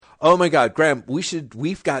Oh my God, Graham,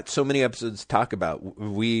 we've got so many episodes to talk about.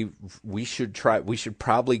 We should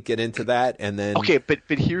probably get into that and then. Okay, but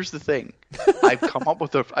here's the thing. I've come up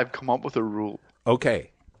with a rule.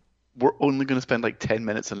 Okay. We're only going to spend like 10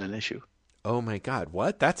 minutes on an issue. Oh my God,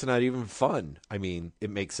 what? That's not even fun. I mean,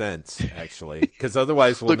 it makes sense actually, because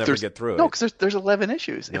otherwise we'll never get through it. No, because there's 11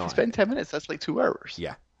 issues. No, if we spend 10 minutes, that's like 2 hours.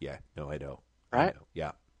 Yeah. No, I know. Right? I know.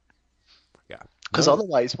 Yeah. Because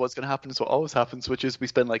otherwise, what's going to happen is what always happens, which is we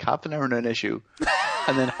spend like half an hour on an issue,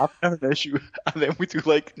 and then half an hour on an issue, and then we do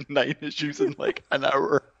like 9 issues in like an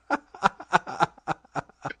hour.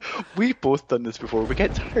 We've both done this before. We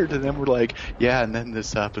get tired, and then we're like, yeah, and then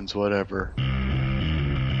this happens, whatever.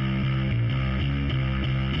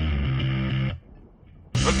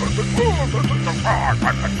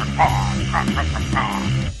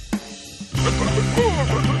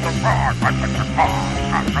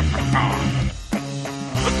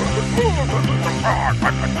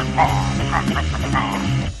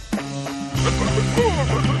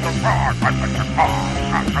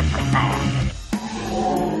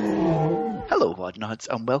 Hello, Whatnots,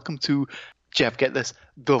 and welcome to, Jeff, get this,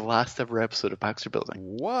 the last ever episode of Baxter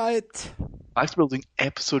Building. What? Baxter Building,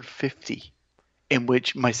 episode 50, in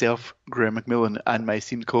which myself, Graham McMillan, and my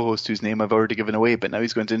esteemed co-host, whose name I've already given away, but now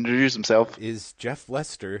he's going to introduce himself, is Jeff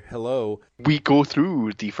Lester. Hello. We go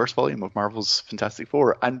through the first volume of Marvel's Fantastic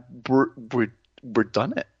Four, and we're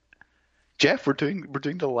done it. Jeff, we're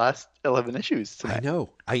doing the last 11 issues tonight.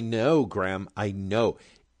 I know, Graham. I know.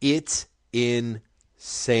 It's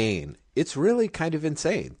insane. It's really kind of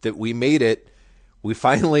insane that we made it. We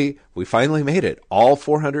finally made it. All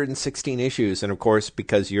 416 issues, and of course,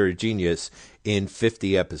 because you're a genius, in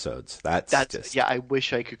 50 episodes. That's just... Yeah, I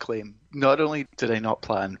wish I could claim. Not only did I not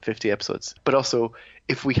plan 50 episodes, but also,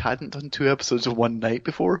 if we hadn't done 2 episodes of one night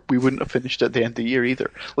before, we wouldn't have finished at the end of the year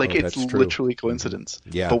either. Like, it's literally coincidence.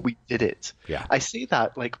 Yeah. But we did it. Yeah. I say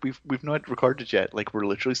that, like, we've not recorded yet. Like, we're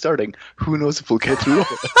literally starting. Who knows if we'll get through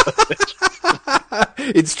all of it.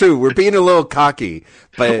 It's true. We're being a little cocky,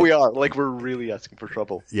 but we are. Like, we're really asking for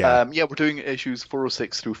trouble. Yeah. We're doing issues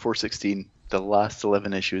 406 through 416, the last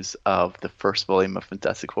 11 issues of the first volume of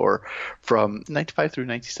Fantastic Four from 95 through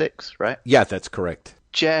 96, right? Yeah, that's correct.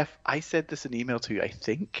 Jeff, I said this in email to you, I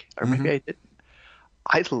think, or maybe I didn't.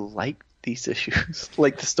 I like these issues.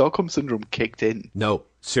 Like, the Stockholm Syndrome kicked in. No,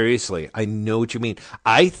 seriously, I know what you mean.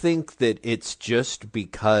 I think that it's just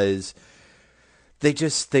because they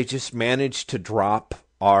just managed to drop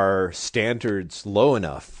our standards low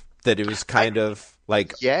enough that it was kind of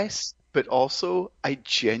like... Yes, but also I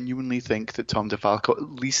genuinely think that Tom DeFalco,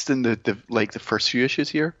 at least in the first few issues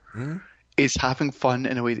here, is having fun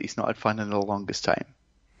in a way that he's not had fun in the longest time.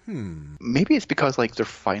 Maybe it's because like they're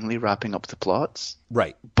finally wrapping up the plots.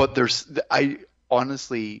 Right. But I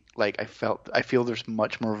honestly, like, I feel there's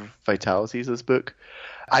much more vitality to this book.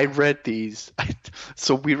 I read these.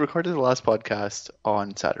 So we recorded the last podcast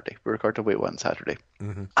on Saturday. We recorded Wait What on Saturday.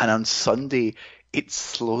 And on Sunday, it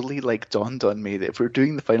slowly like dawned on me that if we're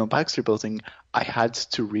doing the final Baxter Building, I had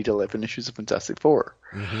to read 11 issues of Fantastic Four.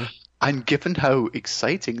 And given how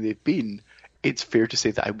exciting they've been, it's fair to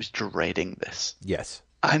say that I was dreading this. Yes.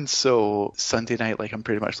 And so Sunday night, like, I'm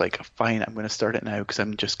pretty much like, fine, I'm going to start it now because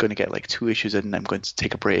I'm just going to get like 2 issues in and I'm going to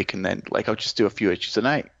take a break and then like I'll just do a few issues a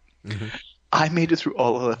night. I made it through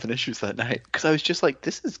all 11 issues that night because I was just like,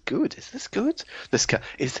 this is good. Is this good? Is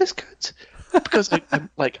this good? Because I'm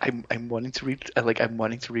wanting to read, I'm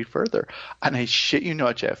wanting to read further. And I shit you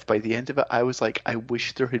not, Jeff, by the end of it, I was like, I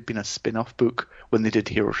wish there had been a spin-off book when they did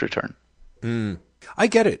Heroes Return. I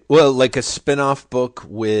get it. Well, like a spin-off book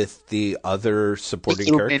with the other supporting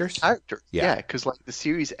characters? Yeah, because like the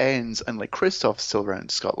series ends and like Kristoff's still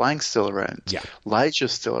around, Scott Lang's still around, Yeah.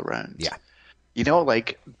 Elijah's still around. Yeah. You know,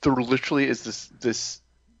 like there literally is this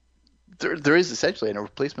there is essentially a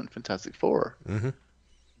replacement Fantastic Four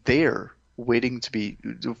there waiting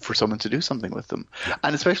for someone to do something with them.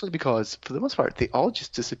 And especially because for the most part they all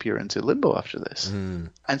just disappear into limbo after this. And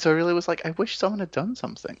so I really was like, I wish someone had done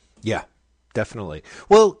something. Yeah. Definitely.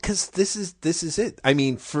 Well, because this is it. I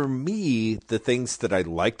mean, for me, the things that I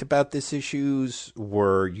liked about this issues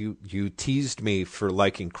were you teased me for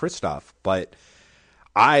liking Kristoff, but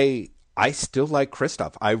I still like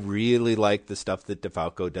Kristoff. I really like the stuff that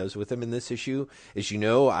DeFalco does with him in this issue. As you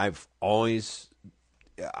know, I'm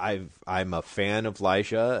a fan of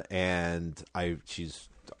Elijah, and she's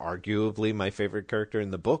arguably my favorite character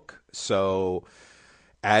in the book. So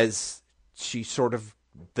as she sort of,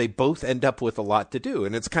 they both end up with a lot to do.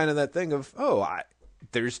 And it's kind of that thing of,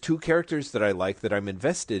 there's 2 characters that I like that I'm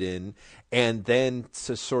invested in. And then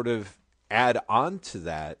to sort of add on to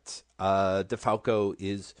that, DeFalco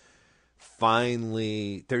is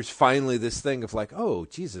there's finally this thing of like, oh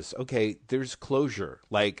Jesus, okay, there's closure.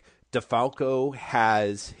 Like DeFalco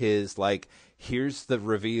has his like, here's the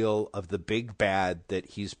reveal of the big bad that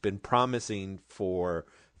he's been promising for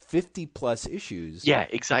 50 plus issues. Yeah,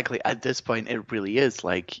 exactly. At this point, it really is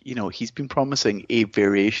like, he's been promising a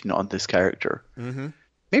variation on this character. Mm-hmm.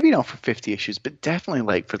 Maybe not for 50 issues, but definitely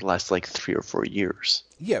like for the last like 3 or 4 years.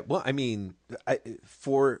 Yeah, well, I mean,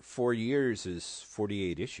 4 years is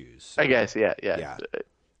 48 issues. So, I guess, yeah.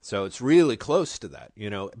 So it's really close to that.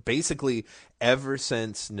 Basically, ever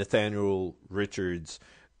since Nathaniel Richards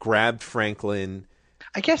grabbed Franklin.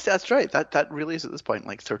 I guess that's right. That really is at this point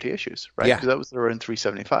like 30 issues, right? Yeah. Because that was around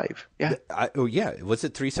 375. Yeah. Was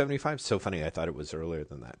it 375? So funny. I thought it was earlier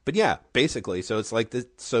than that. But yeah, basically. So it's like this.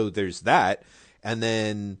 So there's that. And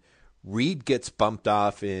then Reed gets bumped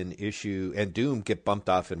off in issue, and Doom get bumped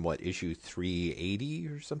off in issue 380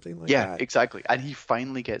 or something like that? Yeah, exactly. And he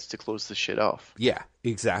finally gets to close the shit off. Yeah,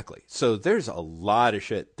 exactly. So there's a lot of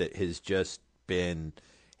shit that has just been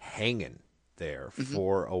hanging there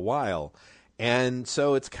for a while. And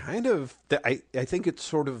so it's kind of, I think it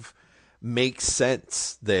sort of makes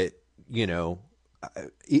sense that,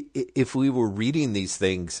 if we were reading these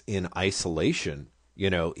things in isolation,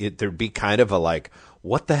 there'd be kind of a like,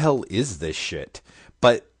 what the hell is this shit?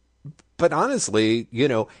 But honestly,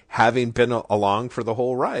 having been along for the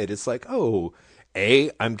whole ride, it's like, oh,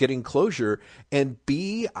 A, I'm getting closure, and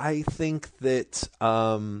B, I think that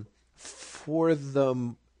for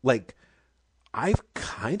them, like, I've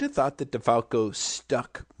kind of thought that DeFalco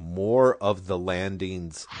stuck more of the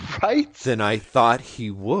landings right than I thought he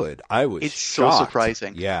would. It's shocked. So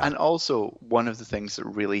surprising. Yeah. And also, one of the things that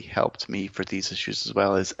really helped me for these issues as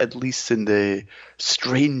well is, at least in the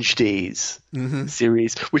Strange Days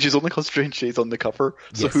series, which is only called Strange Days on the cover,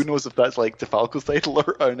 so who knows if that's like DeFalco's title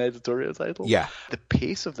or an editorial title. Yeah. The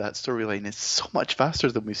pace of that storyline is so much faster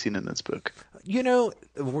than we've seen in this book.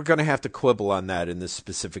 We're going to have to quibble on that in the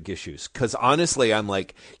specific issues, because honestly, I'm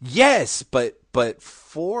like, yes, but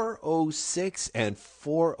 406 and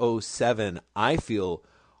 407, I feel,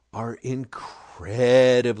 are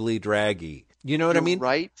incredibly draggy. You know what I mean?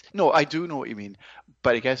 Right? No, I do know what you mean.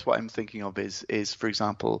 But I guess what I'm thinking of is for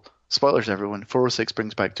example, spoilers everyone, 406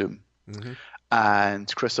 brings back Doom.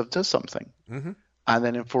 And Christoph does something. And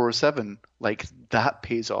then in 407, like, that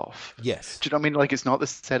pays off. Yes. Do you know what I mean? Like, it's not the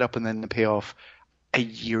setup and then the payoff a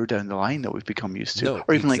year down the line that we've become used to. No,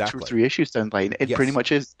 or even exactly. like 2 or 3 issues down the line. It pretty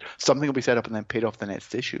much is. Something will be set up and then paid off the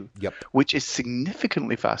next issue. Yep. Which is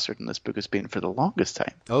significantly faster than this book has been for the longest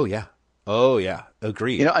time. Oh, yeah.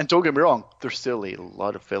 Agreed. And don't get me wrong, there's still a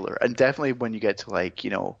lot of filler. And definitely when you get to like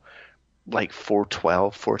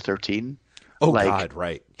 412, 413. Oh, like, God,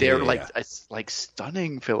 right. They're it's like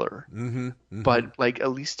stunning filler. But like,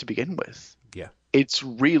 at least to begin with. Yeah. It's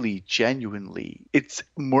really genuinely, it's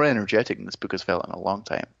more energetic than this book has felt in a long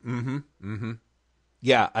time.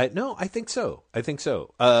 Yeah, I think so.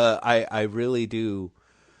 I really do.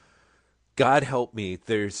 God help me.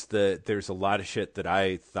 There's a lot of shit that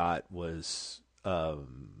I thought was, well,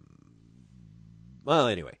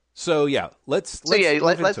 anyway. So yeah, let's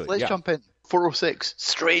jump in. 406,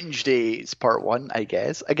 Strange Days, Part 1, I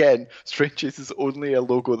guess. Again, Strange Days is only a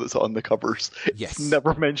logo that's on the covers. Yes. It's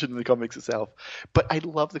never mentioned in the comics itself. But I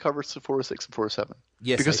love the covers of 406 and 407.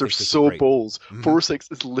 Yes, because they're so great. bold.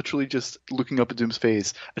 406 is literally just looking up at Doom's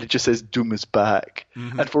face, and it just says Doom is back.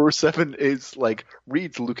 And 407 is like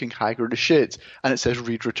Reed looking haggard as shit, and it says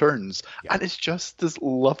Reed returns. Yeah. And it's just this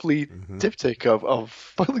lovely diptych of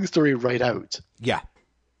following the story right out. Yeah.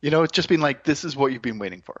 It's just been like, this is what you've been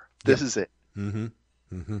waiting for. This is it.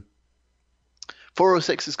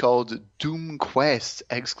 406 is called Doom Quest!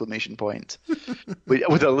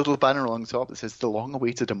 with a little banner along the top that says the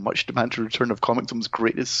long-awaited and much-demanded return of Comicdom's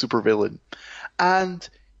greatest supervillain. And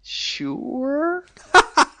sure,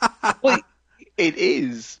 well, it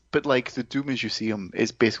is, but like the Doom as you see him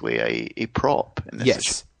is basically a prop. In this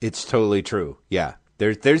issue. It's totally true. Yeah.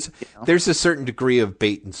 There's a certain degree of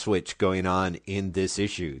bait and switch going on in this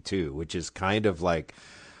issue too, which is kind of like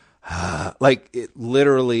it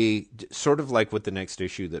literally sort of like with the next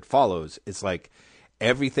issue that follows. It's like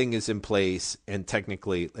everything is in place, and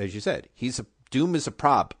technically, as you said, Doom is a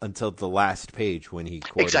prop until the last page when he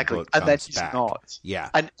quote unquote and then comes he's back. not. Yeah,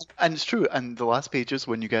 and it's true. And the last page is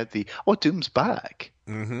when you get the Doom's back.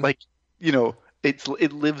 Like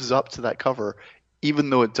it lives up to that cover,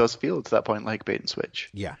 even though it does feel to that point like bait and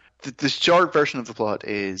switch. Yeah. The short version of the plot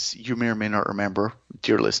is, you may or may not remember,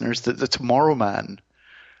 dear listeners, that the Tomorrow Man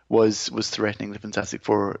was threatening the Fantastic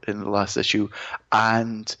Four in the last issue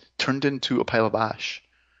and turned into a pile of ash,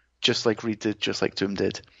 just like Reed did, just like Doom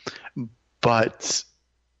did. But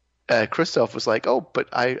Kristoff was like, "Oh, but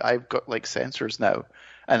I've got like sensors now,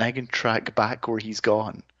 and I can track back where he's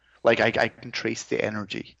gone. Like I can trace the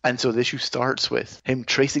energy." And so the issue starts with him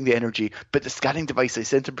tracing the energy, but the scanning device they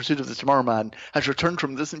sent in pursuit of the Tomorrow Man has returned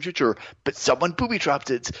from the distant future, but someone booby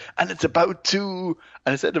trapped it, and it's about to.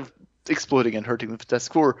 And instead of exploding and hurting the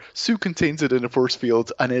Fantastic Four, Sue contains it in a force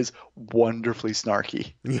field and is wonderfully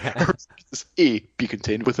snarky. Yeah. A, be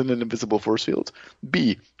contained within an invisible force field.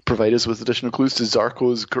 B, provide us with additional clues to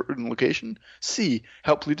Zarko's current location. C,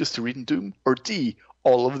 help lead us to Reed and Doom. Or D,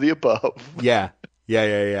 all of the above. Yeah.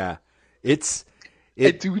 I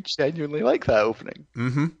do genuinely like that opening.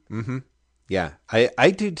 Yeah,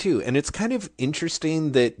 I do too. And it's kind of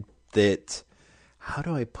interesting that how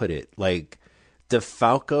do I put it? Like,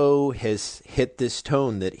 DeFalco has hit this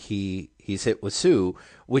tone that he's hit with Sue,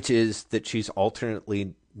 which is that she's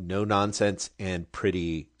alternately no nonsense and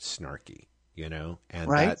pretty snarky, And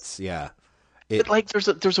right? that's But like,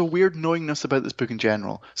 there's a weird knowingness about this book in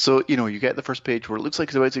general. So you get the first page where it looks like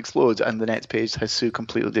it's about to explode, and the next page has Sue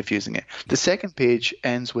completely diffusing it. The second page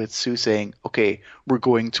ends with Sue saying, "Okay, we're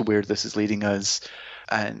going to where this is leading us."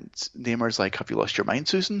 And Namer's like, "Have you lost your mind,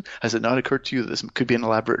 Susan? Has it not occurred to you that this could be an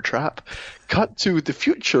elaborate trap?" Cut to the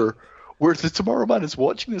future, where the Tomorrow Man is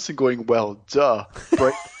watching this and going, "Well, duh,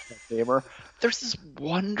 right, Namer." There's this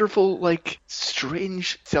wonderful, like,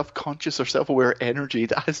 strange, self-conscious or self-aware energy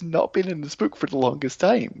that has not been in this book for the longest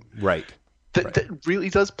time. Right. That really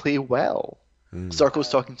does play well. Zarko's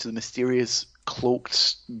talking to the mysterious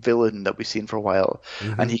cloaked villain that we've seen for a while,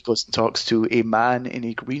 and he goes and talks to a man in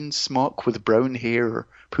a green smock with brown hair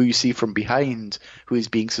who you see from behind, who is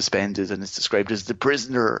being suspended and is described as the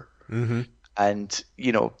prisoner. And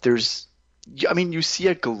you see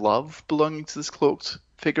a glove belonging to this cloaked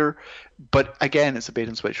figure, but again, it's a bait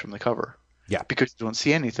and switch from the cover. Yeah, because you don't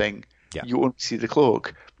see anything. Yeah. You only see the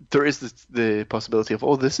cloak. There is the possibility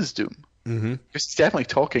of, this is Doom. Because he's definitely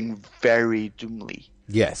talking very Doomly.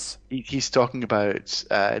 Yes. He's talking about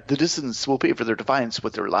the Dissidents will pay for their defiance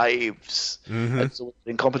with their lives. And so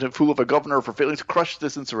the incompetent fool of a governor for failing to crush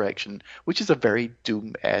this insurrection, which is a very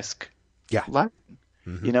Doom-esque line.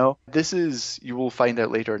 This is, you will find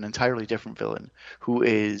out later, an entirely different villain who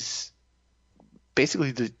is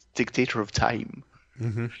basically the dictator of time.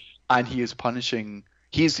 And he is punishing...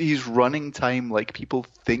 He's running time like people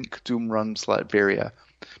think Doom runs Latveria.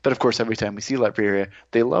 But of course, every time we see Latveria,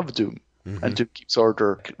 they love Doom. And Doom keeps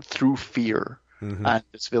order through fear. And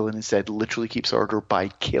this villain instead literally keeps order by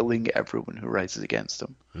killing everyone who rises against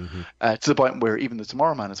him. To the point where even the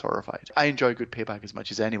Tomorrow Man is horrified. "I enjoy good payback as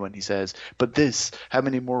much as anyone," he says. "But how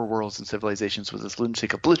many more worlds and civilizations will this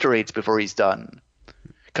lunatic obliterate before he's done?"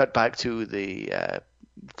 Cut back to the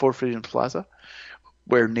Fort Freedom Plaza,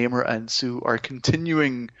 where Namer and Sue are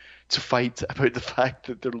continuing to fight about the fact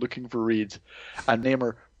that they're looking for Reed. And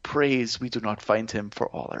Namer prays we do not find him for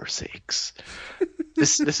all our sakes.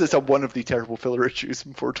 This is one of the terrible filler issues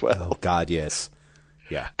in 412. Oh, God, yes.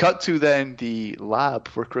 Yeah. Cut to then the lab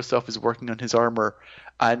where Kristoff is working on his armor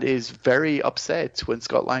and is very upset when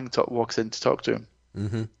Scott Lang walks in to talk to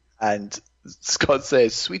him. And Scott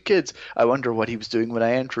says, "Sweet kids, I wonder what he was doing when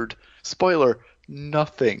I entered." Spoiler,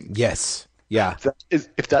 nothing. Yes. Yeah.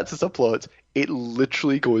 If that's a subplot, it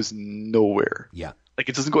literally goes nowhere. Yeah. Like,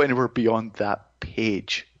 it doesn't go anywhere beyond that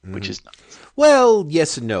page, which is nuts. Well,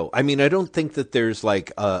 yes and no. I mean, I don't think that there's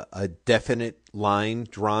like a definite line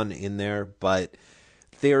drawn in there, but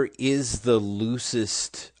there is the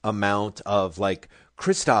loosest amount of like,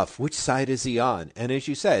 Kristoff, which side is he on? And as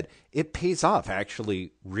you said, it pays off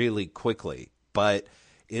actually really quickly, but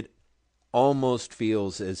it almost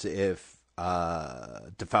feels as if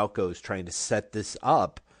DeFalco is trying to set this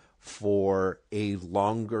up for a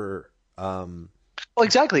longer... Well,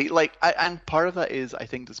 exactly. And part of that is, I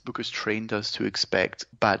think this book has trained us to expect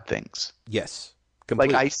bad things. Yes,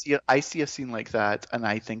 completely. Like, I see a scene like that, and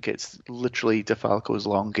I think it's literally DeFalco's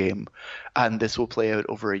long game, and this will play out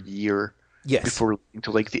over a year. Yes. Before leading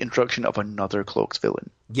to like the introduction of another cloaked villain.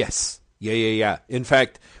 Yes. Yeah. In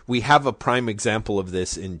fact, we have a prime example of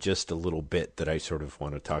this in just a little bit that I sort of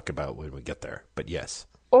want to talk about when we get there. But yes.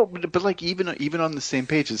 Oh, but like even on the same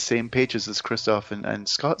page as Kristoff and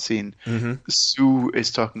Scott scene, Sue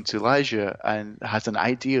is talking to Elijah and has an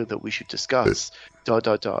idea that we should discuss. ...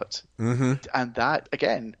 And that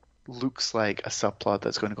again looks like a subplot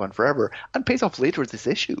that's going to go on forever and pays off later this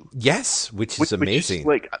issue. Yes, which is amazing.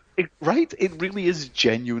 It really is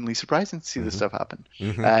genuinely surprising to see this stuff happen.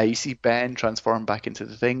 You see Ben transform back into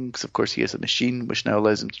the Thing, because of course he has a machine which now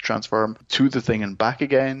allows him to transform to the Thing and back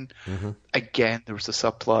again. Again, there was a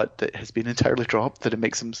subplot that has been entirely dropped that it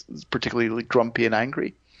makes him particularly grumpy and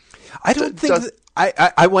angry. I don't think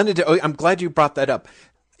I wanted to. I'm glad you brought that up.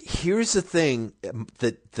 here's the thing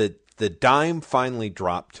that the dime finally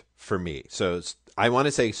dropped for me. So I want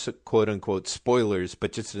to say quote unquote spoilers,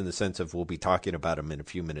 but just in the sense of we'll be talking about them in a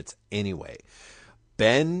few minutes anyway.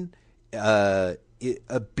 Ben, at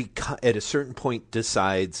a certain point,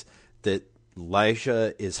 decides that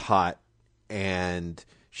Elijah is hot, and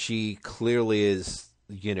she clearly is,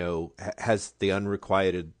 has the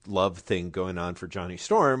unrequited love thing going on for Johnny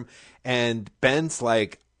Storm, and Ben's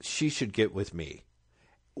like, she should get with me,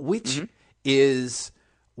 which is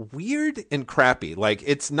weird and crappy. Like,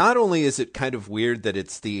 it's not only is it kind of weird that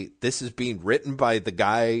this is being written by the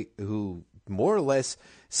guy who more or less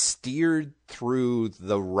steered through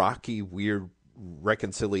the rocky, weird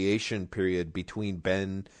reconciliation period between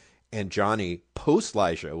Ben and Johnny post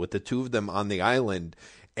Elijah, with the two of them on the island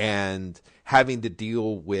and having to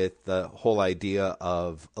deal with the whole idea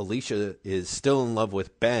of Alicia is still in love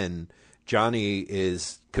with Ben. Johnny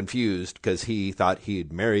is confused because he thought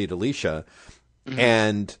he'd married Alicia.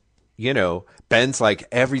 And, Ben's like,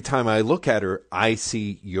 every time I look at her, I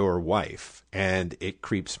see your wife, and it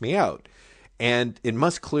creeps me out. And it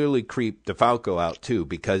must clearly creep DeFalco out, too,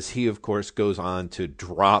 because he, of course, goes on to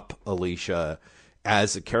drop Alicia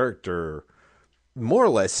as a character more or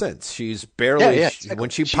less since. She's barely, exactly. When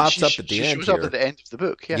she pops up at the end. She shows up at the end of the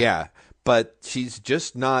book, Yeah, but she's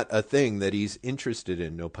just not a thing that he's interested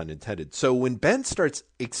in, no pun intended. So when Ben starts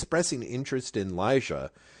expressing interest in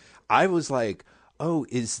Elijah, I was like, oh,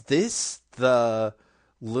 is this the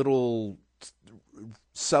little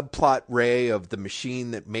subplot ray of the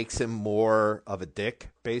machine that makes him more of a dick,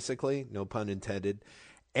 basically, no pun intended?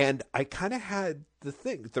 And I kind of had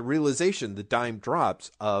the realization, the dime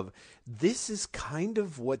drops of, this is kind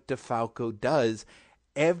of what DeFalco does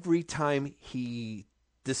every time he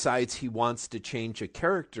decides he wants to change a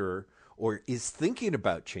character or is thinking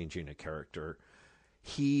about changing a character.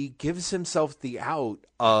 He gives himself the out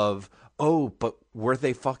of, oh, but were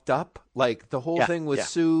they fucked up? Like the whole thing with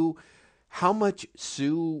Sue, how much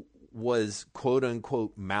Sue was quote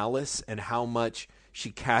unquote malice and how much she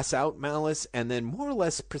casts out malice and then more or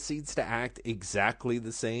less proceeds to act exactly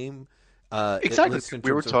the same. Exactly. At least in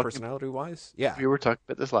terms of personality wise. Yeah. We were talking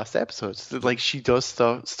about this last episode. Like, she does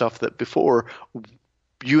stuff that before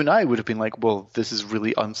you and I would have been like, well, this is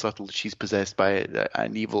really unsubtle. She's possessed by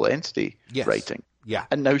an evil entity writing. Yeah.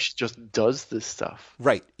 And now she just does this stuff.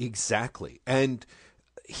 Right. Exactly. And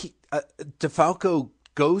DeFalco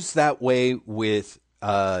goes that way with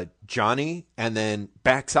Johnny and then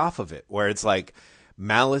backs off of it, where it's like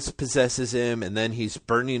malice possesses him and then he's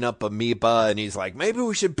burning up amoeba and he's like, maybe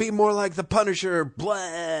we should be more like the Punisher, blah.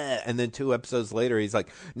 And then 2 episodes later, he's like,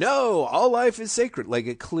 no, all life is sacred. Like,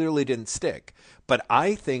 it clearly didn't stick. But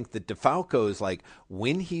I think that DeFalco is like,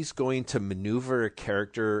 when he's going to maneuver a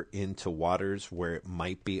character into waters where it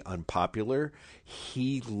might be unpopular,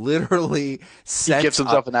 he literally he gives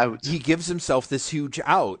himself an out. He gives himself this huge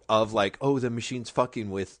out of like, oh, the machine's fucking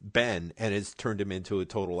with Ben and has turned him into a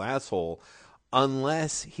total asshole,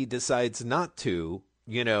 unless he decides not to,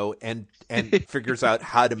 and figures out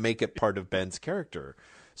how to make it part of Ben's character.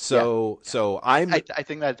 So I think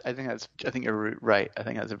you're right. I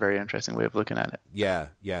think that's a very interesting way of looking at it.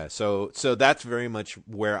 Yeah. So that's very much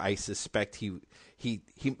where I suspect he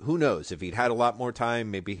who knows, if he'd had a lot more time,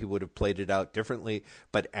 maybe he would have played it out differently.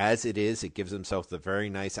 But as it is, it gives himself the very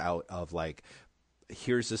nice out of like,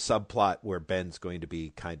 here's a subplot where Ben's going to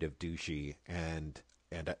be kind of douchey and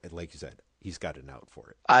like you said, he's got an out for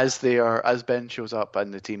it. As Ben shows up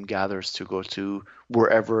and the team gathers to go to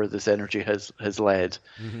wherever this energy has led,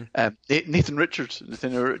 Nathan Richards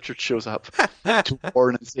shows up to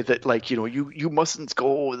warn and say that, like, you mustn't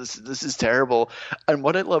go. This is terrible. And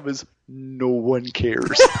what I love is no one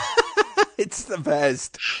cares. It's the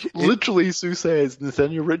best. Literally, Sue says,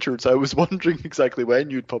 Nathaniel Richards, I was wondering exactly when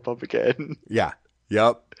you'd pop up again. Yeah.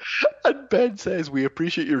 Yep. And Ben says, we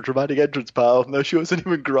appreciate your dramatic entrance, pal. Now show us an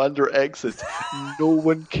even grander exit. No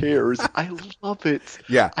one cares. I love it.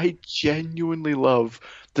 Yeah. I genuinely love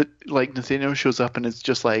that, like, Nathaniel shows up and it's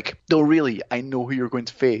just like, no, really, I know who you're going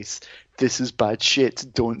to face. This is bad shit.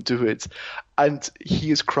 Don't do it. And he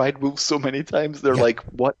has cried wolf so many times. They're like,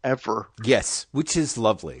 whatever. Yes, which is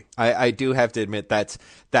lovely. I do have to admit that's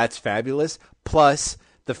fabulous. Plus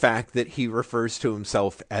the fact that he refers to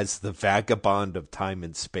himself as the vagabond of time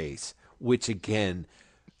and space, which again,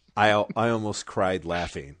 I almost cried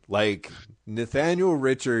laughing. Like, Nathaniel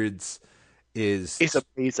Richards is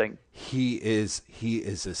amazing. He is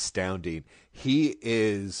astounding. He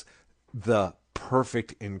is the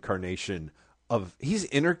perfect incarnation of, he's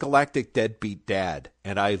intergalactic deadbeat dad,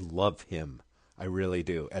 and I love him. I really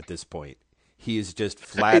do at this point. he is just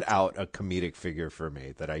flat out a comedic figure for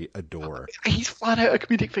me that I adore. He's flat out a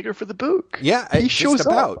comedic figure for the book. Yeah, he just shows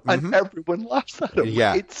about. up and everyone laughs at him.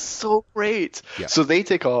 Yeah. It's so great. Yeah. So they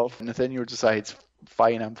take off. Nathaniel decides,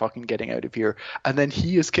 fine, I'm fucking getting out of here. And then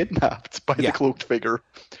he is kidnapped by the cloaked figure,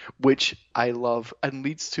 which I love and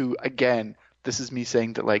leads to, again, this is me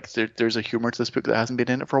saying that like there's a humor to this book that hasn't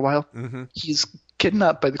been in it for a while. He's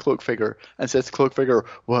kidnapped by the cloaked figure and says to the cloaked figure,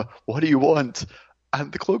 what do you want? And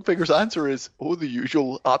the cloaked figure's answer is, oh, the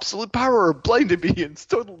usual absolute power, blind obedience,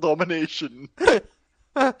 total domination.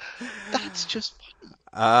 That's just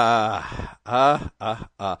funny. I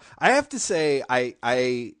have to say,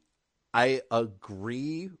 I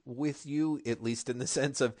agree with you, at least in the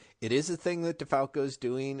sense of it is a thing that DeFalco's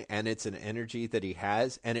doing, and it's an energy that he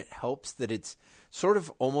has, and it helps that it's sort of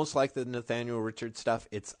almost like the Nathaniel Richards stuff.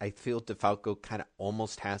 I feel DeFalco kind of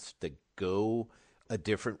almost has to go a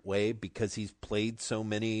different way because he's played so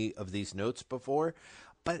many of these notes before,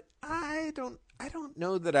 but I don't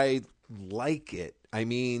know that I like it. I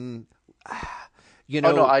mean,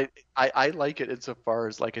 I like it insofar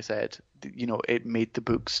as, like I said, it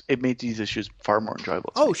made these issues far more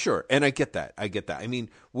enjoyable. Oh, sure. And I get that. I mean,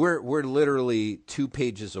 we're literally 2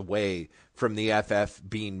 pages away from the FF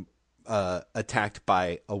being attacked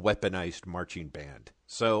by a weaponized marching band.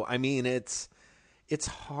 So, I mean, it's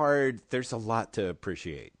hard. There's a lot to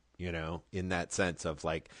appreciate, in that sense of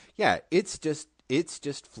like, yeah, it's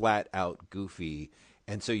just flat out goofy.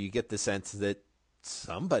 And so you get the sense that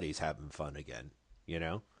somebody's having fun again,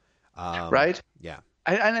 right? Yeah.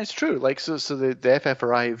 And it's true. Like, so the FF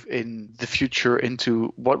arrive in the future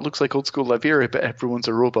into what looks like old school Liberia, but everyone's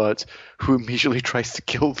a robot who immediately tries to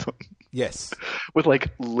kill them. Yes. With like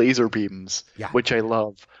laser beams, yeah. Which I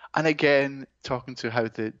love. And again, talking to how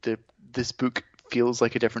this book feels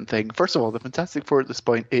like a different thing. First of all, the Fantastic Four at this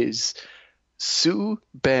point is Sue,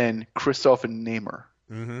 Ben, Kristoff, and Namor.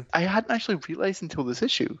 I hadn't actually realized until this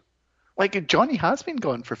issue. Like, Johnny has been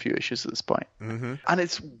gone for a few issues at this point. And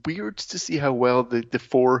it's weird to see how well the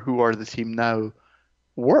four who are the team now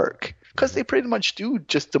work. Because they pretty much do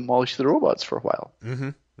just demolish the robots for a while.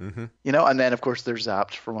 And then, of course, they're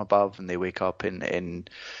zapped from above and they wake up in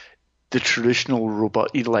the traditional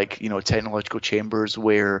robot, technological chambers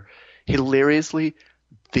where, hilariously,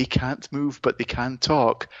 they can't move, but they can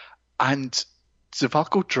talk. And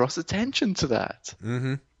DeFalco draws attention to that.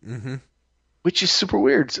 Which is super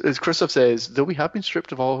weird. As Kristoff says, though we have been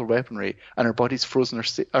stripped of all our weaponry and our bodies frozen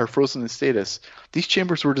in status, these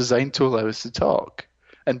chambers were designed to allow us to talk.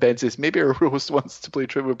 And Ben says, maybe our host wants to play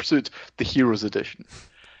Trivial Pursuit, the Heroes Edition.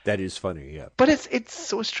 That is funny, yeah. But it's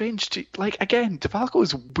so strange to, like, again, DeFalco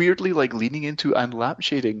is weirdly, like, leaning into and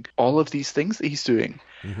lampshading all of these things that he's doing.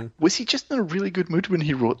 Was he just in a really good mood when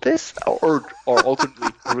he wrote this? Or ultimately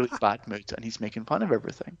a really bad mood and he's making fun of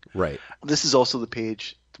everything? Right. This is also the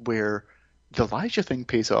page where the Elijah thing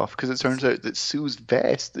pays off, because it turns out that Sue's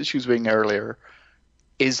vest that she was wearing earlier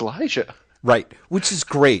is Elijah. Right, which is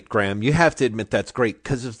great, Graham. You have to admit that's great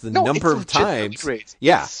because of the number of times. Great.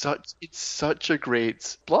 Yeah, it's such a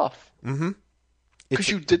great bluff. Because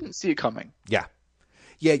you didn't see it coming. Yeah,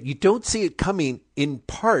 you don't see it coming in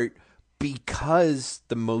part because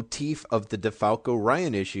the motif of the DeFalco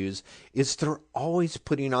Ryan issues is they're always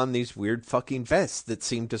putting on these weird fucking vests that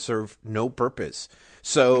seem to serve no purpose.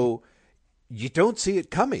 So you don't see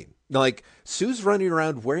it coming. Like, Sue's running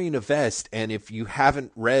around wearing a vest, and if you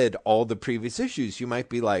haven't read all the previous issues, you might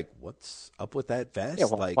be like, what's up with that vest? Yeah,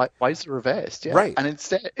 well, why is there a vest? Yeah. Right. And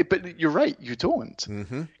instead, but you're right, you don't.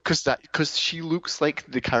 Because she looks like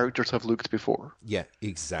the characters have looked before. Yeah,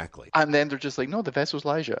 exactly. And then they're just like, no, the vest was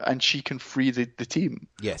Elijah, and she can free the team.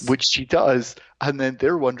 Yes. Which she does, and then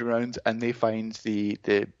they're wandering around, and they find the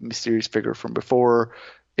mysterious figure from before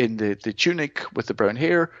in the tunic with the brown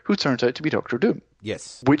hair, who turns out to be Doctor Doom.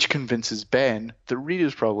 Yes. Which convinces Ben that Reed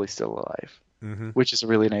is probably still alive, which is a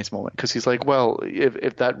really nice moment, because he's like, well,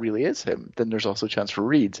 if that really is him, then there's also a chance for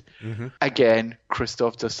Reed. Again,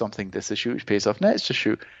 Kristoff does something this issue which pays off next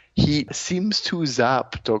issue. He seems to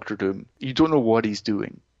zap Doctor Doom. You don't know what he's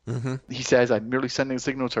doing. He says, I'm merely sending a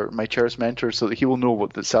signal to my cherished mentor so that he will know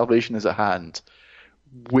that salvation is at hand,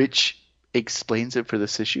 which explains it for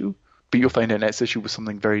this issue. But you'll find out next issue with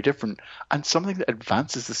something very different and something that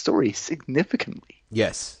advances the story significantly.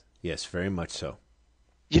 Yes, very much so.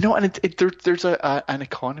 And there's an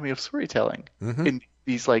economy of storytelling in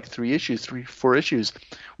these like 4 issues,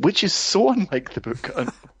 which is so unlike the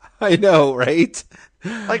book. I know, right?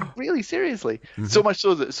 Like, really, seriously. So much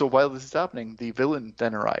so that while this is happening, the villain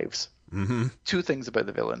then arrives. 2 things about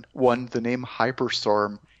the villain. 1, the name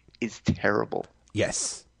Hyperstorm is terrible.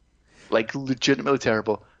 Yes. Like, legitimately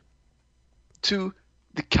terrible. 2,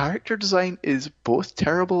 the character design is both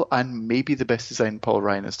terrible and maybe the best design Paul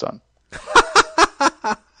Ryan has done.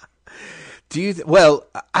 Well,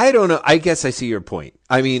 I don't know. I guess I see your point.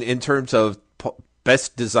 I mean, in terms of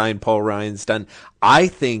best design Paul Ryan's done, I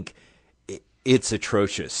think it's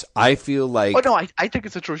atrocious. I feel like... Oh, no, I think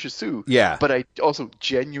it's atrocious too. Yeah. But I also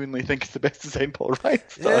genuinely think it's the best design Paul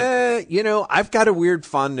Ryan's done. You know, I've got a weird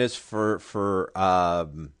fondness for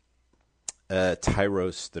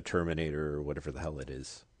Tyros the Terminator, or whatever the hell it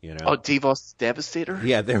is. You know? Oh, Davos Devastator?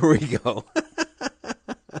 Yeah, there we go.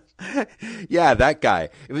 Yeah, that guy.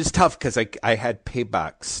 It was tough because I had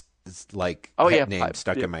Payback's name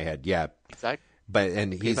stuck in my head. Yeah, exactly. But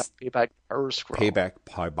he's Payback Power Scroll. Payback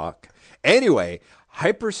Payback. Anyway,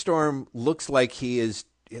 Hyperstorm looks like he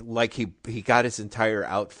got his entire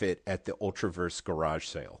outfit at the Ultraverse garage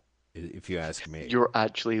sale. If you ask me, you're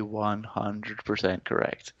actually 100%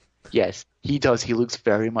 correct. Yes, he does. He looks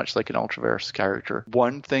very much like an Ultraverse character.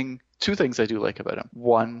 Two things I do like about him.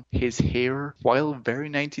 One, his hair, while very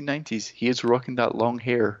 1990s, he is rocking that long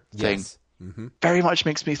hair thing. Yes. Mm-hmm. Very much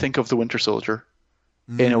makes me think of the Winter Soldier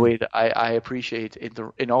in a way that I appreciate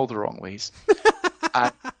in all the wrong ways.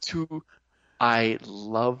 And two, I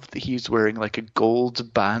love that he's wearing like a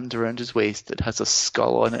gold band around his waist that has a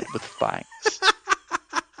skull on it with fangs.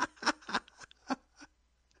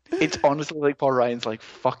 It's honestly like Paul Ryan's like,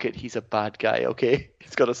 fuck it, he's a bad guy, okay?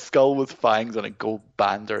 He's got a skull with fangs and a gold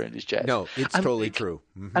band around his chest. No, it's totally true.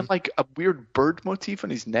 Mm-hmm. And like a weird bird motif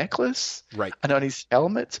on his necklace. Right. And on his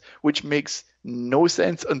helmet, which makes no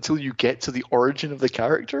sense until you get to the origin of the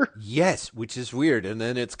character. Yes, which is weird. And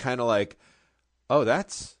then it's kind of like, oh,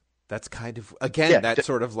 that's kind of, again, that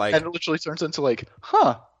sort of like... And it literally turns into like,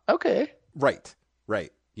 huh, okay. Right.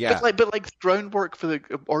 Yeah. But the groundwork for the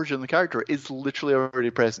origin of the character is literally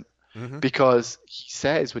already present. Mm-hmm. Because he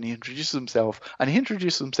says when he introduces himself, and he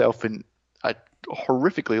introduces himself in a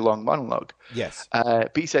horrifically long monologue. Yes.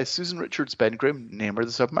 But he says, Susan Richards, Ben Grimm, Namor the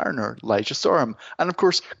Submariner, Elijah Storm, and of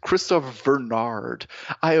course, Christophe Vernard.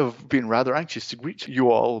 I have been rather anxious to greet you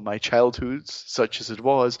all. My childhood, such as it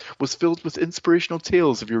was filled with inspirational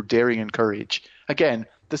tales of your daring and courage. Again,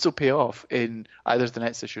 this will pay off in either the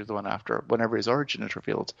next issue or the one after, whenever his origin is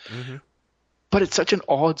revealed. Mm-hmm. But it's such an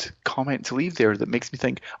odd comment to leave there that makes me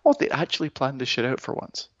think, oh, they actually planned this shit out for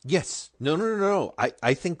once. Yes. No.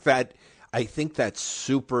 I think that's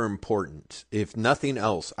super important. If nothing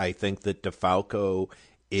else, I think that DeFalco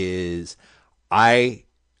is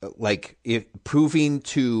proving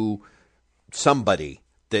to somebody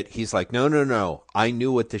that he's like, no, I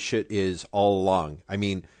knew what this shit is all along. I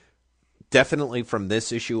mean, definitely from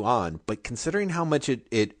this issue on, but considering how much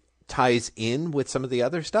it ties in with some of the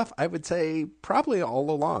other stuff, I would say probably all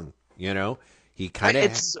along. You know, he kind of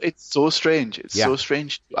it's so strange. It's so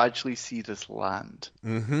strange to actually see this land.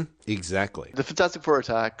 Mm-hmm. Exactly. The Fantastic Four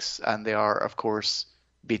attacks, and they are, of course,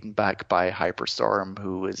 beaten back by Hyperstorm,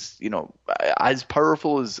 who is, as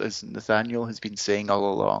powerful as Nathaniel has been saying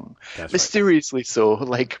all along. That's mysteriously right. So,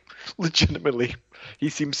 like, legitimately, he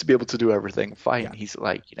seems to be able to do everything fine. Yeah. He's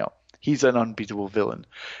like, he's an unbeatable villain.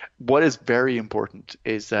 What is very important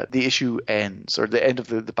is that the issue ends, or the end of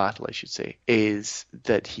the battle, I should say, is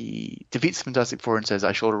that he defeats the Fantastic Four and says,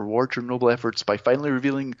 I shall reward your noble efforts by finally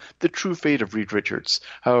revealing the true fate of Reed Richards.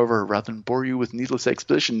 However, rather than bore you with needless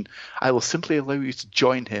exposition, I will simply allow you to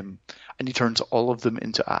join him. And he turns all of them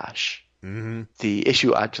into ash. Mm-hmm. The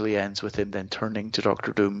issue actually ends with him then turning to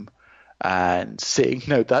Doctor Doom and saying,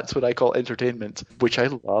 now that's what I call entertainment, which I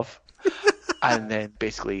love. And then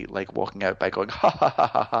basically like walking out by going, ha ha ha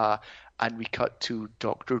ha ha. And we cut to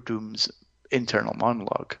Doctor Doom's internal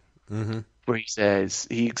monologue, mm-hmm. where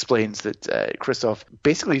he explains that Christoph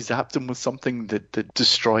basically zapped him with something that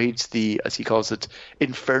destroyed the, as he calls it,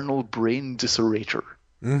 infernal brain disorder.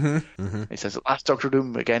 Mm-hmm. Mm-hmm. He says, at last Doctor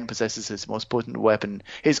Doom again possesses his most potent weapon,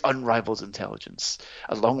 his unrivaled intelligence.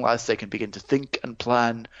 At long last I can begin to think and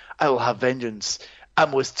plan. I will have vengeance, a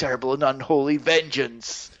most terrible and unholy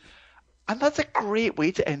vengeance. And that's a great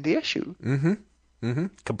way to end the issue. Mm-hmm. Mm-hmm.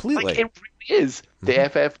 Completely. Like, it really is. The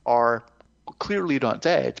FF are clearly not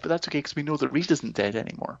dead, but that's okay because we know that Reed isn't dead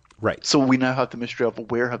anymore. Right. So we now have the mystery of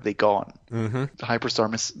where have they gone. Mm-hmm. The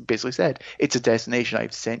Hyperstorm has basically said, it's a destination.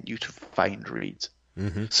 I've sent you to find Reed.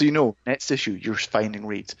 Mm-hmm. So next issue, you're finding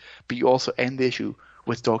Reed. But you also end the issue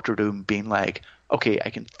with Doctor Doom being like, okay,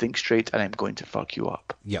 I can think straight and I'm going to fuck you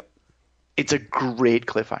up. Yep. It's a great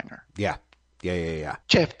cliffhanger. Yeah. Yeah.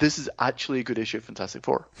 Jeff, this is actually a good issue of Fantastic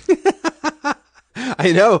Four.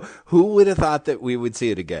 I know. Who would have thought that we would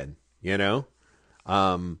see it again? Yeah.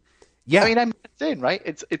 I mean, I'm saying, right?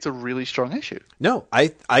 It's a really strong issue. No, I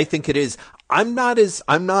think it is. I'm not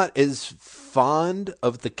as fond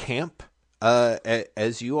of the camp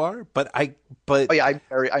as you are, but Oh yeah,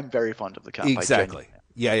 I'm very fond of the camp. exactly.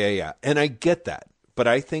 Yeah. And I get that. But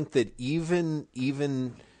I think that even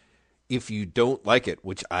if you don't like it,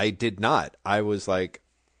 which I did not, I was like,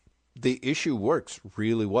 the issue works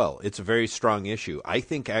really well. It's a very strong issue. I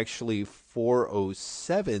think actually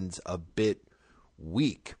 407's a bit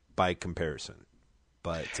weak by comparison.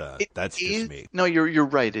 But that's just me. No, you're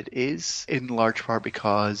right. It is in large part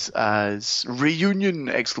because as Reunion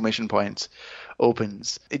exclamation point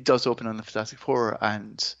opens, it does open on the Fantastic Four,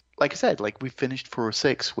 and like I said, like we finished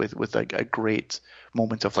 406 with like a great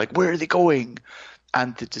moment of like, where are they going?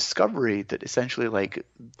 And the discovery that essentially like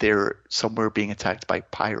they're somewhere being attacked by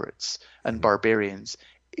pirates and barbarians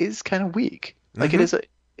is kind of weak. Like it is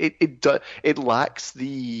it lacks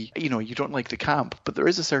the, you don't like the camp, but there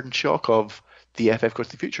is a certain shock of the FF goes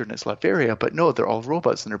to the future and it's Latveria, but no, they're all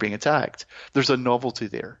robots and they're being attacked. There's a novelty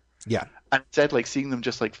there. Yeah. And instead, like seeing them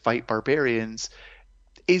just like fight barbarians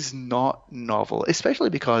is not novel, especially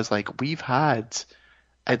because like we've had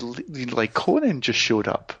like Conan just showed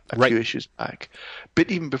up a few issues back, but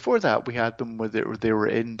even before that we had them where they were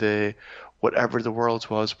in the whatever the world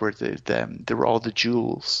was where there were all the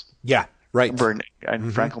jewels. Yeah, right. Burning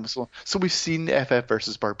and Franklin was so we've seen FF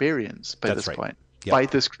versus Barbarians by this point by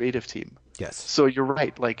this creative team. Yes. So you're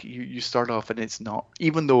right. Like you start off and it's not,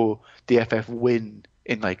 even though the FF win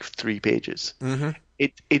in like 3 pages,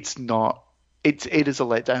 it's not. It is a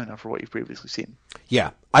letdown after what you've previously seen.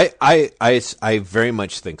 Yeah, I very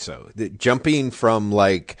much think so. Jumping from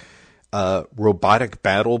like robotic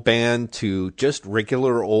battle band to just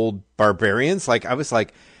regular old barbarians, like I was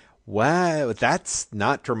like, wow, that's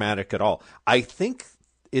not dramatic at all. I think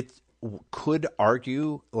it could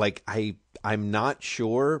argue, like I'm not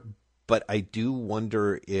sure, but I do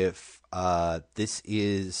wonder if this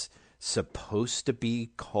is supposed to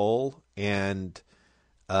be Kull and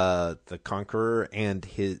the Conqueror and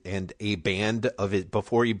a band of it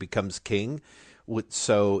before he becomes king.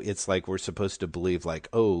 So it's like we're supposed to believe like,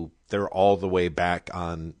 oh, they're all the way back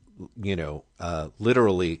on,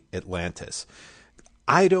 literally Atlantis.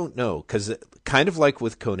 I don't know, because kind of like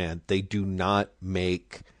with Conan, they do not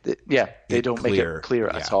make they don't make it clear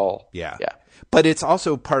at all. Yeah. But it's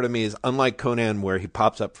also part of me is unlike Conan where he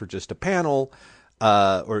pops up for just a panel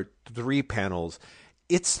or 3 panels.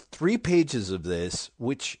 It's 3 pages of this,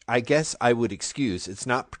 which I guess I would excuse. It's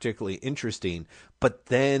not particularly interesting. But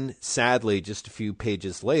then, sadly, just a few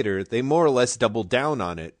pages later, they more or less double down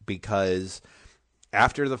on it because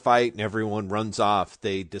after the fight and everyone runs off,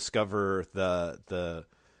 they discover the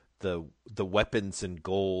weapons and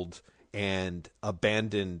gold and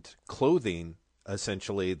abandoned clothing,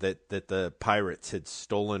 essentially, that the pirates had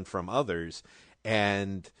stolen from others.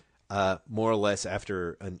 And more or less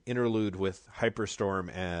after an interlude with Hyperstorm,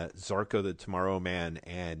 Zarko the Tomorrow Man,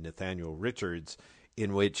 and Nathaniel Richards,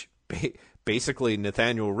 in which basically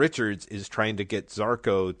Nathaniel Richards is trying to get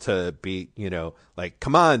Zarko to be, like,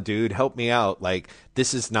 come on, dude, help me out. Like,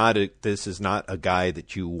 this is not a guy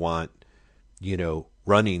that you want,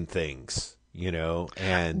 running things,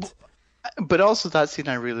 and. But also that scene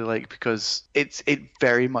I really like because it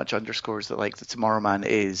very much underscores that like the Tomorrow Man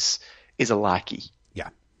is a lackey. Yeah.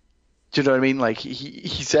 Do you know what I mean? Like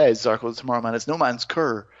he says Zarko the Tomorrow Man is no man's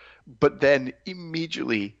cur, but then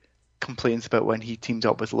immediately complains about when he teamed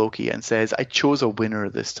up with Loki and says, I chose a winner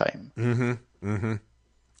this time.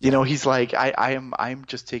 He's like, I'm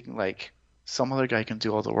just taking like some other guy can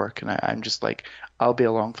do all the work and I'm just like, I'll be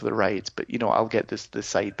along for the ride, but I'll get the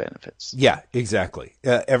side benefits. Yeah, exactly.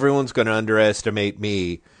 Everyone's going to underestimate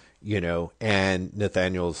me. And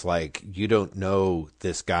Nathaniel's like, you don't know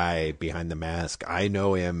this guy behind the mask. I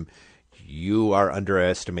know him. You are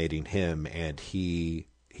underestimating him, and he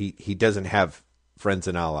doesn't have friends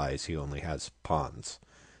and allies. He only has pawns.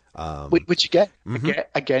 Which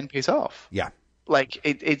again pays off. Yeah. Like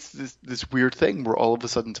it's this weird thing where all of a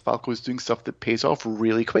sudden Falco is doing stuff that pays off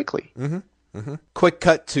really quickly. Quick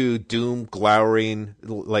cut to Doom glowering,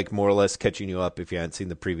 like more or less catching you up if you hadn't seen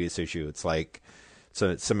the previous issue. It's like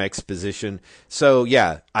some exposition. So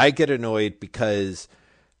yeah, I get annoyed because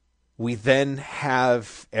we then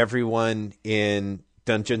have everyone in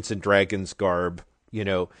Dungeons and Dragons garb.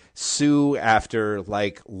 Sue, after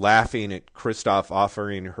like laughing at Kristoff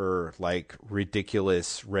offering her like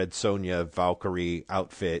ridiculous Red Sonja Valkyrie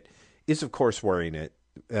outfit, is of course wearing it.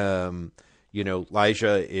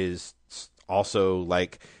 Lyja is also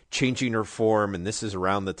like changing her form, and this is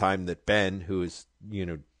around the time that Ben, who is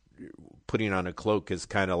putting on a cloak, is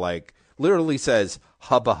kind of like literally says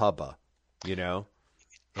hubba hubba, And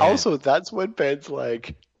also, that's when Ben's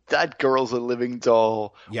like, that girl's a living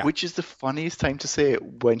doll, Yeah. which is the funniest time to say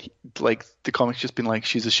it when like the comic's just been like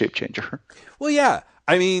she's a shape changer. Well, yeah.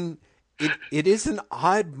 I mean, it is an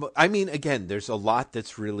odd. I mean, again, there's a lot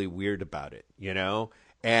that's really weird about it, you know,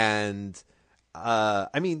 and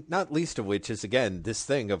I mean, not least of which is again this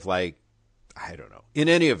thing of like, I don't know. In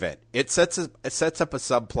any event, it sets up a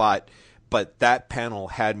subplot, but that panel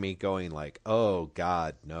had me going like, oh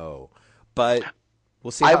God, no. But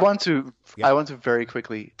we'll see. I want to very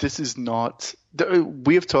quickly. This is not.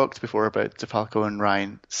 We have talked before about DeFalco and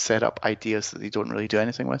Ryan set up ideas that they don't really do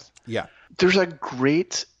anything with. Yeah. There's a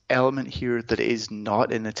great element here that is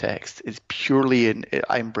not in the text. It's purely in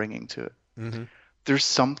I'm bringing to it. Mm-hmm. There's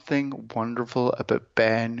something wonderful about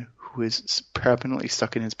Ben, who is permanently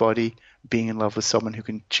stuck in his body, being in love with someone who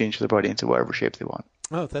can change their body into whatever shape they want.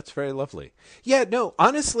 Oh, that's very lovely. Yeah, no,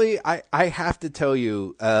 honestly, I have to tell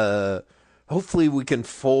you, hopefully we can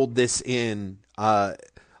fold this in.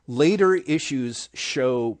 Later issues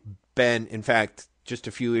show Ben, in fact, just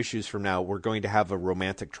a few issues from now, we're going to have a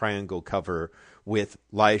romantic triangle cover with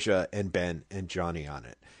Lijah and Ben and Johnny on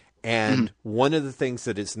it. And one of the things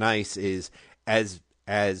that is nice is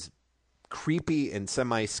as creepy and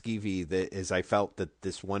semi-skeevy that as I felt that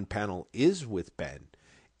this one panel is with Ben,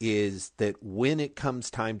 is that when it comes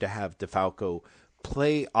time to have DeFalco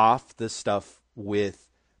play off the stuff with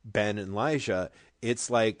Ben and Lijah, it's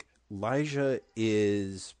like Lijah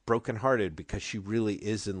is brokenhearted because she really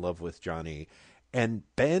is in love with Johnny, and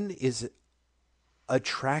Ben is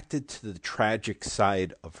attracted to the tragic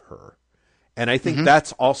side of her. And I think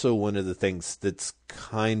that's also one of the things that's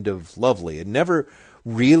kind of lovely. It never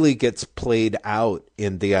really gets played out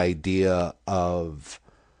in the idea of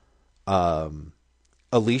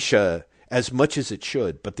Alicia as much as it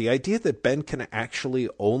should. But the idea that Ben can actually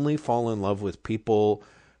only fall in love with people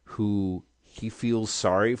who he feels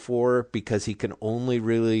sorry for because he can only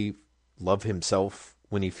really love himself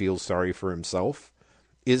when he feels sorry for himself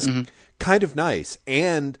is kind of nice.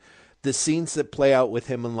 And the scenes that play out with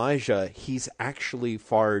him and Lijah, he's actually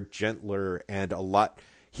far gentler and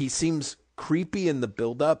he seems creepy in the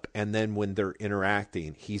build-up, and then when they're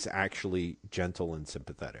interacting, he's actually gentle and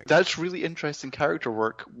sympathetic. That's really interesting character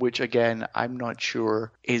work, which again, I'm not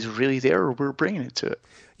sure is really there or we're bringing it to it.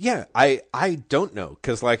 Yeah, I don't know,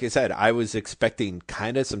 because like I said, I was expecting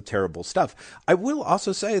kind of some terrible stuff. I will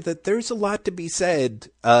also say that there's a lot to be said,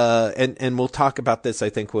 and we'll talk about this, I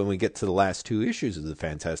think, when we get to the last two issues of the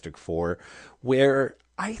Fantastic Four, where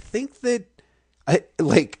I think that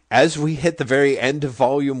as we hit the very end of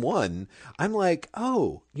Volume 1, I'm like,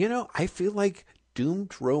 oh, I feel like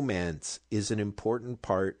doomed romance is an important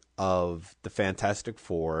part of the Fantastic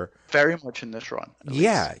Four. Very much in this run.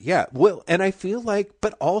 Yeah. Well, and I feel like,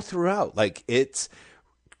 but all throughout, like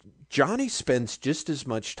Johnny spends just as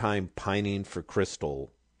much time pining for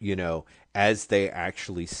Crystal, as they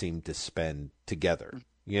actually seem to spend together.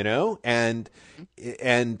 And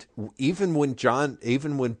even when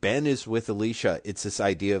Ben is with Alicia, it's this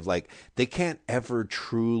idea of like they can't ever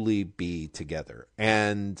truly be together.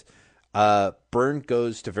 And Byrne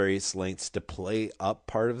goes to various lengths to play up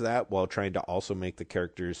part of that while trying to also make the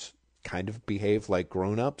characters kind of behave like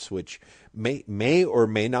grown-ups, which may or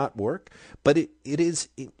may not work. But it is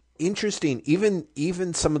interesting,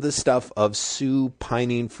 even some of the stuff of Sue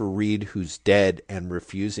pining for Reed, who's dead, and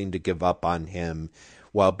refusing to give up on him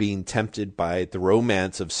while being tempted by the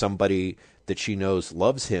romance of somebody that she knows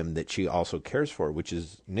loves him, that she also cares for, which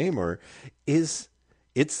is Namor, it's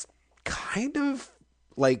kind of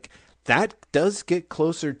like that does get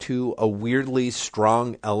closer to a weirdly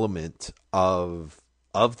strong element of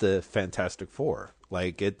the Fantastic Four.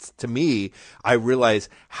 Like, it's, to me, I realize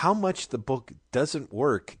how much the book doesn't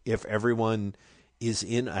work if everyone is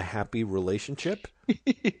in a happy relationship,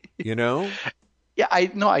 Yeah,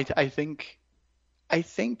 I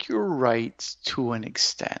think you're right to an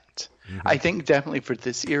extent. I think definitely for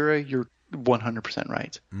this era, you're 100%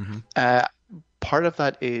 right. Part of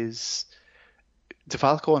that is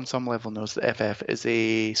DeFalco on some level knows that FF is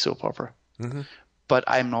a soap opera. But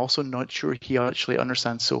I'm also not sure he actually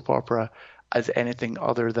understands soap opera as anything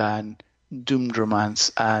other than doomed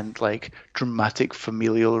romance and like dramatic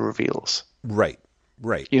familial reveals. Right.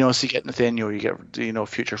 So you get Nathaniel, you get,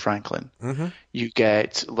 future Franklin. You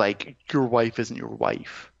get, like, your wife isn't your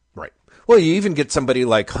wife. Right. Well, you even get somebody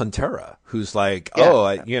like Huntera, who's like,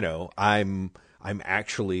 I'm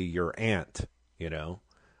actually your aunt,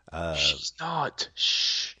 She's not.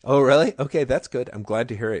 Shh. Oh, really? Okay, that's good. I'm glad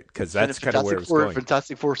to hear it, because that's kind of where it's going.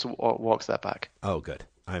 Fantastic Four walks that back. Oh, good.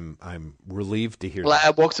 I'm relieved to hear that.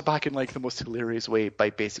 It walks it back in, like, the most hilarious way by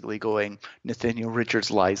basically going, Nathaniel Richards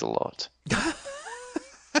lies a lot.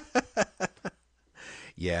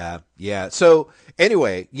 Yeah. So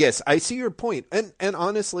anyway, yes, I see your point. And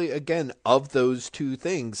honestly, again, of those two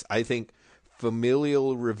things, I think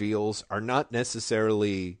familial reveals are not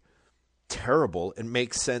necessarily terrible. It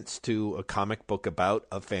makes sense to a comic book about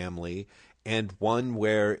a family, and one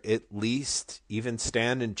where at least even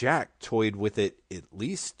Stan and Jack toyed with it at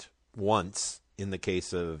least once in the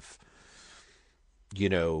case of, you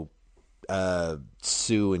know,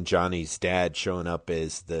 Sue and Johnny's dad showing up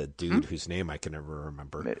as the dude whose name I can never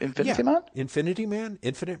remember. Infinity Man? Infinity Man?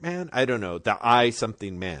 Infinite Man? I don't know. The I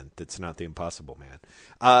something man that's not the Impossible Man.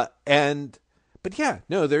 But yeah,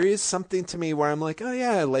 no, there is something to me where I'm like, oh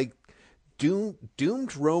yeah, like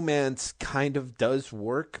doomed romance kind of does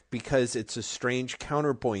work because it's a strange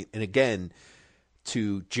counterpoint. And again,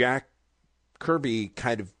 to Jack Kirby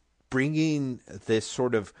kind of bringing this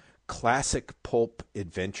sort of classic pulp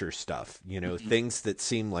adventure stuff, you know, things that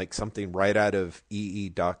seem like something right out of E.E.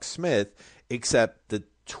 Doc Smith, except the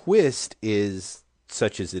twist is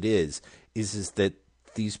such as it is that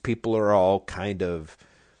these people are all kind of,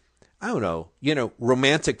 I don't know, you know,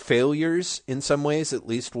 romantic failures in some ways, at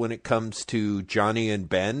least when it comes to Johnny and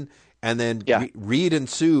Ben. And then Reed and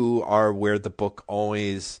Sue are where the book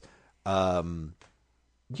always,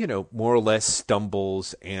 you know, more or less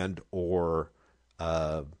stumbles and or,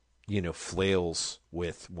 you know, flails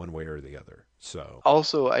with one way or the other. So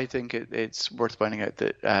also, I think it's worth pointing out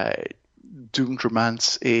that doomed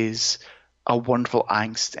romance is a wonderful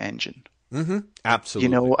angst engine. Mm-hmm. Absolutely. You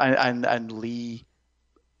know, and Lee,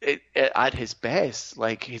 at his best,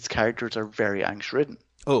 like his characters are very angst-ridden.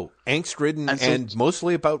 Oh, angst-ridden and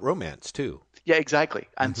mostly about romance too. Yeah, exactly.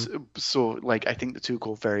 And so, like, I think the two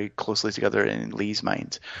go very closely together in Lee's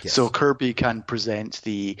mind. Yes. So Kirby can present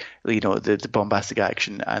the bombastic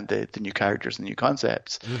action and the new characters and new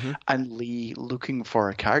concepts, and Lee looking for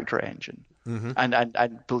a character engine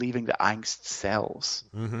and believing that angst sells,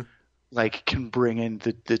 like, can bring in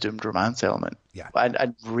the doomed romance element,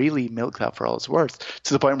 and really milk that for all it's worth,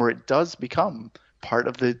 to the point where it does become part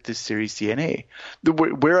of the series DNA.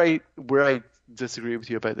 Where I disagree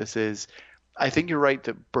with you about this is, I think you're right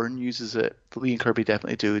that Byrne uses it. Lee and Kirby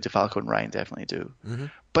definitely do. DeFalco and Ryan definitely do.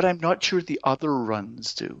 But I'm not sure the other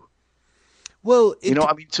runs do. Well,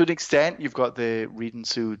 I mean, to an extent, you've got the Reed and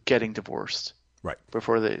Sue getting divorced, right,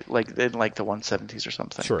 before in the 170s or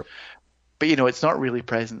something. Sure. But it's not really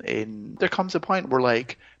present in. There comes a point where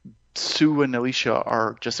like Sue and Alicia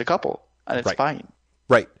are just a couple, and it's fine.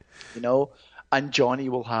 Right. And Johnny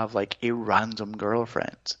will have like a random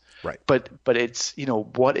girlfriend. Right. But it's,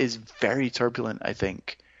 what is very turbulent, I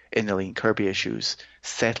think, in the Lee and Kirby issues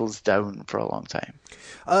settles down for a long time.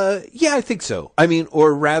 Yeah, I think so. I mean,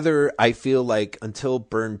 or rather, I feel like until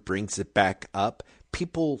Byrne brings it back up,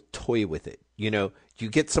 people toy with it. You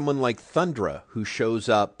get someone like Thundra who shows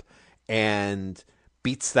up and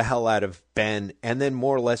beats the hell out of Ben and then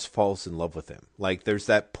more or less falls in love with him. Like there's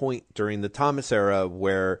that point during the Thomas era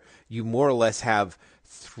where you more or less have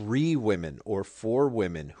 3 women or 4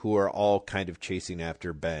 women who are all kind of chasing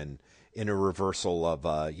after Ben in a reversal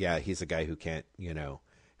of, he's a guy who can't,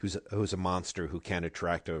 who's a monster who can't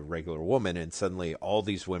attract a regular woman. And suddenly all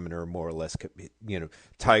these women are more or less,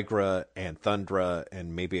 Tigra and Thundra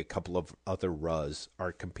and maybe a couple of other Ruz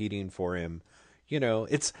are competing for him.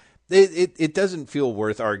 It doesn't feel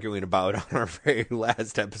worth arguing about on our very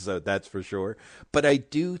last episode, that's for sure. But I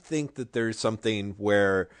do think that there's something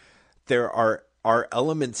where there are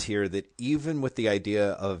elements here that even with the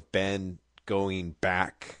idea of Ben going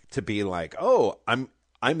back to be like, oh, I'm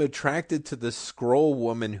attracted to the Skrull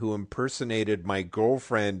woman who impersonated my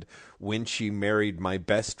girlfriend when she married my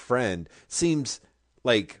best friend, seems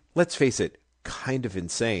like, let's face it, kind of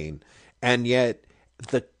insane. And yet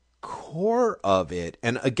the core of it,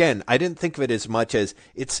 and again, I didn't think of it as much as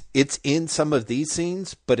it's in some of these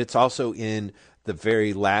scenes, but it's also in the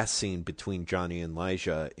very last scene between Johnny and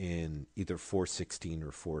Elijah in either 416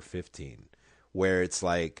 or 415, where it's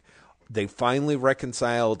like they finally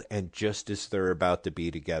reconciled, and just as they're about to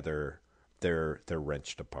be together, they're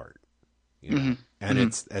wrenched apart. And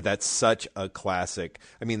that's such a classic.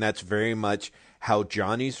 I mean, that's very much how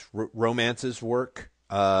Johnny's romances work,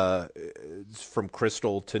 from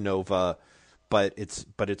Crystal to Nova, but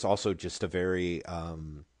it's also just a very.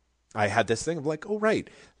 I had this thing of like, oh right.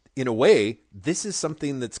 In a way, this is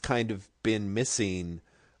something that's kind of been missing,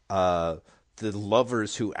 the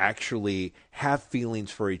lovers who actually have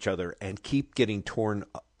feelings for each other and keep getting torn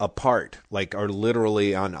apart, like are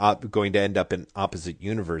literally going to end up in opposite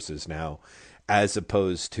universes now, as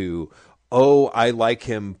opposed to, oh, I like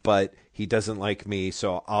him, but he doesn't like me,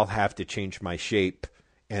 so I'll have to change my shape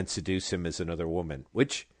and seduce him as another woman,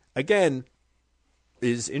 which, again,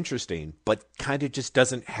 is interesting, but kind of just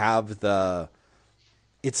doesn't have the.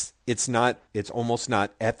 It's almost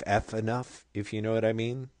not FF enough, if you know what I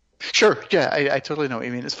mean. Sure, yeah, I totally know what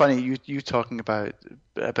you mean. It's funny you talking about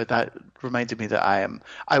that reminded me that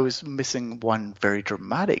I was missing one very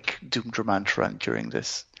dramatic Doomed romance run during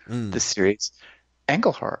this series,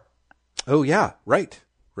 Engelhart. Oh yeah, right.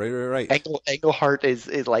 Engelhart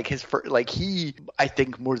is like his first, like he, I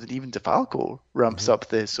think more than even DeFalco ramps up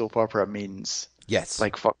the soap opera means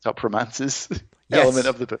like fucked up romances element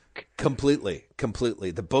of the book. Completely.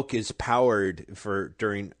 The book is powered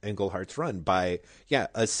during Englehart's run by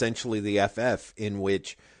essentially the FF, in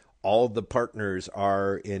which all the partners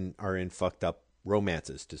are in fucked up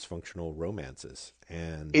romances, dysfunctional romances,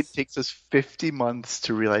 and it takes us 50 months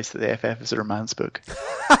to realize that the FF is a romance book.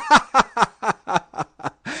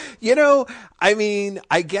 I mean,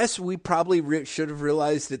 I guess we probably should have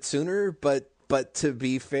realized it sooner, but to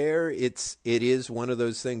be fair, it is one of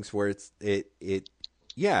those things where it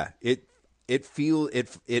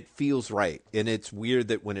feels right, and it's weird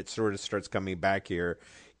that when it sort of starts coming back here,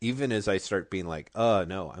 even as I start being like, oh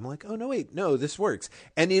no, I'm like, oh no, wait, no, this works.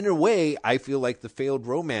 And in a way, I feel like the failed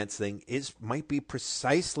romance thing might be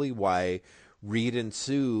precisely why Reed and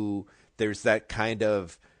Sue, there's that kind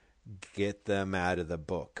of get them out of the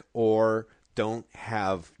book, or you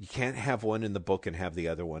can't have one in the book and have the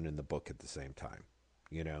other one in the book at the same time,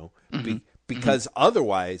 because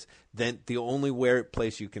otherwise then the only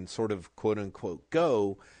place you can sort of quote unquote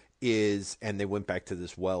go is, and they went back to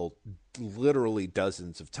this literally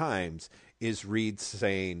dozens of times, is Reed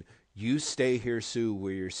saying, you stay here, Sue,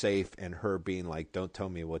 where you're safe, and her being like, don't tell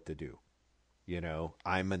me what to do.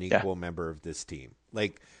 I'm an equal member of this team.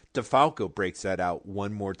 Like, DeFalco breaks that out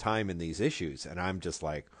one more time in these issues, and I'm just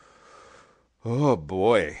like, oh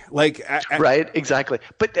boy! Like, right, exactly.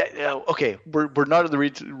 But okay, we're not at the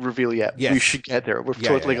reveal yet. Yes. We should get there. We've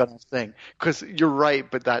totally got this thing, because you're right.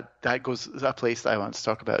 But that goes a place that I want to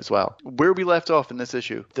talk about as well. Where we left off in this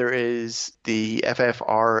issue, there is the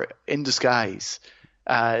FFR in disguise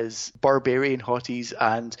as barbarian hotties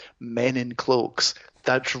and men in cloaks.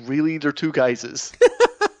 That's really their two guises.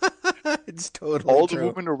 It's totally all true. The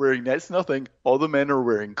women are wearing that's nothing. All the men are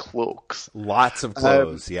wearing cloaks. Lots of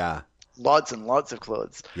clothes, Lots and lots of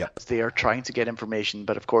clothes. Yep. They are trying to get information,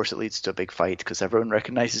 but of course it leads to a big fight because everyone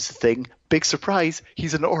recognizes the thing. Big surprise,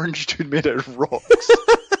 he's an orange dude made out of rocks.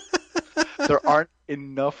 There aren't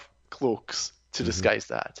enough cloaks to disguise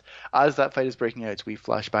that. As that fight is breaking out, we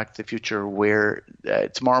flash back to the future where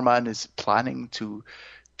Tomorrow Man is planning to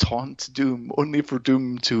taunt Doom, only for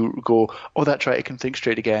Doom to go, oh, that's right, I can think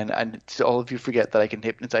straight again, and to all of you forget that I can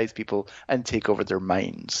hypnotize people and take over their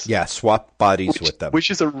minds. Yeah, swap bodies with them. Which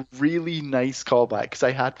is a really nice callback, because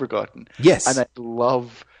I had forgotten. Yes. And I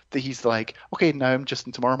love that he's like, okay, now I'm just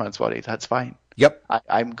in Tomorrow Man's body, that's fine. Yep.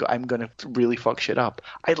 I'm going to really fuck shit up.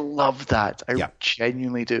 I love that. I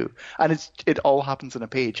genuinely do. And it all happens on a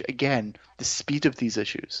page. Again, the speed of these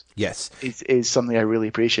issues is something I really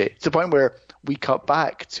appreciate. To the point where we cut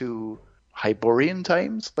back to Hyborian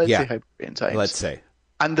times. Let's say Hyborian times. Let's say.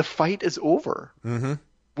 And the fight is over. Mm-hmm.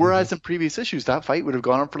 Whereas in previous issues, that fight would have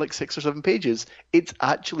gone on for like 6 or 7 pages. It's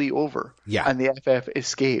actually over. Yeah. And the FF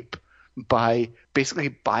escape by basically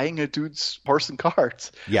buying a dude's horse and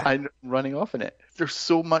cart and running off in it. There's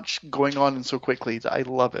so much going on and so quickly that I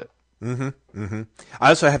love it. Mm-hmm. Mm-hmm. I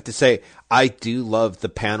also have to say, I do love the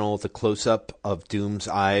panel, the close-up of Doom's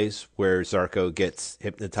eyes where Zarko gets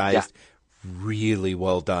hypnotized. Yeah. Really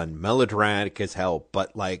well done. Melodramatic as hell,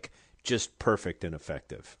 but like just perfect and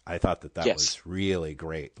effective. I thought that was really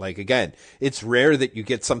great. Like, again, it's rare that you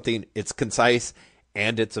get something, it's concise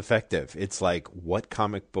and it's effective. It's like, what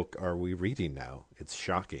comic book are we reading now? It's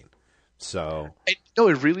shocking. So no,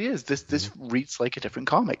 it really is. This reads like a different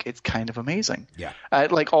comic. It's kind of amazing. Yeah.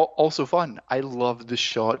 Also fun. I love the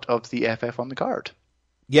shot of the FF on the card.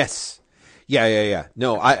 Yes. Yeah.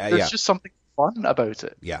 No, there's just something fun about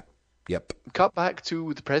it. Yeah. Yep. Cut back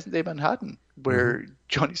to the present day Manhattan, where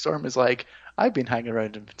Johnny Storm is like, I've been hanging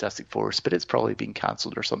around in Fantastic Four, but it's probably been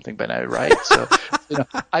cancelled or something by now, right? So,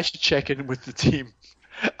 I should check in with the team.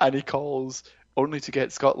 And he calls only to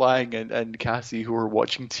get Scott Lang and Cassie, who are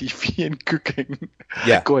watching TV and cooking,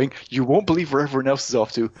 going, you won't believe where everyone else is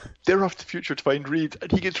off to. They're off to the future to find Reed.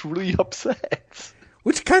 And he gets really upset.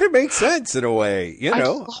 Which kind of makes sense in a way, I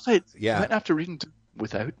love it. Yeah. You went after reading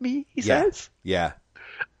without me, he says. Yeah.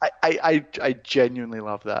 I genuinely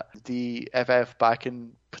love that. The FF back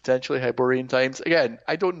in potentially Hyborian times. Again,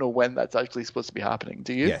 I don't know when that's actually supposed to be happening.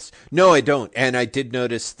 Do you? Yes. No, I don't. And I did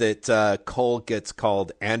notice that Cole gets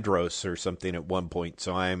called Andros or something at one point.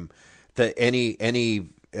 So any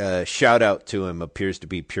shout out to him appears to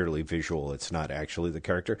be purely visual. It's not actually the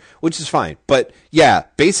character, which is fine. But yeah,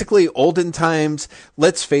 basically olden times,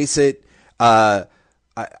 let's face it.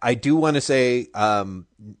 I do want to say,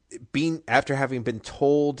 being after having been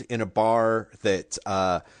told in a bar that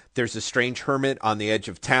there's a strange hermit on the edge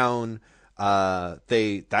of town,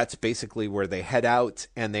 that's basically where they head out,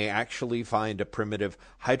 and they actually find a primitive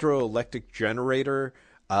hydroelectric generator,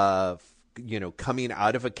 coming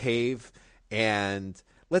out of a cave. And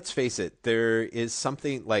let's face it, there is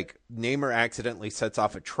something like Namor accidentally sets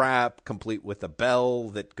off a trap, complete with a bell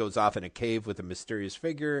that goes off in a cave with a mysterious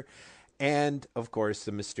figure. And, of course,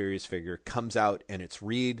 the mysterious figure comes out, and it's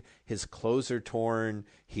Reed. His clothes are torn.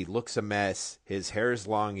 He looks a mess. His hair is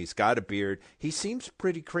long. He's got a beard. He seems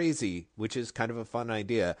pretty crazy, which is kind of a fun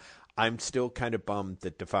idea. I'm still kind of bummed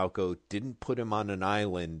that DeFalco didn't put him on an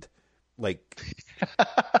island. Like,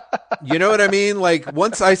 you know what I mean? Like,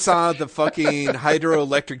 once I saw the fucking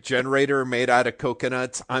hydroelectric generator made out of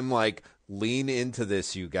coconuts, I'm like, lean into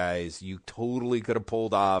this, you guys. You totally could have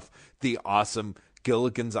pulled off the awesome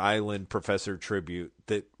Gilligan's Island Professor tribute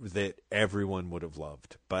that everyone would have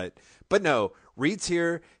loved. But no, Reed's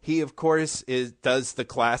here. He, of course, does the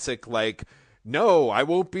classic, like, no, I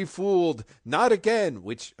won't be fooled. Not again,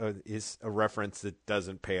 which is a reference that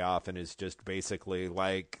doesn't pay off and is just basically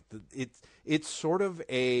like, it's sort of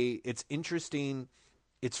it's interesting.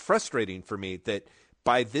 It's frustrating for me that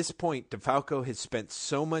by this point, DeFalco has spent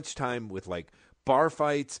so much time with like bar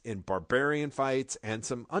fights and barbarian fights and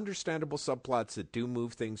some understandable subplots that do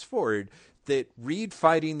move things forward, that Reed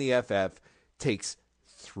fighting the FF takes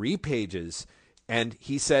 3 pages, and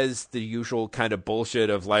he says the usual kind of bullshit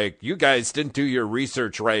of like, you guys didn't do your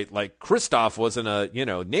research right. Like, Kristoff wasn't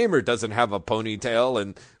Namor doesn't have a ponytail,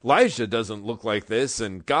 and Elijah doesn't look like this,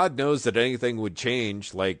 and God knows that anything would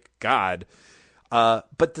change, like, God.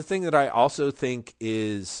 But the thing that I also think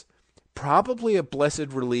is probably a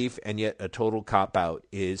blessed relief and yet a total cop-out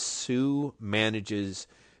is Sue manages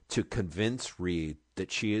to convince Reed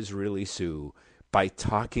that she is really Sue by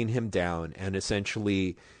talking him down and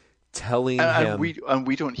essentially telling him... And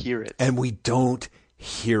we don't hear it. And we don't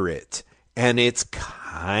hear it. And it's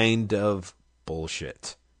kind of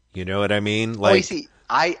bullshit. You know what I mean? Like, I see.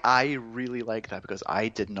 I really like that because I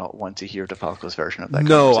did not want to hear DeFalco's version of that.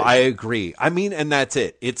 No, I agree. I mean, and that's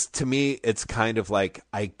it. It's, to me, it's kind of like,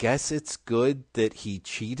 I guess it's good that he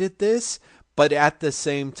cheated this, but at the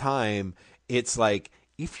same time, it's like,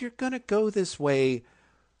 if you're going to go this way,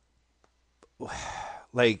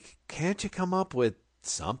 like, can't you come up with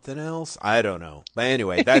something else? I don't know. But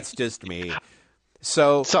anyway, that's just me.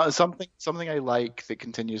 So something I like that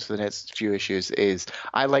continues for the next few issues is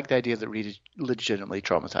I like the idea that Reed is legitimately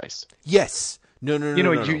traumatized. Yes. No.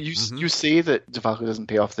 You say that DeFalco doesn't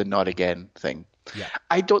pay off the not again thing. Yeah.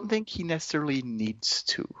 I don't think he necessarily needs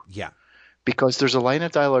to. Yeah. Because there's a line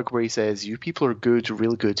of dialogue where he says, you people are good,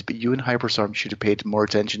 real good, but you and Hyperstorm should have paid more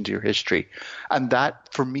attention to your history. And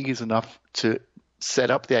that, for me, is enough to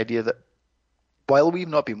set up the idea that while we've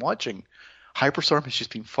not been watching, Hyperstorm has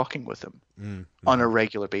just been fucking with him on a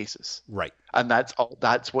regular basis. Right. And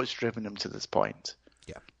that's what's driven him to this point.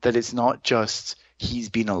 Yeah. That it's not just he's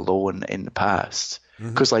been alone in the past.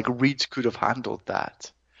 Because like Reed could have handled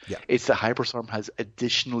that. Yeah. It's that Hyperstorm has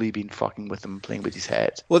additionally been fucking with him, playing with his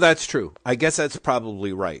head. Well, that's true. I guess that's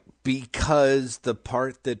probably right. Because the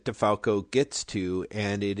part that DeFalco gets to,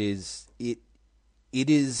 and it's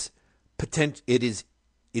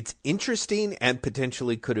interesting and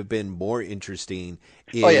potentially could have been more interesting,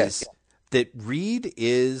 is that Reed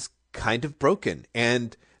is kind of broken.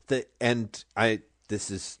 And this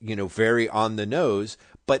is, very on the nose,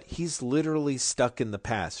 but he's literally stuck in the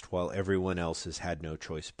past while everyone else has had no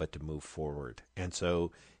choice but to move forward. And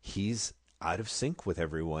so he's out of sync with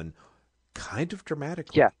everyone, kind of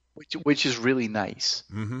dramatically. Yeah, which is really nice.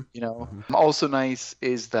 Also nice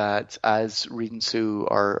is that as Reed and Sue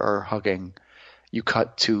are hugging, you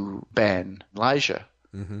cut to Ben, Elijah,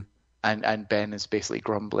 and Ben is basically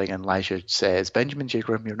grumbling, and Elijah says, Benjamin J.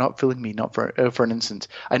 Grimm, you're not fooling me, not for an instant.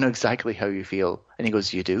 I know exactly how you feel. And he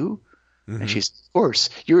goes, you do? And she's, of course,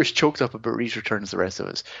 you're as choked up about Reed's return as the rest of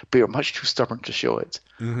us, but you're much too stubborn to show it.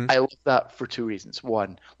 I love that for 2 reasons.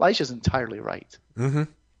 One, Elijah's entirely right,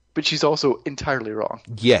 but she's also entirely wrong.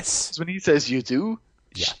 Yes. When he says you do,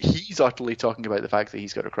 he's utterly talking about the fact that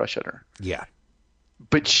he's got a crush on her. Yeah.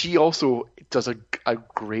 But she also does a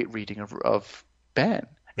great reading of Ben.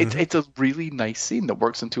 It's a really nice scene that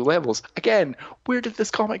works on 2 levels. Again, where did this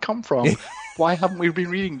comic come from? Why haven't we been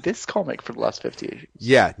reading this comic for the last 50 issues?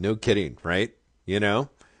 Yeah, no kidding, right?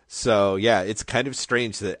 So yeah, it's kind of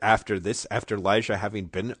strange that after Elijah having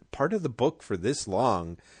been part of the book for this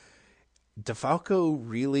long, DeFalco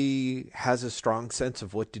really has a strong sense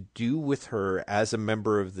of what to do with her as a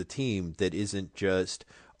member of the team that isn't just,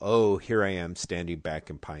 oh, here I am standing back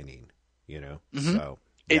and pining, you know? Mm-hmm. So,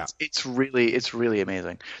 yeah. It's really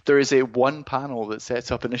amazing. There is a one panel that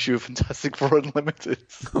sets up an issue of Fantastic Four Unlimited.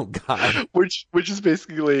 Oh, God. which is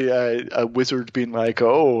basically a wizard being like,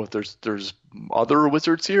 "Oh, there's other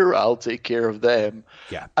wizards here. I'll take care of them."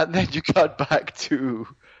 Yeah. And then you cut back to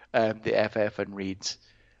the FF and Reed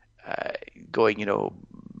going,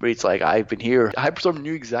 Reed's like, "I've been here." Hyperstorm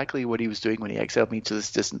knew exactly what he was doing when he exiled me to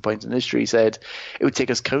this distant point in history. He said, "It would take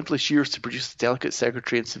us countless years to produce the delicate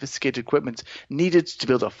circuitry and sophisticated equipment needed to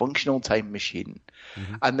build a functional time machine."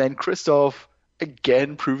 Mm-hmm. And then Christoph,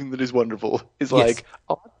 again proving that he's wonderful, is like,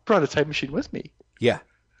 "Oh, I brought a time machine with me." Yeah,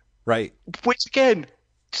 right. Which again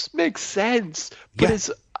just makes sense, but it's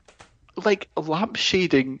like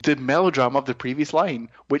lampshading the melodrama of the previous line,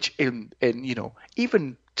 which in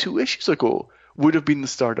even 2 issues ago would have been the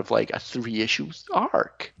start of like a 3-issue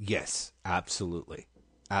arc. Yes, absolutely.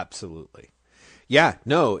 Yeah,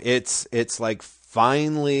 no, it's like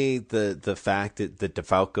finally the fact that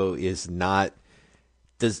DeFalco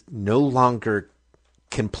does no longer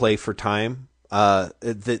can play for time,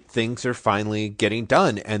 that things are finally getting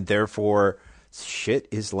done, and therefore shit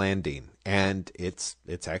is landing. And it's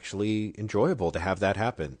actually enjoyable to have that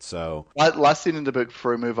happen. So last scene in the book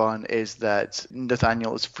before we move on is that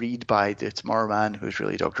Nathaniel is freed by the Tomorrow Man, who's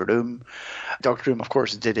really Doctor Doom. Doctor Doom, of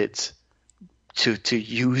course, did it to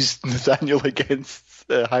use Nathaniel against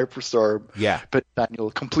Hyperstorm. Yeah. But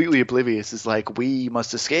Nathaniel, completely oblivious, is like, "We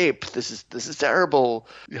must escape. This is terrible."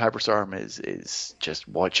 Hyperstorm is just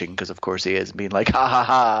watching, because of course he is, being like, "Ha ha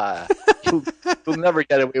ha! You'll never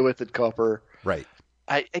get away with it, Copper." Right.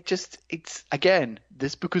 It's again,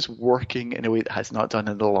 this book is working in a way that has not done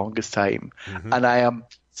in the longest time. Mm-hmm. And I am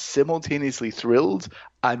simultaneously thrilled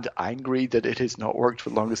and angry that it has not worked for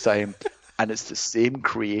the longest time. And it's the same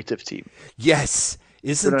creative team. Yes.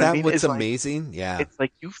 Isn't that what's it's amazing? Like, yeah. It's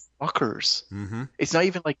like, you fuckers. Mm-hmm. It's not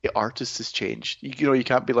even like the artist has changed. You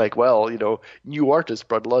can't be like, well, new artists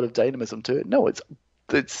brought a lot of dynamism to it. No, it's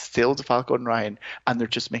still DeFalco and Ryan, and they're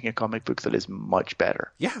just making a comic book that is much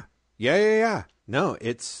better. Yeah. Yeah. No,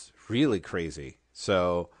 it's really crazy.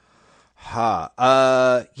 So, God,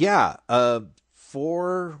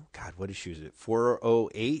 what issue is it?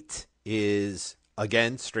 408 is,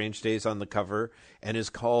 again, Strange Days on the cover, and is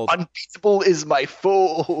called Unbeatable is my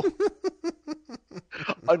foe.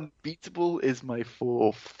 Unbeatable is my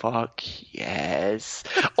foe. Fuck yes.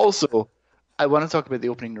 Also, I want to talk about the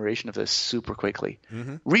opening narration of this super quickly.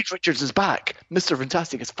 Mm-hmm. Reed Richards is back. Mr.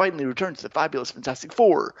 Fantastic has finally returned to the fabulous Fantastic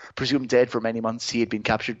Four. Presumed dead for many months, he had been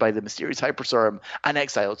captured by the mysterious Hyperstorm and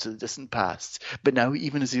exiled to the distant past. But now,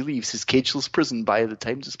 even as he leaves his cageless prison by the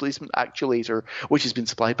time displacement actuator, which has been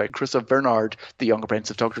supplied by Christoph Bernard, the young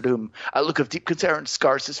apprentice of Doctor Doom, a look of deep concern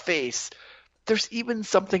scars his face. There's even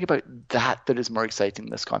something about that is more exciting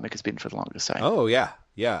than this comic has been for the longest time. Oh, yeah.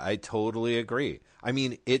 Yeah, I totally agree. I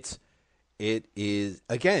mean, it is,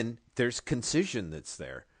 again, there's concision that's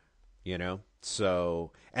there,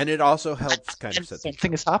 so, and it also helps kind of set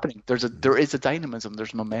something is happening. There is a dynamism,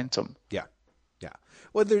 there's momentum. Yeah.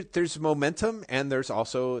 Well, there's momentum, and there's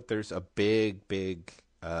a big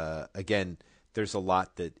again, there's a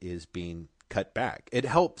lot that is being cut back. It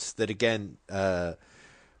helps that, again,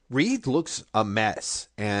 Reed looks a mess,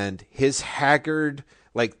 and his haggard,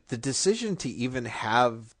 like the decision to even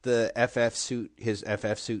have his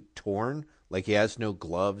FF suit torn, like he has no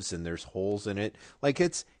gloves and there's holes in it. Like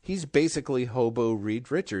he's basically hobo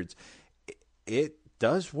Reed Richards. It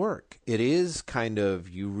does work. It is kind of,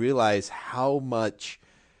 you realize how much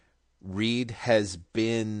Reed has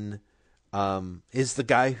been, is the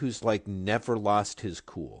guy who's like never lost his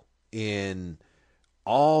cool in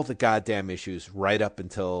all the goddamn issues right up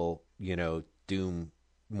until, Doom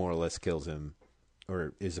more or less kills him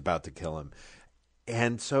or is about to kill him.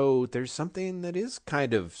 And so there's something that is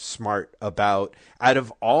kind of smart about, out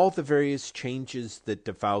of all the various changes that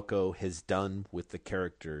DeFalco has done with the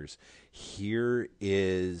characters, here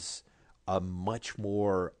is a much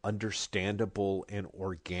more understandable and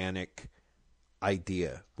organic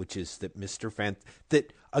idea, which is that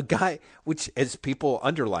that a guy, which as people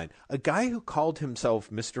underline, a guy who called himself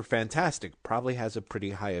Mr. Fantastic probably has a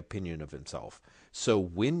pretty high opinion of himself. So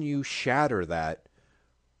when you shatter that,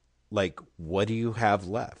 like, what do you have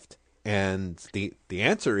left? And the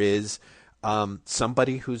answer is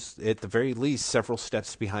somebody who's at the very least several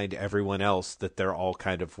steps behind everyone else that they're all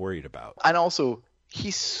kind of worried about. And also,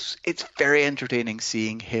 it's very entertaining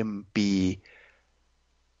seeing him be,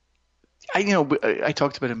 I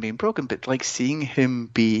talked about him being broken, but like seeing him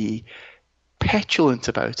be petulant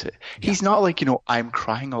about it. He's not like, I'm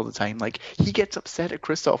crying all the time. Like, he gets upset at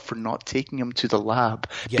Kristoff for not taking him to the lab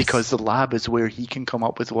because the lab is where he can come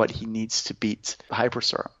up with what he needs to beat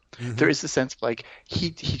Hyperstorm. There is the sense of like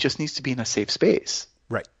he just needs to be in a safe space.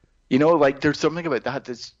 Right. Like there's something about that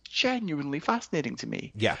that's genuinely fascinating to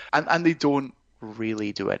me. Yeah. And they don't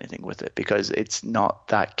really do anything with it because it's not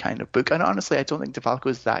that kind of book. And honestly, I don't think DeFalco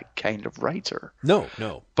is that kind of writer. No.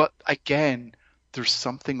 But again, there's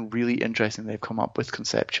something really interesting they've come up with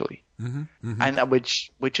conceptually, and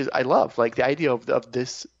which is I love, like the idea of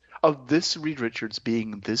this Reed Richards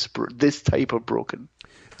being this type of broken.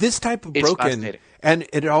 This type of broken, and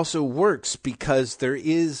it also works because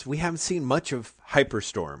we haven't seen much of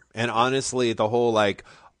Hyperstorm, and honestly, the whole like,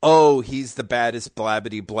 oh, he's the baddest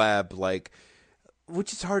blabbity blab, like,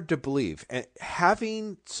 which is hard to believe. And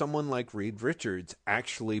having someone like Reed Richards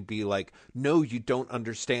actually be like, no, you don't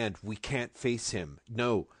understand. We can't face him.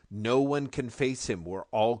 No one can face him. We're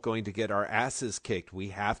all going to get our asses kicked. We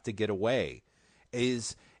have to get away.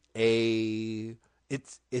 It's a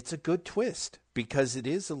good twist because it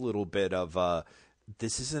is a little bit of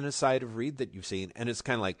this isn't a side of Reed that you've seen. And it's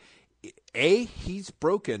kind of like, A, he's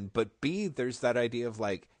broken, but B, there's that idea of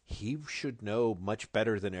like, he should know much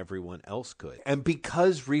better than everyone else could. And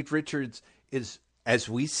because Reed Richards is, as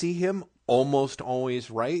we see him, almost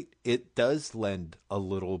always right, it does lend a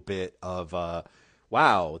little bit of,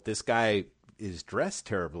 wow, this guy is dressed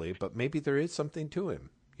terribly, but maybe there is something to him.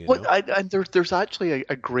 And there's actually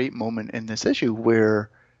a great moment in this issue where,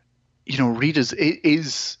 Reed is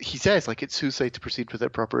he says, like, it's suicide to proceed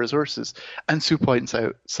without proper resources. And Sue points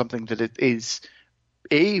out something that it is,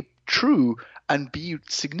 A, true, and B,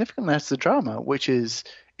 significant less the drama, which is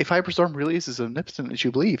if Hyperstorm really is as omnipotent as you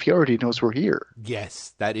believe, he already knows we're here.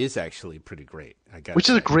 Yes, that is actually pretty great. Which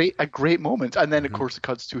is a great moment. And then, of course, it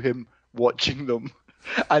cuts to him watching them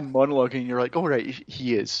and monologuing. You're like, oh, right,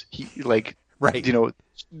 he is. Right.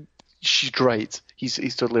 She's right.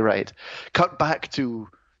 He's totally right. Cut back to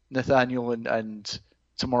Nathaniel and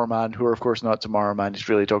Tomorrow Man, who are, of course, not Tomorrow Man. It's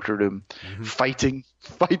really Doctor Doom, fighting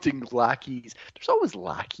lackeys. There's always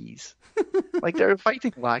lackeys. Like, they're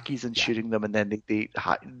fighting lackeys and shooting them, and then they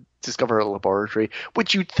discover a laboratory,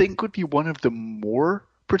 which you'd think would be one of the more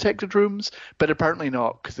protected rooms, but apparently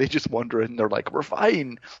not, because they just wander in. They're like, we're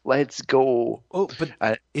fine, let's go. Oh,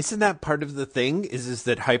 but isn't that part of the thing? Is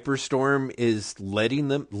that Hyperstorm is leading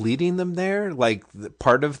them there? Like,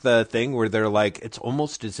 part of the thing where they're like, it's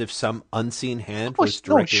almost as if some unseen hand was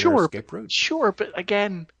directing their escape route. Sure, but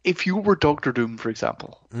again, if you were Doctor Doom, for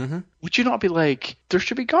example, would you not be like, there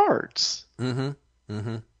should be guards?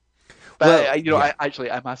 But well,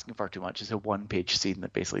 I'm asking far too much. It's a one-page scene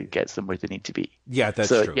that basically gets them where they need to be. Yeah, that's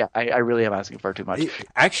true. Yeah, I really am asking far too much.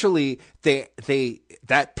 Actually,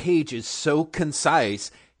 that page is so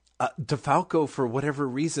concise. DeFalco, for whatever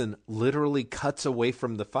reason, literally cuts away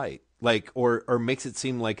from the fight, like, or makes it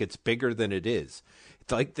seem like it's bigger than it is.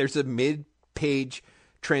 It's like there's a mid-page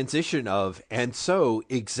transition of, and so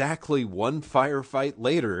exactly one firefight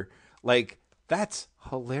later, like, that's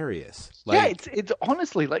hilarious. Like, yeah, it's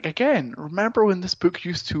honestly, like, again, remember when this book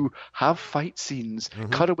used to have fight scenes,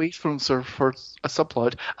 cut away from for a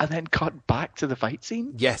subplot, and then cut back to the fight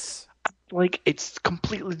scene? Yes. Like, it's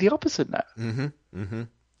completely the opposite now.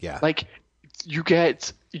 Yeah. Like, you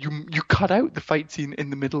cut out the fight scene in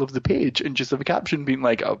the middle of the page and just have a caption being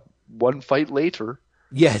like, one fight later.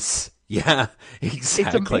 Yes. Yeah,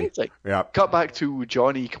 exactly. It's amazing. Yeah. Cut back to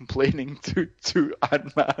Johnny complaining to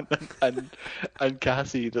Ant-Man and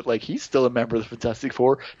Cassie that, like, he's still a member of the Fantastic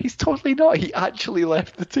Four. He's totally not. He actually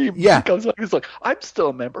left the team. Yeah. He comes back and he's like, I'm still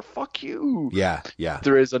a member. Fuck you. Yeah.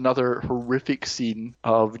 There is another horrific scene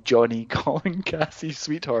of Johnny calling Cassie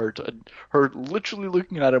sweetheart and her literally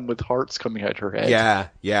looking at him with hearts coming out her head.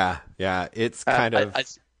 Yeah. It's kind of...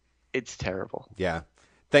 It's terrible. Yeah.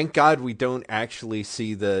 Thank God we don't actually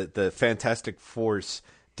see the Fantastic Force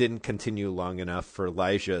didn't continue long enough for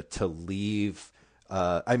Elijah to leave.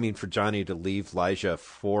 For Johnny to leave Elijah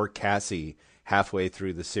for Cassie halfway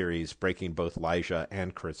through the series, breaking both Elijah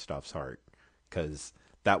and Kristoff's heart, because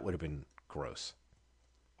that would have been gross.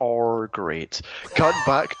 Or great. Cut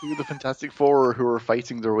back to the Fantastic Four who are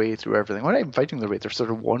fighting their way through everything. Well, not even fighting their way, they're sort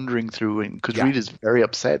of wandering through, and because Reed is very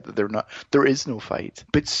upset that there is no fight.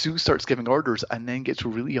 But Sue starts giving orders and then gets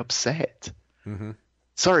really upset.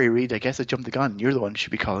 Sorry, Reed, I guess I jumped the gun. You're the one who should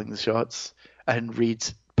be calling the shots. And Reed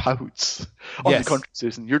pouts. On the contrary,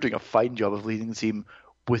 Susan, you're doing a fine job of leading the team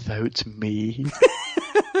without me.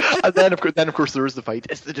 And then of course, there is the fight.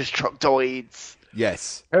 It's the Destructoids.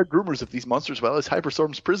 Yes. Heard rumors of these monsters well as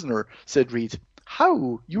Hyperstorm's prisoner, said Reed.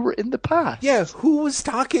 How? You were in the past. Yeah, who was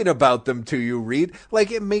talking about them to you, Reed?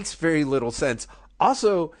 Like, it makes very little sense.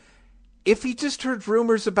 Also, if he just heard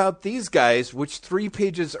rumors about these guys, which 3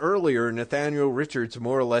 pages earlier Nathaniel Richards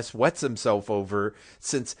more or less wets himself over,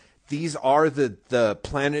 since these are the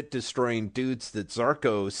planet-destroying dudes that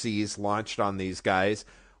Zarko sees launched on these guys,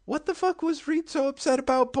 what the fuck was Reed so upset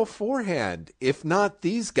about beforehand, if not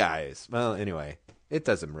these guys? Well, anyway, it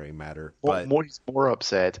doesn't really matter. But He's more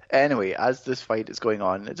upset. Anyway, as this fight is going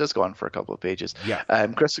on, it just go on for a couple of pages. Yeah.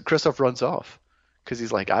 Christoph runs off because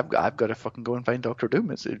he's like, I've got to fucking go and find Doctor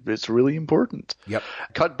Doom. It's really important. Yep.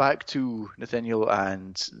 Cut back to Nathaniel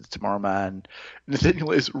and Tomorrow Man.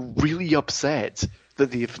 Nathaniel is really upset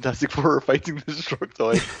that the Fantastic Four are fighting the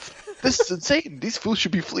Destructoid. This is insane. These fools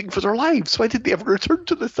should be fleeing for their lives. Why did they ever return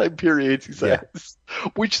to this time period? He says. Yeah.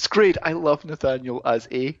 Which is great. I love Nathaniel as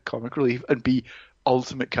A, comic relief, and B,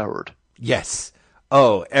 ultimate coward. Yes.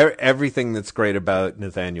 Oh, everything that's great about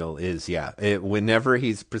Nathaniel is, whenever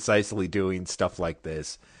he's precisely doing stuff like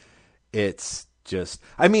this, it's just,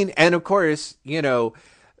 I mean, and of course,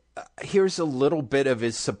 here's a little bit of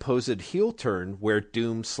his supposed heel turn where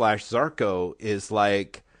Doom / Zarko is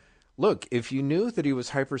like, look, if you knew that he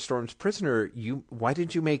was Hyperstorm's prisoner, why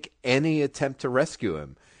did you make any attempt to rescue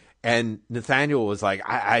him? And Nathaniel was like,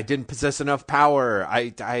 I didn't possess enough power.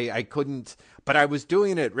 I couldn't, but I was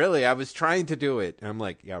doing it. Really, I was trying to do it. And I'm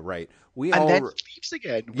like, yeah, right. Then he leaves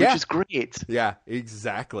again, which is great. Yeah,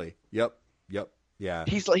 exactly. Yep. Yeah.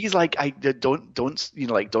 He's like, I don't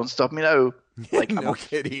don't stop me now. Like, no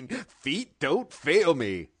kidding. Feet don't fail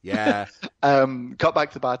me. Yeah. Cut back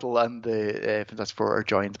to the battle, and the Fantastic Four are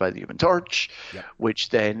joined by the Human Torch, which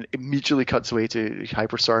then immediately cuts away to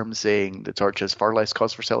Hyperstorm saying the Torch has far less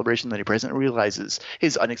cause for celebration than he presently realizes.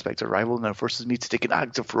 His unexpected arrival now forces me to take an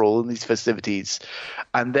active role in these festivities.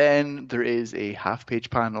 And then there is a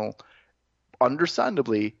half-page panel,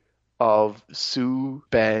 understandably, of Sue,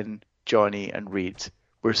 Ben, Johnny, and Reed,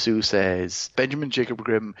 where Sue says, Benjamin Jacob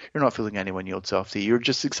Grimm, you're not fooling anyone, you old softy. You're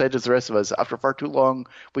just excited as the rest of us. After far too long,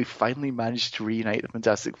 we finally managed to reunite the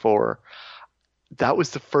Fantastic Four. That was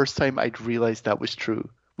the first time I'd realized that was true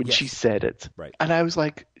when she said it. Right. And I was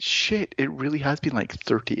like, shit, it really has been like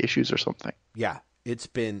 30 issues or something. Yeah, it's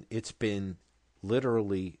been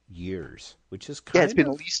literally years, which is it's been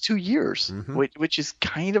at least 2 years, which is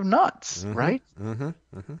kind of nuts, right?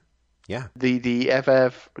 Yeah. The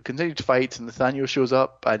FF continue to fight, and Nathaniel shows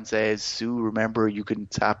up and says, Sue, remember, you can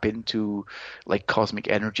tap into like cosmic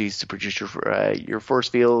energies to produce your force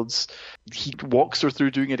fields. He walks her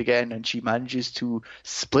through doing it again, and she manages to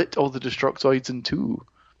split all the Destructoids in two.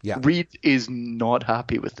 Yeah. Reed is not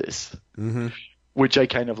happy with this, which I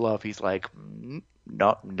kind of love. He's like,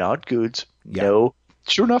 not good. Yeah. No.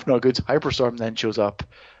 Sure enough, not good. Hyperstorm then shows up,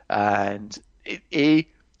 and it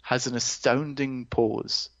has an astounding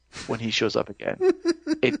pose when he shows up again.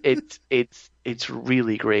 It's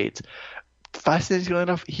really great. Fascinatingly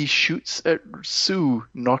enough, he shoots at Sue,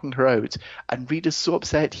 knocking her out, and Reed is so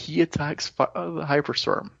upset he attacks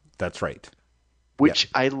Hyperstorm. That's right. Which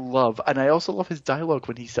I love, and I also love his dialogue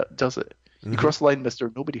when he does it. You cross the line,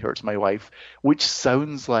 Mister. Nobody hurts my wife, which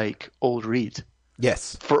sounds like old Reed.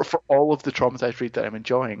 Yes. For all of the traumatized Reed that I'm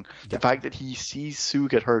enjoying, the fact that he sees Sue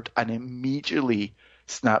get hurt and immediately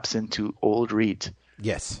snaps into old Reed.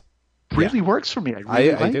 Yes. Really works for me. I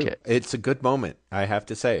really like it. It's a good moment. I have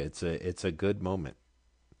to say, it's a good moment.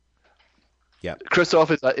 Yeah. Christoph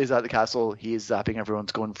is at the castle. He is zapping everyone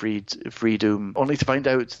to go and free Doom, only to find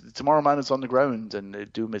out Tomorrow Man is on the ground,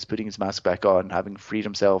 and Doom is putting his mask back on, having freed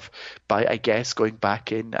himself by, I guess, going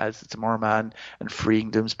back in as the Tomorrow Man and freeing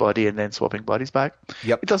Doom's body and then swapping bodies back.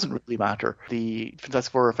 Yep. It doesn't really matter. The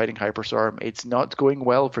Fantastic Four are fighting Hyperstorm. It's not going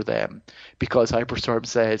well for them because Hyperstorm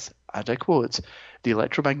says, and I quote, the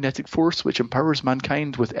electromagnetic force which empowers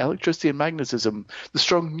mankind with electricity and magnetism, the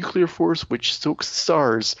strong nuclear force which stokes the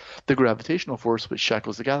stars, the gravitational force which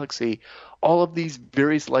shackles the galaxy, all of these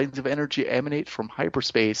various lines of energy emanate from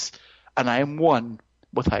hyperspace, and I am one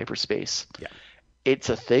with hyperspace. Yeah. It's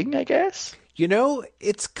a thing, I guess?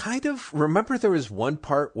 It's kind of, remember there was one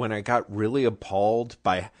part when I got really appalled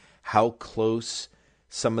by how close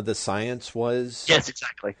some of the science was? Yes,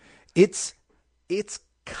 exactly. It's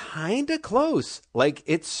kind of close. Like,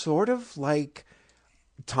 it's sort of like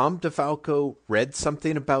Tom DeFalco read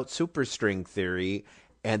something about superstring theory,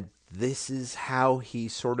 and this is how he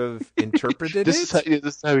sort of interpreted this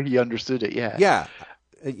is how he understood it, yeah. Yeah.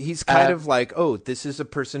 He's kind of like, oh, this is a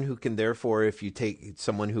person who can, therefore, if you take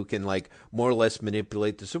someone who can, like, more or less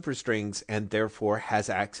manipulate the superstrings and therefore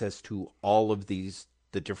has access to all of the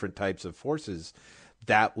different types of forces,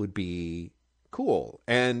 that would be cool.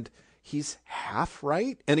 And he's half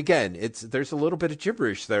right. And again, there's a little bit of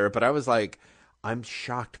gibberish there, but I was like, I'm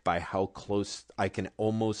shocked by how close I can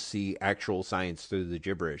almost see actual science through the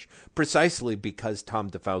gibberish, precisely because Tom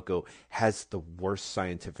DeFalco has the worst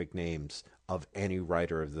scientific names of any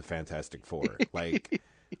writer of the Fantastic Four. Like,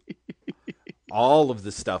 all of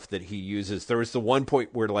the stuff that he uses. There was the one point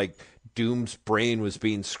where, like, Doom's brain was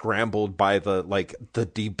being scrambled by the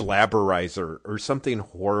deblabberizer or something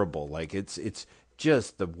horrible. Like, it's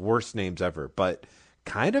just the worst names ever. But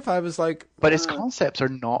kind of, I was like... But his concepts are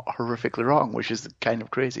not horrifically wrong, which is kind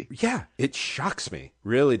of crazy. Yeah, it shocks me.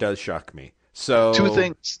 Really does shock me. So Two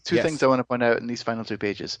things I want to point out in these final 2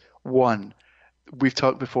 pages. One, we've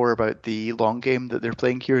talked before about the long game that they're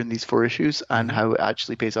playing here in these 4 issues and how it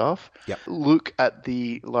actually pays off. Yep. Look at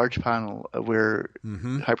the large panel where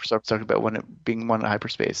Hyperstorm's talking about being one in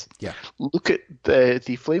hyperspace. Yeah. Look at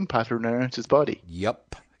the flame pattern around his body.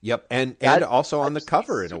 Yep, and also on the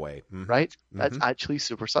cover in a way. Right? That's actually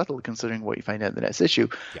super subtle considering what you find out in the next issue.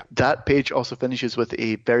 Yeah. That page also finishes with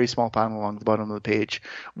a very small panel along the bottom of the page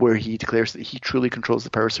where he declares that he truly controls the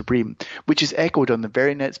power supreme, which is echoed on the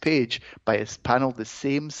very next page by a panel the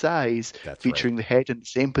same size featuring the head in the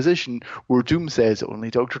same position where Doom says only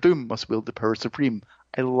Dr. Doom must wield the power supreme.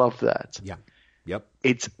 I love that. Yeah. Yep.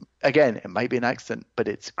 It might be an accident, but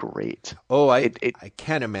it's great. Oh, I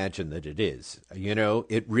can't imagine that it is. You know,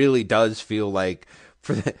 it really does feel like,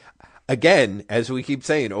 again, as we keep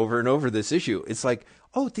saying over and over this issue, it's like,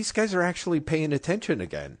 oh, these guys are actually paying attention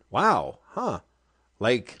again. Wow. Huh.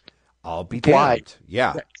 Like, I'll be damned. Why?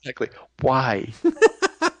 Yeah. Exactly. Why?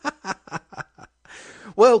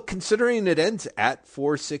 Well, considering it ends at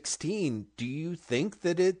 416, do you think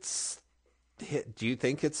it's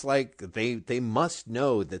like they must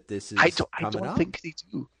know that this is coming up? I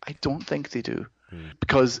don't think they do.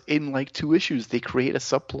 Because in like 2 issues, they create a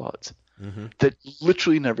subplot that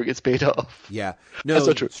literally never gets paid off. Yeah. No, that's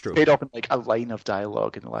not true. It's true. Paid off in like a line of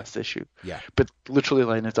dialogue in the last issue. Yeah. But literally a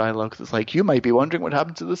line of dialogue that's like, you might be wondering what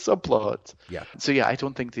happened to the subplot. Yeah. So yeah, I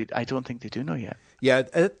don't think they do know yet. Yeah,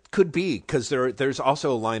 it could be, because there's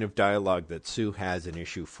also a line of dialogue that Sue has in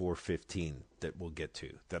issue 415 that we'll get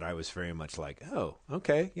to, that I was very much like, oh,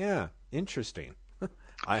 okay, yeah, interesting.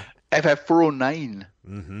 FF 409,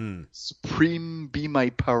 Supreme Be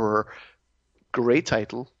My Power, great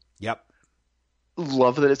title. Yep.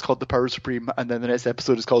 Love that it's called the Power Supreme, and then the next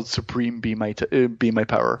episode is called Supreme Be My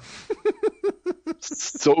Power.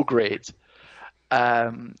 So great.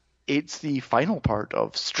 It's the final part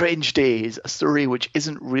of Strange Days, a story which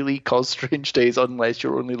isn't really called Strange Days unless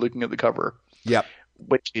you're only looking at the cover. Yep.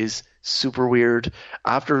 Which is super weird.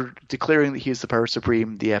 After declaring that he is the Power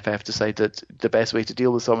Supreme, the FF decide that the best way to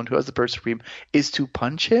deal with someone who has the Power Supreme is to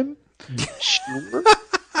punch him. Sure.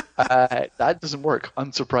 That doesn't work,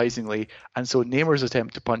 unsurprisingly. And so Namor's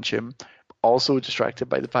attempt to punch him, also distracted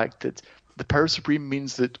by the fact that the Power Supreme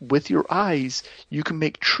means that with your eyes, you can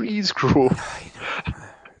make trees grow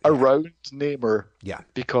around Namor. Yeah.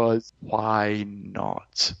 Because why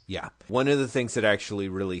not? Yeah. One of the things that actually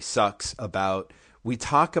really sucks about, we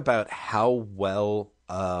talk about how well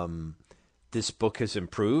this book has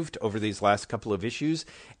improved over these last couple of issues,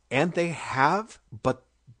 and they have, but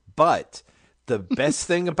the best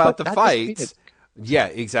thing about the fights, yeah,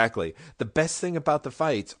 exactly. The best thing about the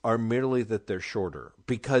fights are merely that they're shorter,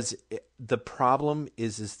 because the problem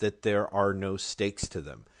is that there are no stakes to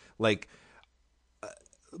them. Like,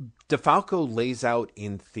 DeFalco lays out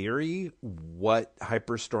in theory what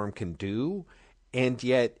Hyperstorm can do, and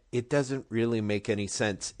yet it doesn't really make any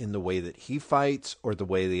sense in the way that he fights or the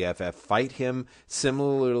way the FF fight him.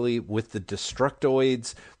 Similarly with the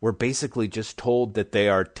Destructoids, we're basically just told that they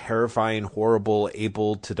are terrifying, horrible,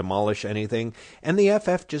 able to demolish anything, and the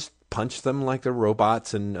FF just punch them like they're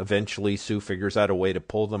robots, and eventually Sue figures out a way to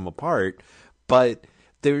pull them apart. But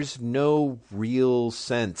there's no real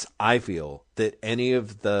sense, I feel, that any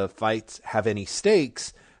of the fights have any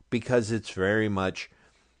stakes, because it's very much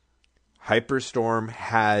Hyperstorm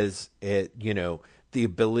has it, the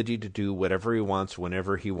ability to do whatever he wants,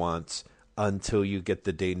 whenever he wants, until you get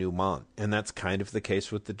the denouement. And that's kind of the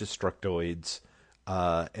case with the Destructoids,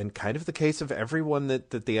 and kind of the case of everyone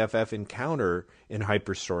that the FF encounter in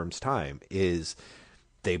Hyperstorm's time, is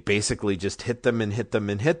they basically just hit them and hit them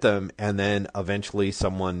and hit them, and then eventually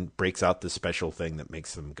someone breaks out the special thing that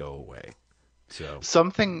makes them go away. So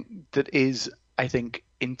something that is, I think,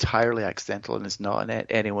 entirely accidental and is not in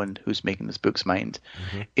anyone who's making this book's mind,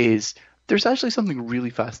 is there's actually something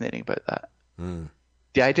really fascinating about that.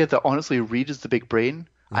 The idea that honestly Reed is the big brain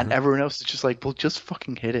and everyone else is just like, well, just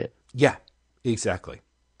fucking hit it. Yeah, exactly.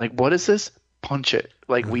 Like, what is this? Punch it.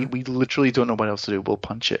 Like, we literally don't know what else to do. We'll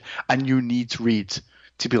punch it. And you need Reed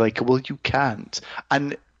to be like, well, you can't.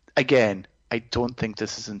 And again, I don't think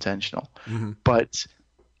this is intentional, but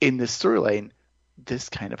in this storyline, this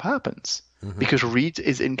kind of happens because Reed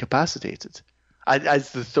is incapacitated.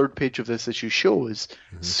 As the third page of this issue shows,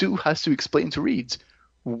 Sue has to explain to Reed,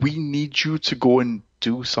 we need you to go and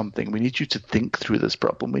do something. We need you to think through this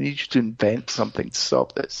problem. We need you to invent something to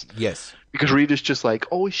stop this. Yes. Because Reed is just like,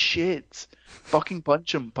 oh shit, fucking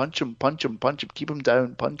punch him, punch him, punch him, punch him, keep him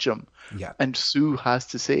down, punch him. Yeah. And Sue has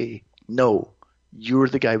to say, no, you're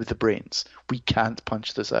the guy with the brains. We can't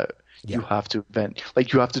punch this out. Yeah. You have to invent,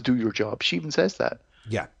 like, you have to do your job. She even says that.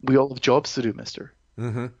 Yeah. We all have jobs to do, mister.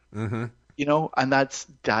 Mm-hmm. You know, and that's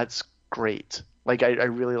great. Like, I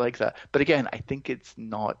really like that. But again, I think it's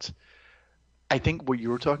not. I think what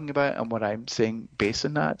you're talking about and what I'm saying based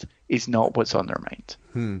on that is not what's on their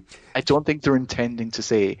mind. I don't think they're intending to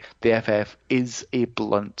say the FF is a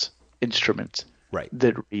blunt instrument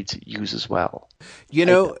that Reed uses well. You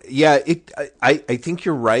know, I think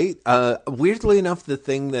you're right. Weirdly enough, the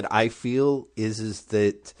thing that I feel is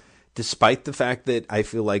that despite the fact that I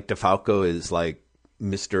feel like DeFalco is like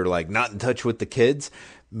Mr. like not in touch with the kids,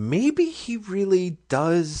 maybe he really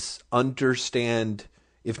does understand.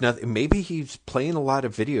 If nothing, maybe he's playing a lot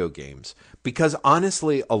of video games, because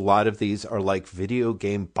honestly, a lot of these are like video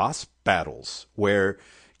game boss battles where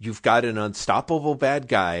you've got an unstoppable bad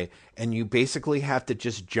guy and you basically have to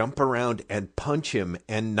just jump around and punch him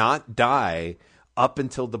and not die up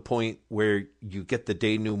until the point where you get the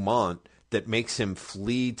denouement that makes him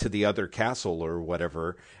flee to the other castle or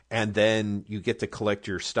whatever, and then you get to collect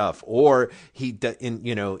your stuff. Or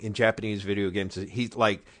in Japanese video games, he's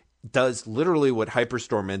like does literally what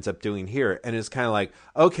Hyperstorm ends up doing here, and it's kind of like,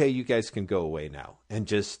 okay, you guys can go away now, and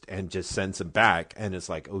just sends him back, and it's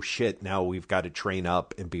like, oh shit, now we've got to train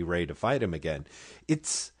up and be ready to fight him again.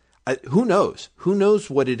 It's who knows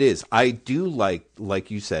what it is. I do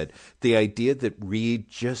like you said, the idea that Reed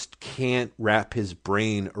just can't wrap his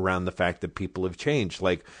brain around the fact that people have changed.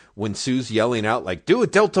 Like when Sue's yelling out like, do a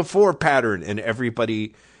Delta 4 pattern, and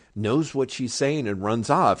everybody knows what she's saying and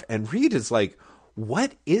runs off, and Reed is like,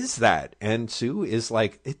 what is that? And Sue is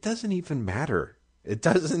like, it doesn't even matter.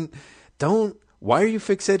 Why are you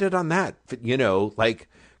fixated on that? You know, like,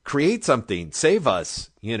 create something, save us,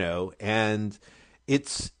 you know. And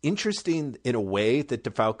it's interesting in a way that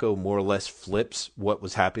DeFalco more or less flips what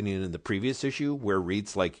was happening in the previous issue, where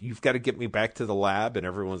Reed's like, you've got to get me back to the lab. And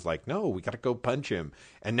everyone's like, no, we got to go punch him.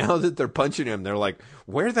 And now that they're punching him, they're like,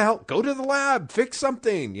 where the hell? Go to the lab, fix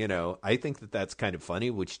something. You know, I think that that's kind of funny,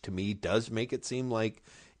 which to me does make it seem like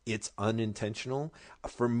it's unintentional.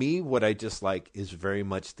 For me, what I just like is very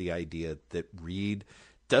much the idea that Reed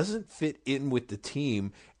doesn't fit in with the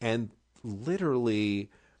team, and literally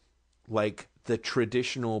like the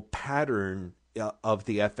traditional pattern of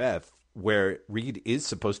the FF, where Reed is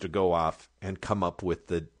supposed to go off and come up with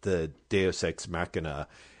the Deus Ex Machina,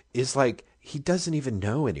 is like he doesn't even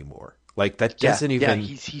know anymore. Like that doesn't even. Yeah,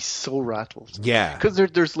 he's so rattled. Yeah, because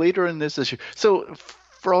there's later in this issue. So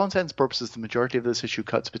for all intents and purposes, the majority of this issue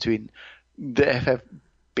cuts between the FF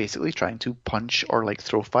basically trying to punch or like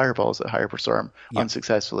throw fireballs at Hyperstorm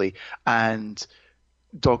unsuccessfully, and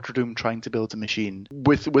Doctor Doom trying to build a machine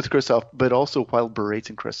with Kristoff, but also while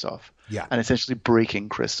berating Kristoff. Yeah. And essentially breaking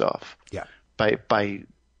Kristoff. Yeah. By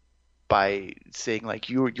saying like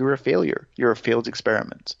you're a failure. You're a failed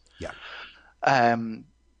experiment. Yeah.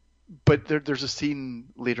 But there's a scene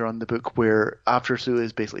later on in the book where after Sue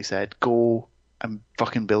has basically said, go and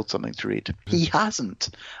fucking build something to read. He hasn't.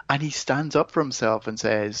 And he stands up for himself and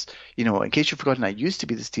says, you know, in case you've forgotten, I used to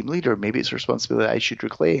be this team leader. Maybe it's a responsibility I should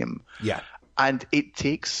reclaim. Yeah. And it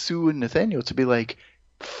takes Sue and Nathaniel to be like,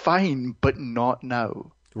 fine, but not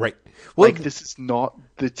now. Right. Well, like, this is not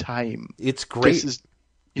the time. It's great. This is,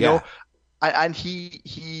 you know, and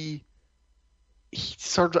he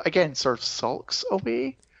sort of sulks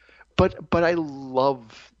away. But I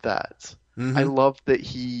love that. Mm-hmm. I love that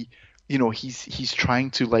he, you know, he's trying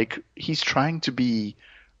to be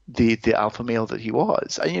the alpha male that he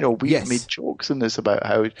was. And, you know, we've made jokes in this about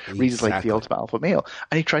how Reed's like the ultimate alpha male.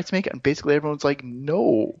 And he tried to make it, and basically everyone's like,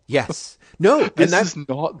 no. Yes. No. This is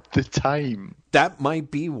not the time. That might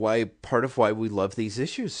be part of why we love these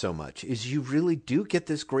issues so much, is you really do get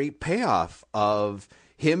this great payoff of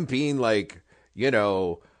him being like, you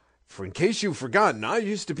know, for in case you've forgotten, I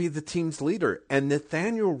used to be the team's leader. And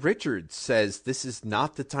Nathaniel Richards says this is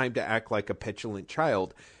not the time to act like a petulant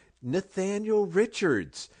child. Nathaniel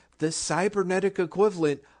Richards, the cybernetic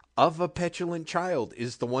equivalent of a petulant child,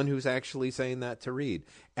 is the one who's actually saying that to Reed.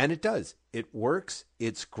 And it does. It works.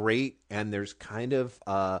 It's great. And there's kind of,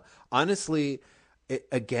 honestly,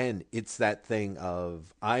 again, it's that thing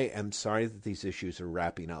of I am sorry that these issues are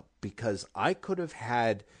wrapping up because I could have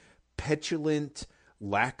had petulant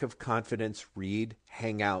lack of confidence Reed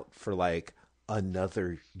hang out for like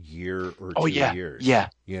another year or 2 years. Yeah.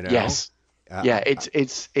 You know? Yes. Yeah,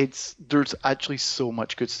 it's there's actually so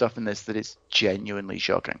much good stuff in this that it's genuinely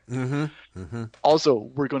shocking. Also,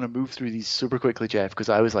 we're going to move through these super quickly, Jeff, because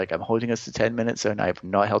I was like, I'm holding us to 10 minutes and I have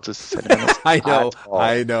not held us to 10 minutes.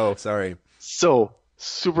 I know. Sorry. So,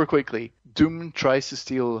 super quickly, Doom tries to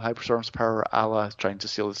steal Hyperstorm's power, a la trying to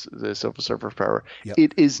steal the Silver Surfer's power. Yep.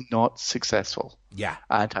 It is not successful. Yeah.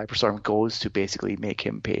 And Hyperstorm goes to basically make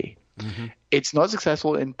him pay. It's not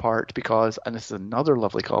successful in part because, and this is another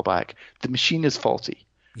lovely callback, the machine is faulty.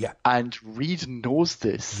 Yeah. And Reed knows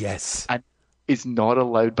this. Yes. And is not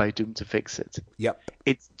allowed by Doom to fix it. Yep.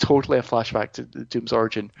 It's totally a flashback to Doom's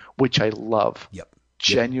origin, which I love. Yep.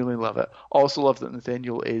 Genuinely love it. Also love that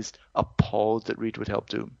Nathaniel is appalled that Reed would help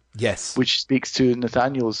Doom. Yes. Which speaks to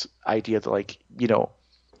Nathaniel's idea that, like, you know,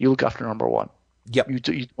 you look after number one. Yep. You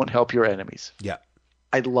don't help your enemies. Yep.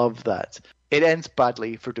 I love that. It ends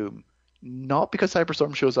badly for Doom. Not because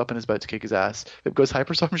Hyperstorm shows up and is about to kick his ass, but because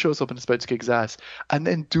Hyperstorm shows up and is about to kick his ass, and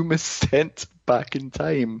then Doom is sent back in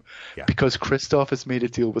time because Christoph has made a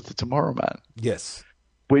deal with the Tomorrow Man. Yes.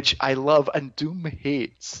 Which I love, and Doom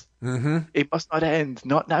hates. It must not end.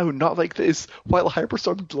 Not now. Not like this. While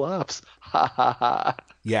Hyperstorm laughs. Ha ha ha.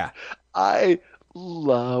 Yeah. I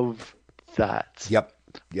love that. Yep.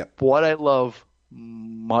 What I love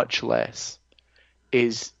much less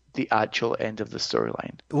is the actual end of the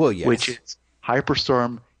storyline. Well, yes. Which is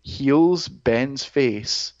Hyperstorm heals Ben's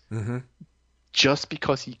face just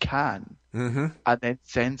because he can, and then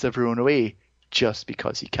sends everyone away just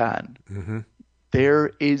because he can.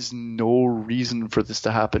 There is no reason for this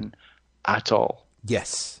to happen at all.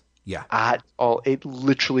 Yes. Yeah. At all. It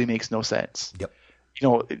literally makes no sense. Yep. You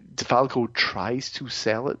know, DeFalco tries to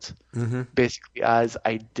sell it basically as,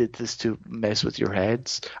 I did this to mess with your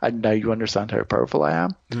heads and now you understand how powerful I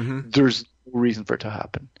am. There's no reason for it to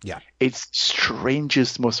happen. Yeah. It's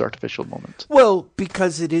strangest, most artificial moment. Well,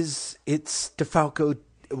 because it's DeFalco.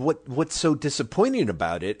 What's so disappointing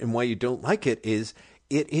about it and why you don't like it is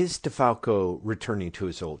DeFalco returning to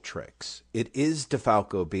his old tricks. It is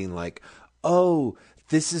DeFalco being like, oh,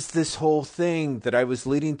 this is this whole thing that I was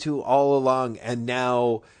leading to all along, and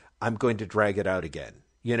now I'm going to drag it out again.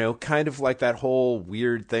 You know, kind of like that whole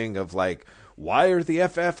weird thing of like, why are the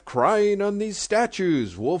FF crying on these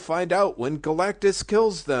statues? We'll find out when Galactus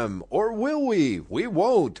kills them. Or will we? We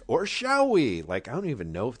won't. Or shall we? Like, I don't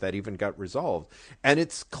even know if that even got resolved. And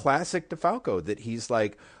it's classic DeFalco that he's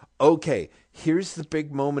like, okay, here's the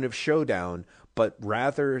big moment of showdown, but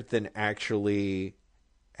rather than actually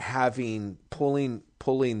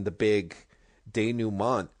pulling the big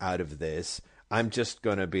denouement out of this, I'm just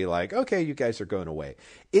going to be like, okay, you guys are going away.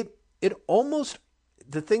 It almost,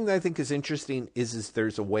 the thing that I think is interesting is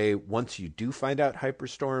there's a way, once you do find out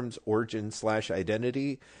Hyperstorm's origin /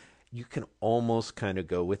 identity, you can almost kind of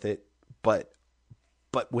go with it, but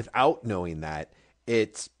without knowing that,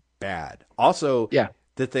 it's bad. Also,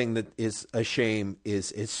 the thing that is a shame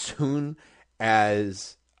is as soon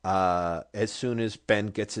as Ben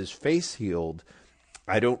gets his face healed,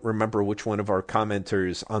 I don't remember which one of our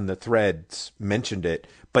commenters on the threads mentioned it,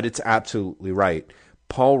 but it's absolutely right.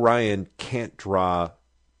 Paul Ryan can't draw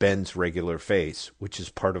Ben's regular face, which is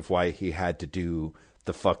part of why he had to do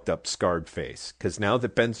the fucked up scarred face. Because now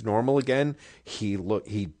that Ben's normal again, he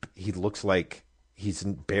looks like he's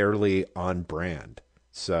barely on brand.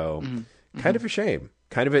 So kind of a shame.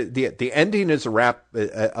 Kind of the ending is a wrap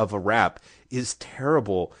is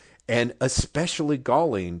terrible, and especially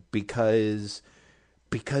galling because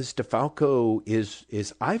DeFalco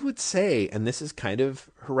is I would say, and this is kind of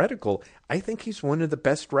heretical, I think he's one of the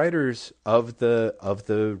best writers of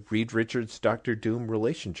the Reed Richards Dr. Doom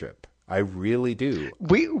relationship. I really do.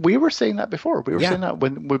 We were saying that before. We were saying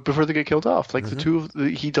that before they get killed off. Like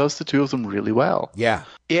he does the two of them really well. Yeah.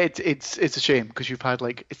 Yeah. It's a shame because you've had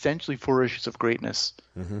like essentially 4 issues of greatness,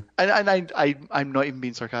 and I'm not even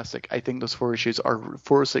being sarcastic. I think those 4 issues are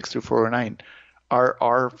 406 through 409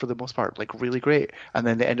 are for the most part like really great, and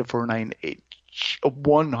then the end of 409,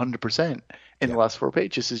 100% in the last 4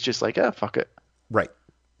 pages is just like, fuck it. Right.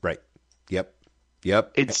 Yep.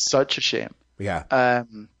 It's such a shame. Yeah.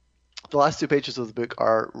 The last 2 pages of the book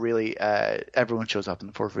are really everyone shows up in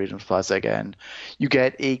the Fourth Freedoms Plaza again. You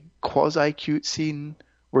get a quasi-cute scene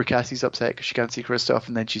where Cassie's upset because she can't see Kristoff,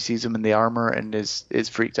 and then she sees him in the armor and is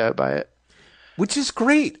freaked out by it. Which is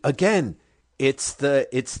great. Again, it's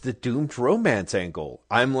the doomed romance angle.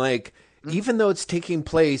 I'm like, even though it's taking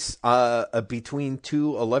place between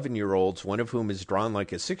two 11-year-olds, one of whom is drawn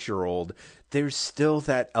like a 6-year-old, there's still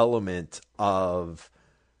that element of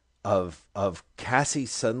Cassie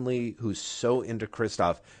suddenly, who's so into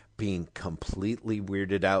Kristoff, being completely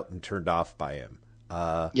weirded out and turned off by him.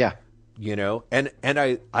 Yeah. You know, and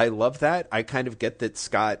I love that. I kind of get that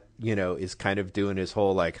Scott, you know, is kind of doing his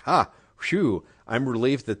whole like, phew, I'm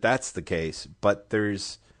relieved that that's the case. But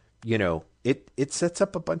there's, you know, it sets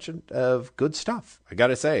up a bunch of good stuff. I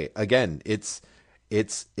gotta say, again, it's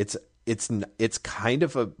kind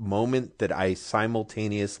of a moment that I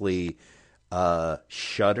simultaneously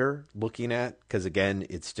shudder looking at, because again,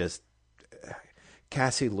 it's just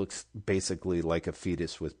Cassie looks basically like a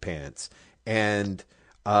fetus with pants, and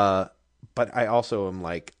but I also am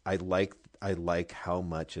like, I like how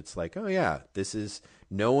much it's like, oh yeah, this is,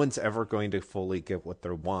 no one's ever going to fully get what they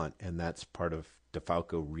want, and that's part of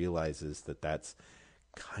DeFalco realizes that that's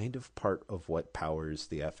kind of part of what powers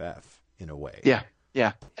the FF in a way. Yeah,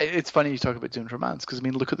 yeah. It's funny you talk about doomed romance, because I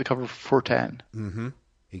mean, look at the cover for 410. Mm-hmm.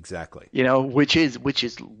 Exactly. You know, which is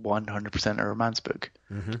 100% a romance book.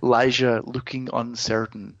 Mm-hmm. Elijah looking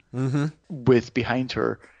uncertain, mm-hmm. with behind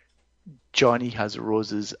her Johnny has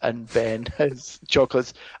roses and Ben has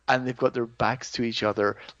chocolates, and they've got their backs to each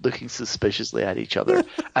other, looking suspiciously at each other,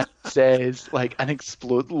 and says like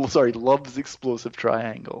love's explosive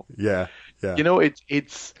triangle. Yeah, yeah. You know, it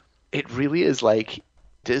really is like,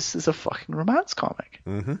 this is a fucking romance comic.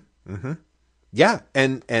 Mm-hmm. Mm-hmm. Yeah,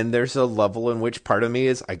 and there's a level in which part of me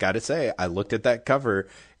is, I gotta say, I looked at that cover,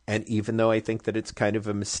 and even though I think that it's kind of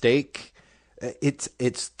a mistake,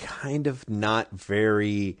 it's kind of not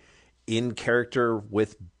very in character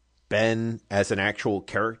with Ben as an actual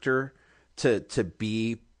character to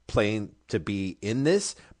be in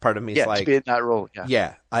this. Part of me is like, to be in that role.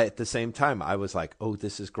 Yeah. At the same time, I was like, oh,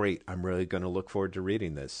 this is great. I'm really going to look forward to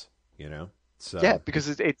reading this. You know. So yeah, because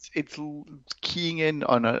it's keying in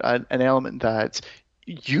on an element that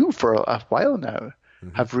you for a while now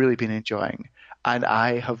mm-hmm. have really been enjoying, and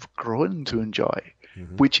I have grown to enjoy,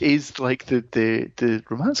 mm-hmm. which is like the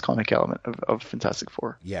romance comic element of Fantastic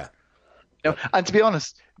Four. Yeah. You know, and to be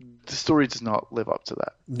honest, the story does not live up to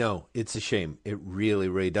that. No, it's a shame. It really,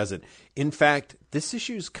 really doesn't. In fact, this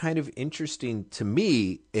issue is kind of interesting to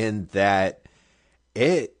me in that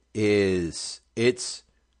it's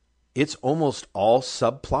almost all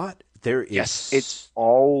subplot. Yes, it's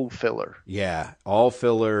all filler. Yeah, all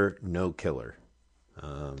filler, no killer.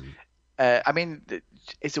 I mean,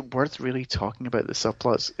 is it worth really talking about the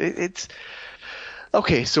subplots? It's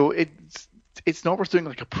okay. So it's not worth doing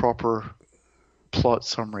like a proper plot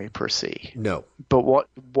summary per se. No. But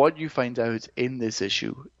what you find out in this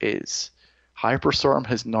issue is Hyperstorm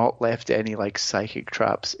has not left any like psychic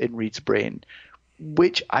traps in Reed's brain,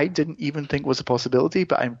 which I didn't even think was a possibility,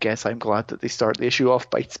 but I'm glad that they start the issue off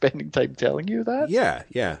by spending time telling you that. Yeah,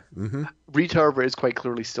 yeah. Mm-hmm. Reed, however, is quite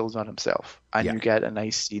clearly still not himself, and you get a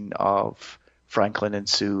nice scene of Franklin and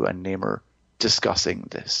Sue and Namor discussing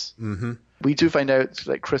this. Mm-hmm. We do find out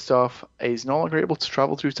that Kristoff is no longer able to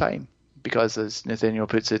travel through time, because, as Nathaniel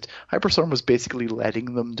puts it, Hyperstorm was basically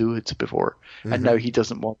letting them do it before, mm-hmm. and now he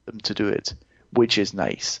doesn't want them to do it, which is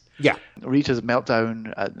nice. Yeah. Reed has a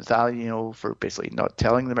meltdown at Nathaniel for basically not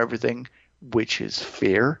telling them everything, which is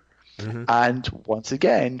fair. Mm-hmm. And once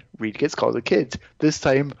again, Reed gets called a kid, this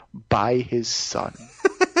time by his son.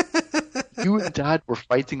 You and Dad were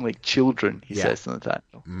fighting like children, he says to Nathaniel.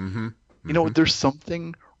 Mm-hmm. Mm-hmm. You know, there's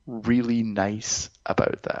something really nice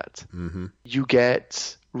about that. Mm-hmm. You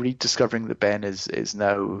get Reed discovering that Ben is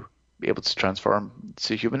now able to transform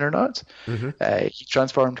to human or not. Mm-hmm. He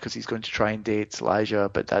transformed because he's going to try and date Elijah,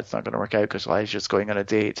 but that's not going to work out because Elijah's going on a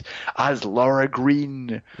date as Laura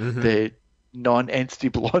Green, mm-hmm. the non-entity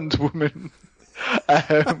blonde woman,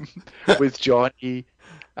 with Johnny.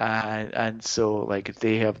 And so like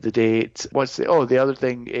they have the date. The other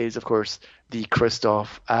thing is, of course, the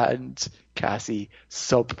Kristoff and Cassie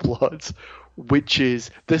subplot,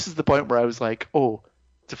 this is the point where I was like, oh,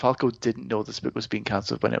 DeFalco didn't know this book was being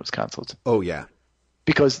cancelled when it was cancelled. Oh, yeah.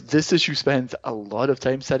 Because this issue spends a lot of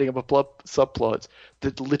time setting up a subplot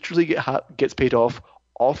that literally gets paid off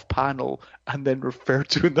panel and then referred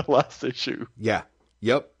to in the last issue. Yeah.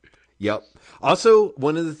 Yep. Also,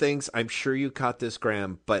 one of the things, I'm sure you caught this,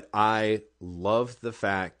 Graham, but I love the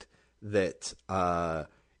fact that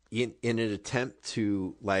in an attempt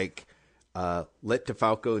to let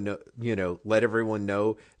DeFalco know, let everyone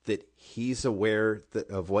know that he's aware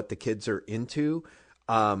of what the kids are into,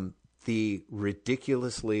 the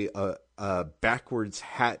ridiculously backwards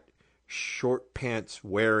hat, short pants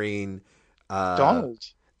wearing Donald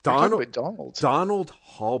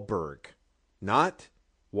Hallberg, not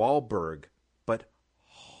Wahlberg, but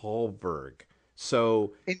Hallberg.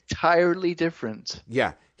 So Entirely different.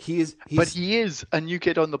 yeah, But he is a new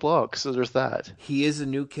kid on the block, so there's that. he is a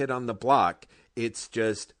new kid on the block. It's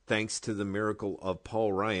just thanks to the miracle of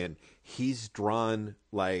Paul Ryan, he's drawn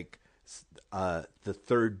like the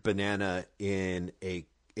third banana in a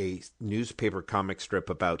newspaper comic strip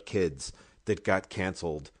about kids that got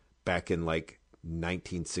canceled back in like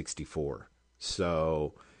 1964.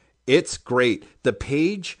 So it's great. The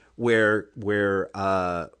page where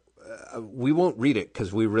we won't read it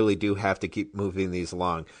because we really do have to keep moving these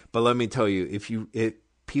along. But let me tell you,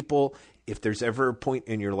 if there's ever a point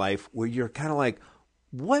in your life where you're kind of like,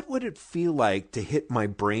 what would it feel like to hit my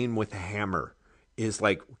brain with a hammer? Is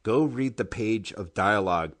like, go read the page of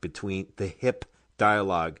dialogue between the hip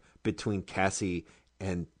dialogue between Cassie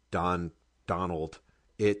and Donald.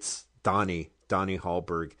 It's Donnie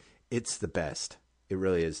Hallberg. It's the best. It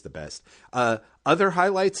really is the best. Other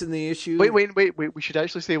highlights in the issue. Wait. We should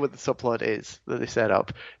actually say what the subplot is that they set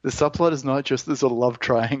up. The subplot is not just this love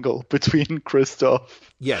triangle between Kristoff,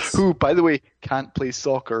 yes, who, by the way, can't play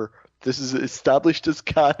soccer. This is established as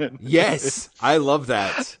canon. Yes, I love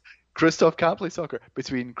that. Kristoff can't play soccer.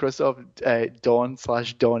 Between Kristoff,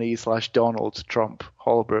 Don/Donnie/Donald Trump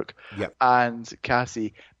Holbrook, yep, and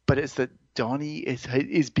Cassie, but it's that Donnie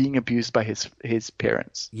is being abused by his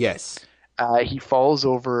parents. Yes. He falls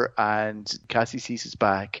over and Cassie sees his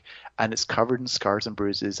back and it's covered in scars and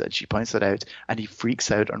bruises, and she points that out and he freaks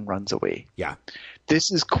out and runs away. Yeah.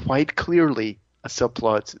 This is quite clearly a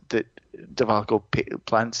subplot that DeFalco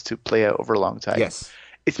plans to play out over a long time. Yes.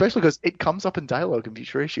 Especially because it comes up in dialogue in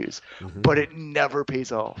future issues, but it never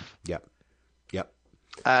pays off. Yep. Yep.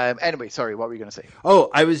 Anyway, sorry, what were you going to say?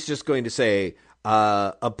 Oh, I was just going to say,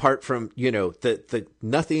 apart from, the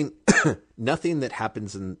nothing that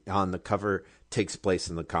happens on the cover takes place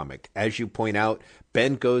in the comic. As you point out,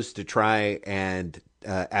 Ben goes to try and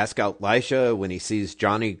ask out Lyja when he sees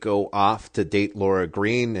Johnny go off to date Laura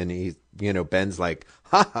Green, and Ben's like,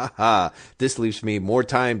 ha ha ha, this leaves me more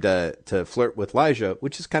time to flirt with Lyja,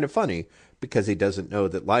 which is kind of funny because he doesn't know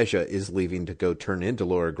that Lyja is leaving to go turn into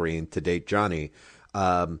Laura Green to date Johnny.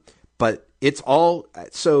 But it's all,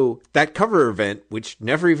 so that cover event, which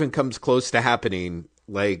never even comes close to happening,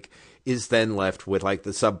 like, is then left with like the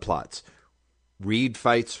subplots. Reed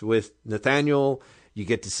fights with Nathaniel. You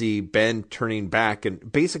get to see Ben turning back,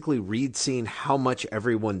 and basically Reed seeing how much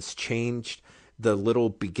everyone's changed. The little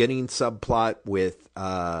beginning subplot with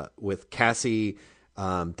Cassie,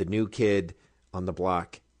 the new kid on the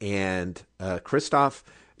block, and Kristoff.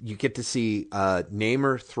 You get to see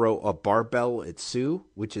Namor throw a barbell at Sue,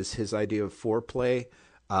 which is his idea of foreplay.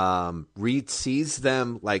 Reed sees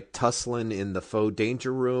them like tussling in the faux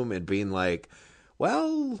danger room and being like,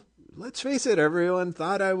 well, let's face it, everyone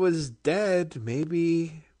thought I was dead.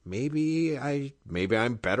 Maybe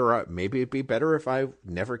I'm better. Maybe it'd be better if I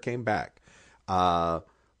never came back.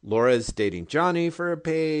 Laura's dating Johnny for a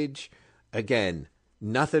page. Again,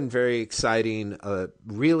 nothing very exciting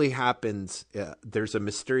really happens. There's a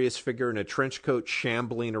mysterious figure in a trench coat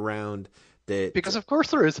shambling around. Because of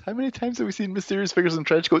course there is. How many times have we seen mysterious figures in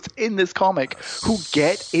trench coats in this comic who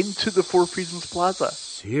get into the Four Seasons Plaza?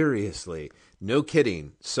 Seriously. No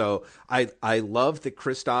kidding. So I love that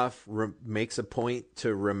Kristoff makes a point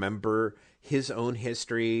to remember his own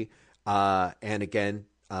history. And again,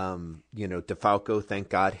 DeFalco, thank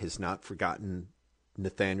God, has not forgotten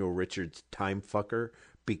Nathaniel Richards' time fucker,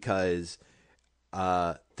 because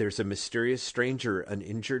there's a mysterious stranger, an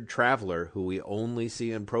injured traveler who we only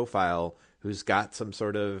see in profile, who's got some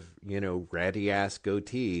sort of, ratty ass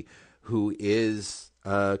goatee, who is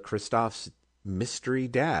Kristoff's mystery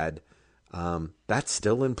dad. That's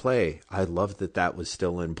still in play. I love that was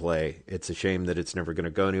still in play. It's a shame that it's never going to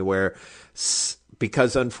go anywhere,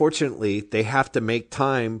 because unfortunately they have to make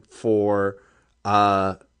time for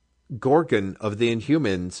Gorgon of the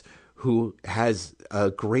Inhumans, who has a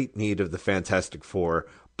great need of the Fantastic Four.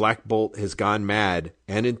 Black Bolt has gone mad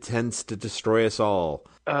and intends to destroy us all.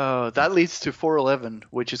 That leads to 411,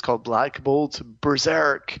 which is called Black Bolt,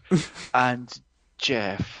 Berserk, and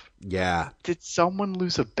Jeff. Yeah. Did someone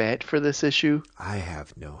lose a bet for this issue? I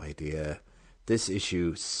have no idea. This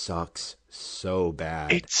issue sucks so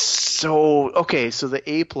bad. It's so... Okay, so the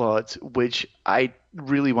A-plot, which I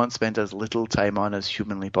really want to spend as little time on as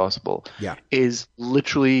humanly possible, is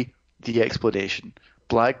literally the explanation.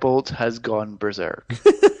 Black Bolt has gone berserk.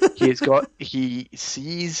 He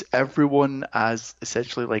sees everyone as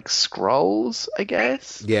essentially like Skrulls, I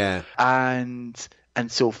guess. Yeah. And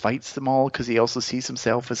so fights them all because he also sees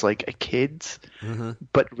himself as like a kid. Mm-hmm.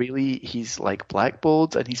 But really he's like Black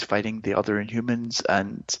Bolt and he's fighting the other Inhumans,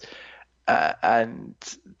 and and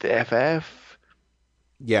the FF.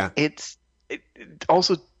 Yeah. It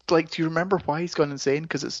also, like, do you remember why he's gone insane?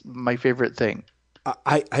 Because it's my favorite thing.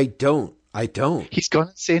 I don't. I don't. He's gone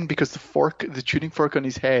insane because the tuning fork on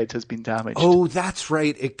his head has been damaged. Oh, that's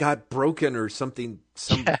right. It got broken or something.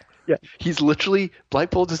 Yeah. He's literally,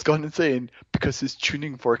 Black Bolt has gone insane because his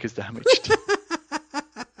tuning fork is damaged.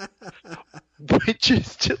 Which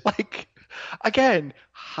is just like, again,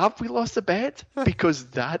 have we lost a bet? Because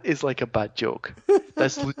that is like a bad joke.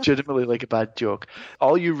 That's legitimately like a bad joke.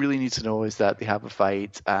 All you really need to know is that they have a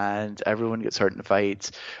fight and everyone gets hurt in the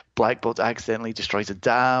fight. Black Bolt accidentally destroys a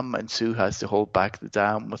dam and Sue has to hold back the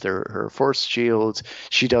dam with her force shield.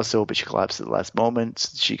 She does so, but she collapses at the last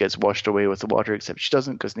moment. She gets washed away with the water, except she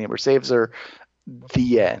doesn't because Namor saves her.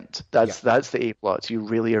 The end. That's the A plot. You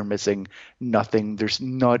really are missing nothing. There's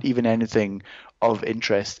not even anything of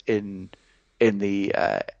interest in the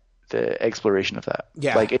exploration of that.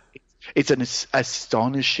 Yeah. Like it's an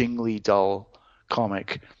astonishingly dull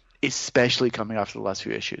comic, especially coming after the last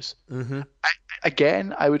few issues. Mm-hmm.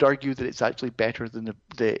 Again, I would argue that it's actually better than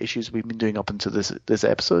the issues we've been doing up until this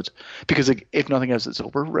episode, because if nothing else, it's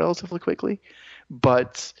over relatively quickly.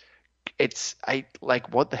 But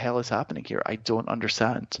what the hell is happening here? I don't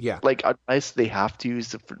understand. Yeah. Like, unless they have to use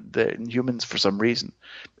the Inhumans for some reason,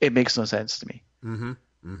 it makes no sense to me. Mm-hmm.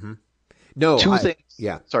 Mm-hmm. No. Two things.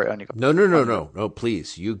 Yeah. Sorry, on you go. No.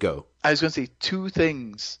 Please, you go. I was going to say two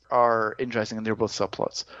things are interesting, and they're both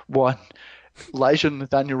subplots. One, Elijah and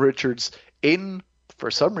Nathaniel Richards in, for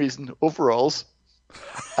some reason, overalls,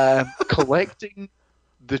 collecting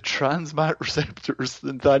the transmat receptors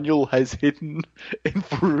that Nathaniel has hidden in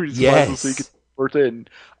for his puzzle so he can port in.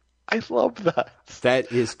 I love that.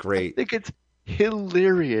 That is great. I think it's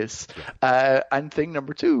hilarious. And thing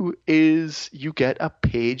number two is you get a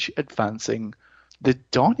page advancing the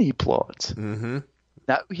Donnie plot. Mm-hmm.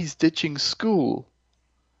 Now he's ditching school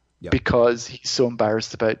Yep. because he's so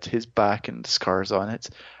embarrassed about his back and the scars on it.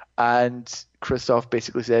 And Kristoff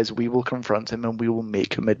basically says, we will confront him and we will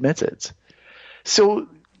make him admit it. So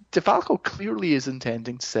DeFalco clearly is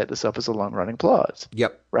intending to set this up as a long-running plot.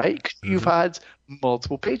 Yep. Right? 'Cause you've had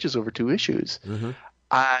multiple pages over 2 issues. Mm-hmm.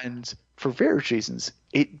 And for various reasons,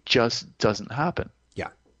 it just doesn't happen. Yeah.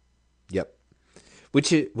 Yep.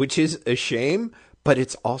 Which is a shame, but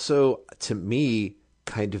it's also, to me,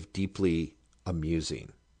 kind of deeply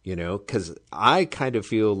amusing, because I kind of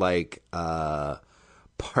feel like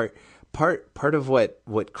part of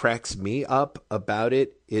what cracks me up about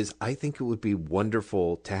it is I think it would be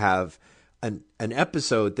wonderful to have an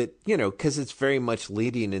episode that, because it's very much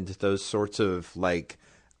leading into those sorts of like,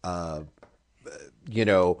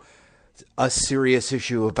 a serious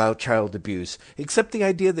issue about child abuse, except the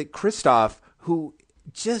idea that Kristoff, who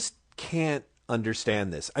just can't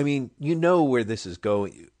understand this. I mean, where this is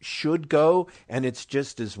going, should go, and it's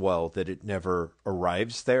just as well that it never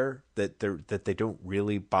arrives there, that they don't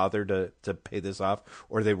really bother to pay this off,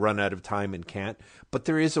 or they run out of time and can't. But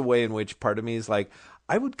there is a way in which part of me is like,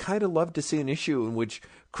 I would kind of love to see an issue in which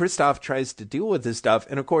Kristoff tries to deal with this stuff.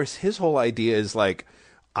 And of course, his whole idea is like,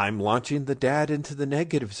 I'm launching the dad into the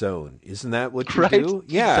negative zone. Isn't that what you do?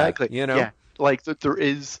 Yeah. Exactly. Yeah. Like there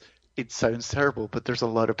is, it sounds terrible, but there's a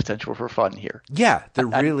lot of potential for fun here. Yeah, there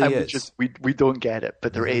really is. We don't get it,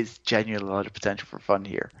 but there is genuinely a lot of potential for fun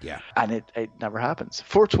here. Yeah. And it never happens.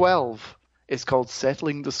 412 is called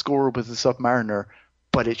Settling the Score with the Submariner,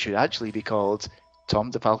 but it should actually be called Tom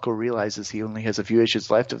DeFalco realizes he only has a few issues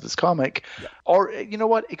left of this comic. Yeah. Or, you know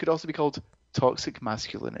what? It could also be called Toxic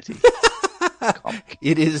Masculinity.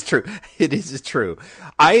 It is true. It is true.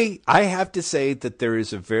 I have to say that there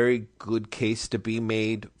is a very good case to be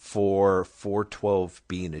made for 412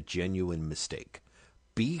 being a genuine mistake,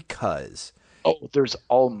 because there's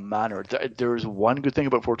all manner. There's one good thing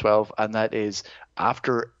about 412, and that is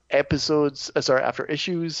after issues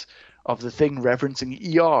of the Thing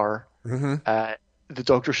referencing ER, the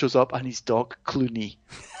Doctor shows up and he's Doc Clooney.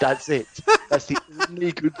 That's it. That's the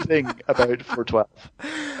only good thing about 412.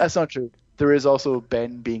 That's not true. There is also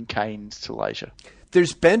Ben being kind to Elijah.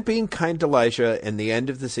 There's Ben being kind to Elijah and the end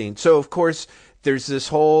of the scene. So, of course, there's this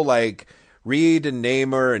whole, like, Reed and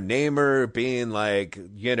Namor being like,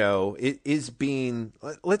 it is being,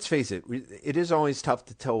 let's face it, it is always tough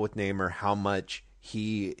to tell with Namor how much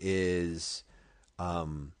he is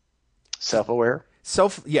self-aware.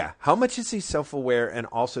 How much is he self-aware, and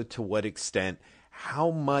also to what extent, how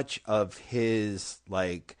much of his,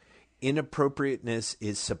 like, inappropriateness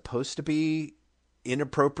is supposed to be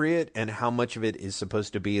inappropriate, and how much of it is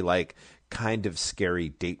supposed to be like kind of scary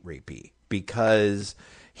date rapey, because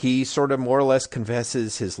he sort of more or less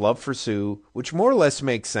confesses his love for Sue, which more or less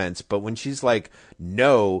makes sense. But when she's like,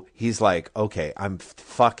 no, he's like, okay,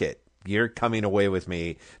 fuck it. You're coming away with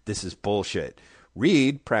me. This is bullshit.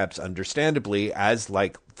 Reed, perhaps understandably, as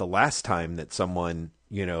like the last time that someone,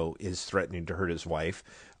 is threatening to hurt his wife,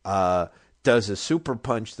 does a super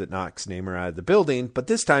punch that knocks Namor out of the building. But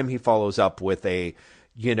this time he follows up with a,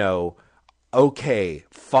 okay,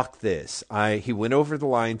 fuck this. He went over the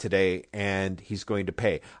line today and he's going to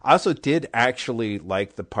pay. I also did actually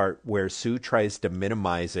like the part where Sue tries to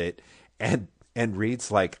minimize it and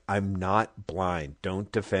Reed's like, I'm not blind.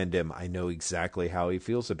 Don't defend him. I know exactly how he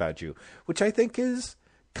feels about you, which I think is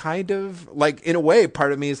kind of like, in a way,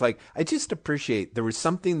 part of me is like, I just appreciate there was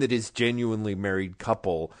something that is genuinely married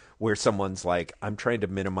couple where someone's like, I'm trying to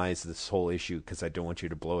minimize this whole issue because I don't want you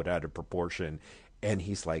to blow it out of proportion. And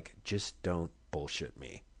he's like, just don't bullshit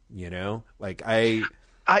me, Like I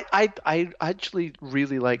actually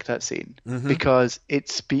really like that scene because it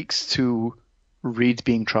speaks to Reed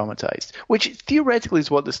being traumatized, which theoretically is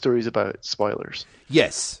what the story is about. Spoilers.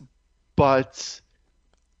 Yes. But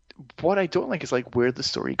what I don't like is like where the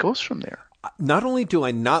story goes from there. Not only do I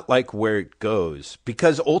not like where it goes,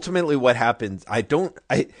 because ultimately what happens,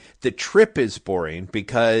 the trip is boring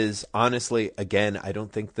because honestly, again, I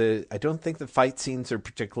don't think the fight scenes are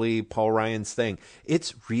particularly Paul Ryan's thing.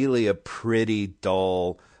 It's really a pretty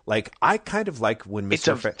dull, like I kind of like when Mr. It's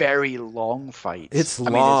a very long fight. It's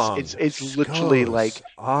long. It's literally like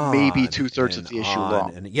maybe 2/3 of the issue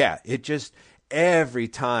long. And yeah, it just, every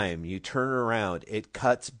time you turn around, it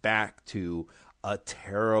cuts back to a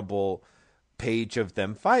terrible page of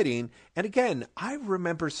them fighting. And again, I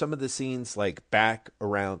remember some of the scenes like back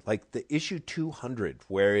around like the issue 200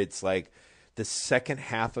 where it's like the second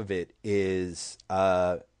half of it is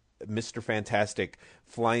Mr. Fantastic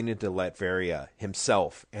flying into Latveria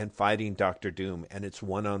himself and fighting Doctor Doom, and it's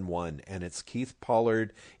 1-on-1, and it's Keith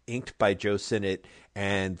Pollard inked by Joe Sinnott,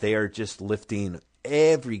 and they are just lifting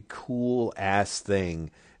every cool ass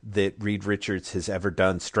thing that Reed Richards has ever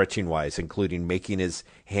done stretching wise, including making his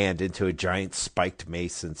hand into a giant spiked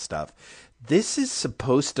mace and stuff. This is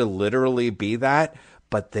supposed to literally be that,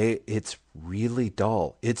 but it's really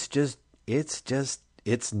dull. It's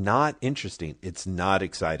not interesting. It's not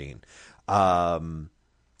exciting.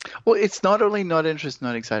 Well, it's not only not interesting,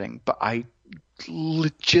 not exciting, but I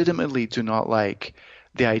legitimately do not like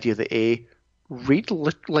the idea that Reed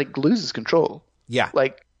like loses control. Yeah.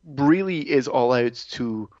 Like really is all out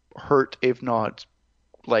to hurt, if not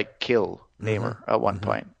like kill Namor at one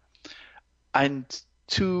point. And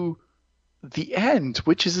to the end,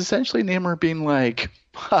 which is essentially Namor being like,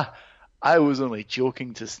 I was only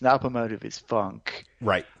joking to snap him out of his funk.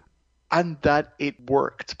 Right. And that it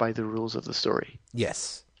worked by the rules of the story.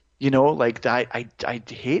 Yes. Like that, I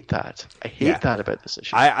hate that. I hate that about this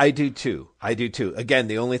issue. I do too. Again,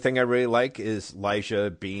 the only thing I really like is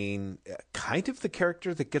Elijah being kind of the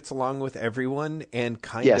character that gets along with everyone and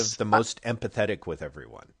kind of the most empathetic with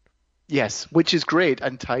everyone. Yes, which is great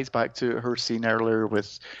and ties back to her scene earlier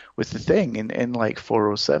with the Thing in like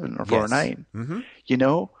 407 or 409.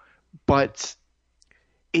 Mm-hmm. But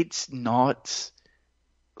it's not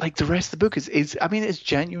like the rest of the book is I mean, it's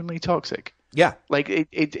genuinely toxic. Yeah. Like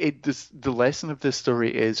the lesson of this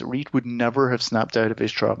story is Reed would never have snapped out of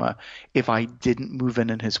his trauma if I didn't move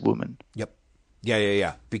in his woman. Yep.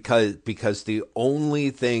 Yeah. Because the only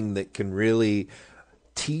thing that can really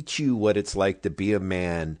teach you what it's like to be a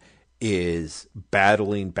man is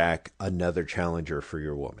battling back another challenger for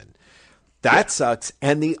your woman. That sucks.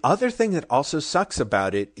 And the other thing that also sucks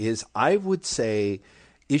about it is I would say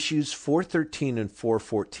issues 413 and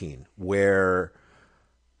 414, where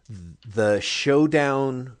the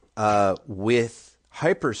showdown with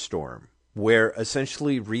Hyperstorm, where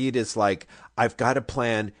essentially Reed is like, I've got a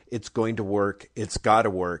plan. It's going to work. It's got to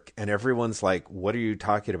work. And everyone's like, what are you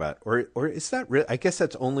talking about? Or is that real? I guess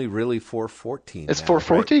that's only really 414. It's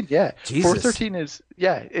 414, right? Yeah. Jesus. 413 is,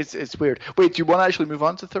 it's weird. Wait, do you want to actually move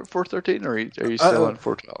on to 413 or are you still on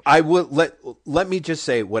 412? I will let me just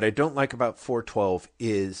say what I don't like about 412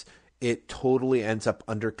 is it totally ends up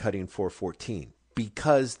undercutting 414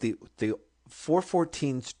 because the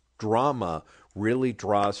 414's drama really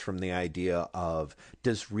draws from the idea of,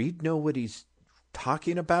 does Reed know what he's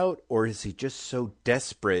talking about, or is he just so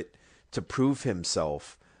desperate to prove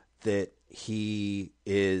himself that he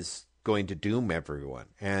is going to doom everyone?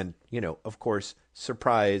 And, of course,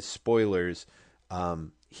 surprise, spoilers,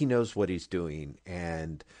 he knows what he's doing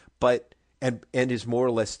and is more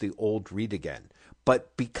or less the old Reed again.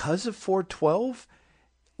 But because of 412,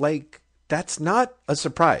 that's not a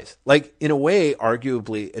surprise. In a way,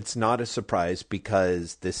 arguably, it's not a surprise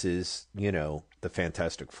because this is, the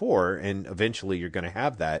Fantastic Four, and eventually you're going to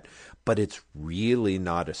have that, but it's really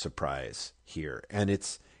not a surprise here. And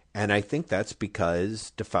I think that's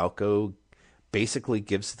because DeFalco basically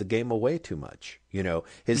gives the game away too much. You know,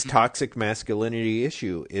 his toxic masculinity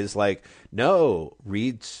issue is like, no,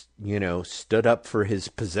 Reed's, you know, stood up for his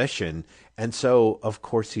position. And so, of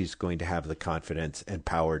course, he's going to have the confidence and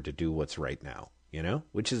power to do what's right now, you know,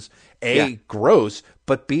 which is A, gross,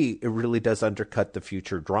 but B, it really does undercut the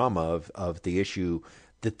future drama of the issue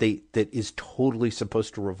that is totally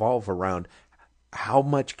supposed to revolve around how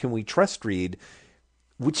much can we trust Reed,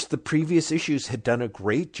 which the previous issues had done a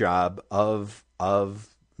great job of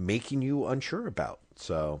making you unsure about.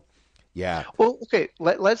 So, yeah. Well, okay,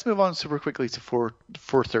 let's move on super quickly to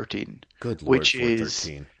 413. Good Lord, which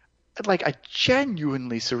 413. Is like a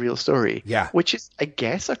genuinely surreal story. Yeah. Which is, I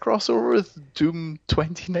guess, a crossover with Doom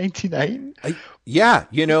 2099. Yeah,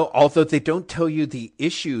 you know, although they don't tell you the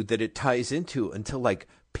issue that it ties into until like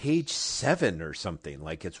page 7 or something.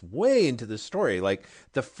 Like it's way into the story. Like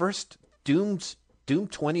the first Doom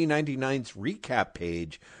 2099's recap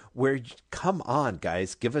page where, come on,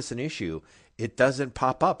 guys, give us an issue. It doesn't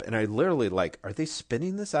pop up. And I literally like, are they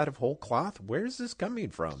spinning this out of whole cloth? Where is this coming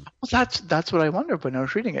from? Well, that's what I wondered when I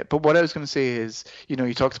was reading it. But what I was going to say is, you know,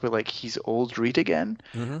 he talks about like he's old Reed again,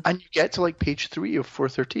 and you get to like page 3 of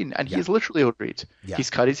 413, and he's literally old Reed. Yeah.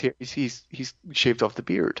 He's cut his hair, he's shaved off the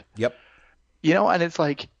beard. Yep. You know, and it's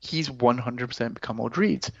like he's 100% become old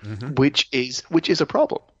Reed, which is a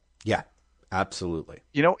problem. Yeah, absolutely.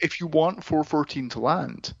 You know, if you want 414 to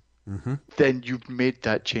land, then you've made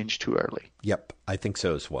that change too early. Yep, I think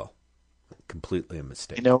so as well. Completely a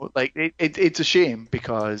mistake. You know, like it's a shame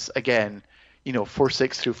because, again, you know,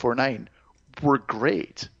 46 through 49 were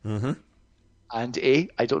great. And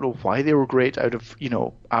I don't know why they were great out of, you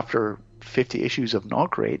know, after 50 issues of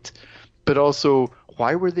not great, but also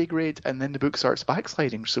why were they great? And then the book starts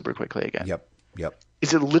backsliding super quickly again. Yep.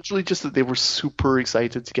 Is it literally just that they were super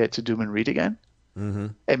excited to get to Doom and Reed again?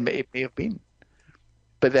 It may have been.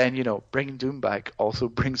 But then, you know, bringing Doom back also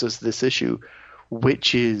brings us this issue,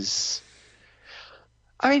 which is,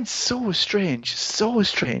 I mean, so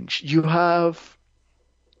strange. You have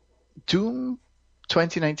Doom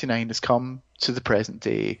 2099 has come to the present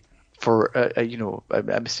day for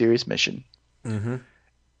a mysterious mission.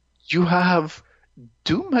 You have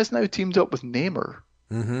Doom has now teamed up with Namor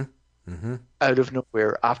out of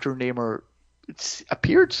nowhere after Namor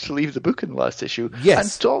appeared to leave the book in the last issue. Yes.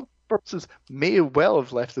 And to all purposes may well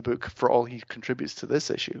have left the book for all he contributes to this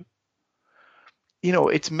issue. You know,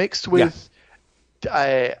 it's mixed with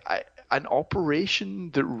an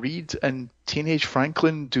operation that Reed and Teenage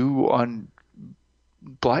Franklin do on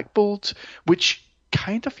Black Bolt, which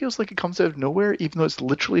kind of feels like it comes out of nowhere, even though it's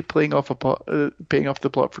literally paying off the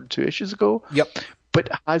plot from 2 issues ago. Yep. But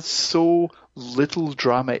has so little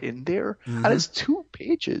drama in there, and it's 2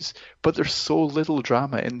 pages, but there's so little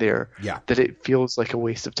drama in there that it feels like a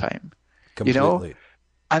waste of time. Completely. You know?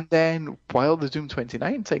 And then while the Doom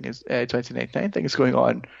 2099 thing is going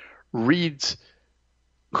on, Reed,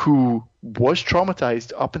 who was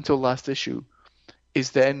traumatized up until last issue,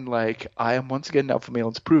 is then like, I am once again alpha male,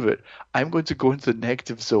 and to prove it, I'm going to go into the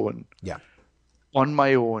negative zone on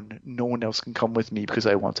my own. No one else can come with me because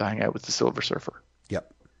I want to hang out with the Silver Surfer.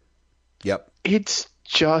 Yep. It's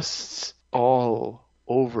just all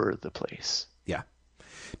over the place. Yeah.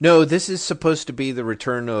 No, this is supposed to be the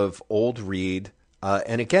return of old Reed.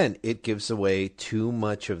 And again, it gives away too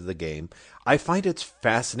much of the game. I find it's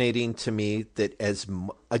fascinating to me that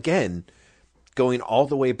again, going all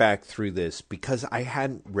the way back through this, because I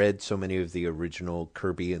hadn't read so many of the original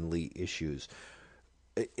Kirby and Lee issues,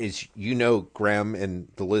 is, you know, Graham and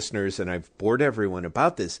the listeners, and I've bored everyone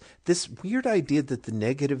about this weird idea that the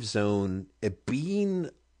negative zone, being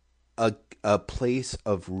a place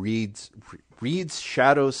of Reed's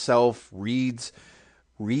shadow self, Reed's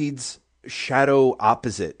shadow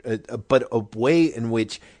opposite, but a way in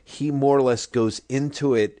which he more or less goes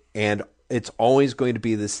into it, and it's always going to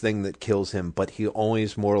be this thing that kills him, but he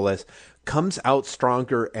always more or less comes out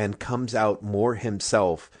stronger and comes out more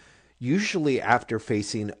himself, usually after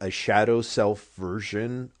facing a shadow self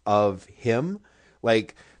version of him.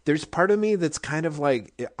 Like, there's part of me that's kind of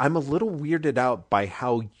like, I'm a little weirded out by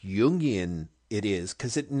how Jungian it is,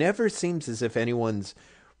 because it never seems as if anyone's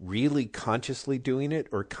really consciously doing it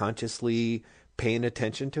or consciously paying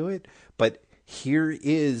attention to it. But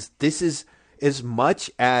this is as much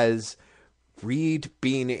as Reed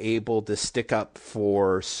being able to stick up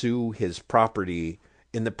for Sue, his property,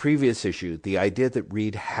 in the previous issue, the idea that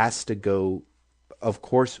Reed has to go, of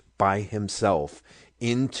course, by himself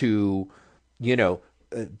into, you know,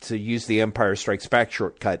 to use the Empire Strikes Back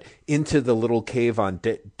shortcut, into the little cave on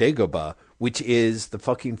Dagobah, which is the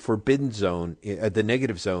fucking forbidden zone, the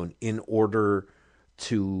negative zone, in order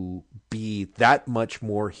to be that much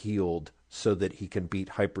more healed so that he can beat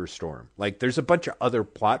Hyperstorm. Like, there's a bunch of other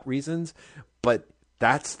plot reasons, but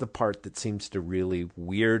that's the part that seems to really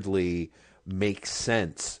weirdly make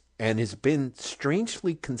sense and has been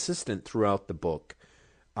strangely consistent throughout the book,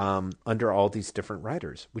 under all these different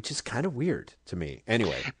writers, which is kind of weird to me.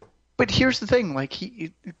 Anyway. But here's the thing, like,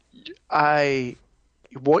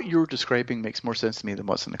 what you're describing makes more sense to me than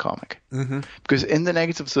what's in the comic. Mm-hmm. Because in the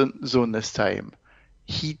negative zone this time,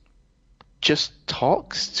 he just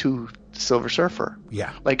talks to Silver Surfer.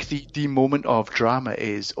 Yeah. Like, the moment of drama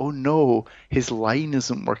is, oh no, his line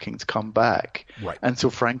isn't working to come back. Right. And so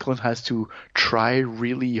Franklin has to try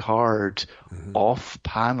really hard off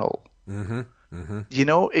panel. Mm-hmm. Mm-hmm. You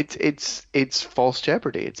know, it's false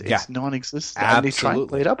jeopardy. It's non-existent. Absolutely. And they try and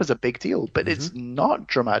play it up as a big deal, but it's not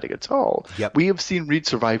dramatic at all. Yep. We have seen Reed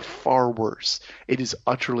survive far worse. It is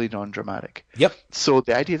utterly non-dramatic. Yep. So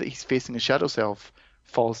the idea that he's facing a shadow self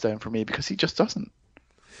falls down for me because he just doesn't.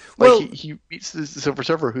 Well, he meets the Silver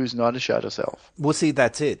Surfer who's not a shadow self. Well, see,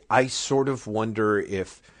 that's it. I sort of wonder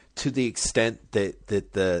if, to the extent that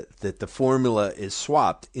the formula is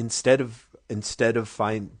swapped, instead of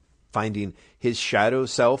finding his shadow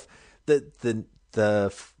self, the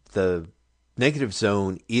negative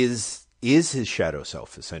zone is his shadow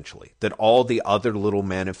self, essentially. That all the other little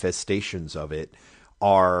manifestations of it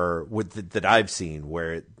are that I've seen,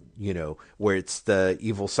 where it's the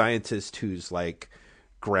evil scientist who's like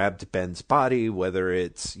grabbed Ben's body, whether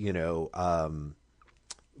it's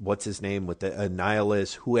what's his name with the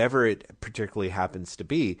Annihilus, whoever it particularly happens to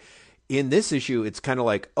be. In this issue, it's kind of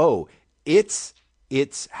like, oh, it's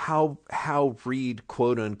how Reed,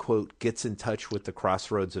 quote unquote, gets in touch with the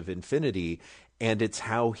crossroads of infinity, and it's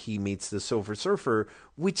how he meets the Silver Surfer,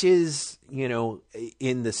 which is,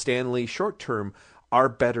 in the Stan Lee short term, our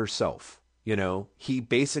better self. He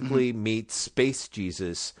basically meets Space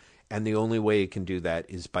Jesus, and the only way he can do that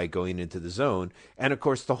is by going into the zone. And of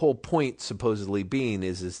course, the whole point supposedly being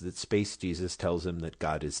is that Space Jesus tells him that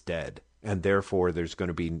God is dead. And therefore, there's going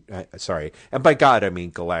to be, and by God, I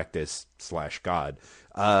mean Galactus/God.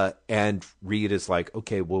 And Reed is like,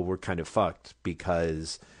 okay, well, we're kind of fucked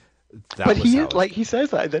because that but was how he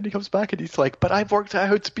says that, and then he comes back and he's like, but I've worked out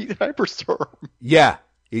how to beat Hyperstorm. Yeah,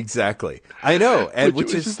 exactly. I know. And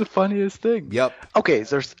which is the funniest thing. Yep. Okay,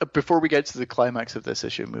 so before we get to the climax of this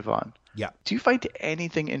issue, move on. Yeah. Do you find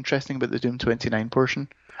anything interesting about the Doom 29 portion?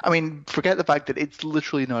 I mean, forget the fact that it's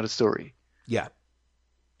literally not a story. Yeah.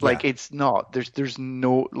 Like, it's not. There's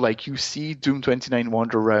no, like, you see Doom 29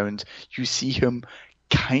 wander around, you see him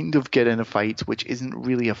kind of get in a fight, which isn't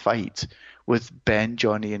really a fight, with Ben,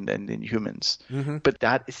 Johnny, and Inhumans. Mm-hmm. But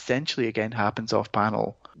that essentially, again, happens off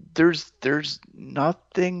panel. There's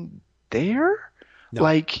nothing there. No.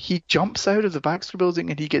 Like, he jumps out of the Baxter building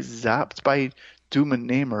and he gets zapped by Doom and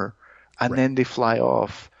Namor, and then they fly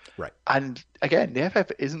off. Right. And, again, the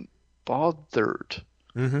FF isn't bothered.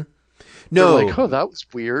 Mm-hmm. No, they're like, oh, that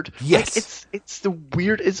was weird. Yes, like, it's the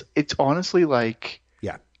weird. It's honestly like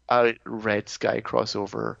a Red Sky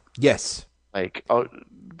crossover. Yes, like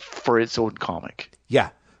for its own comic. Yeah,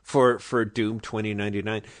 for Doom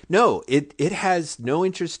 2099. No, it has no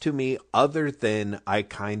interest to me other than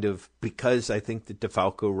because I think that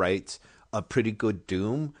DeFalco writes a pretty good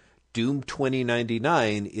Doom. Doom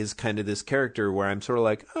 2099 is kind of this character where I'm sort of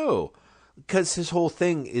like, oh, because his whole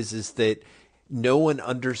thing is that no one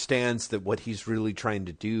understands that what he's really trying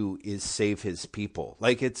to do is save his people.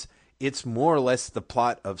 Like, it's more or less the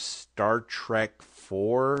plot of Star Trek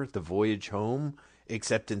IV, The Voyage Home,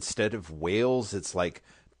 except instead of whales, it's like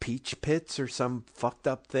peach pits or some fucked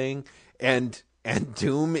up thing. And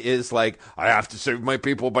Doom is like, I have to save my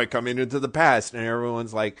people by coming into the past. And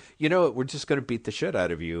everyone's like, you know what? We're just going to beat the shit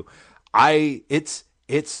out of you. It's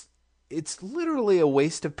literally a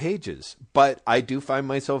waste of pages, but I do find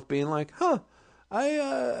myself being like,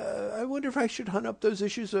 I wonder if I should hunt up those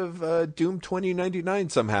issues of Doom 2099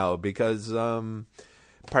 somehow, because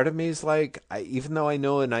part of me is like, even though I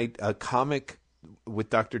know a comic with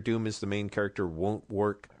Dr. Doom as the main character won't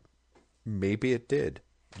work, maybe it did,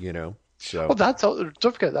 So well,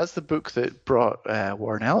 don't forget that's the book that brought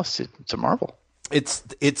Warren Ellis to Marvel. It's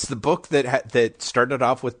the book that started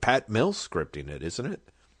off with Pat Mills scripting it, isn't it?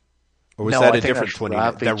 Or was that a different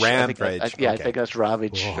 29? The Ravage. I think that's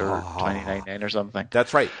Ravage or 2099 or something.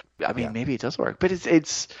 That's right. I mean, maybe it does work, but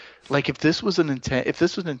it's like if this was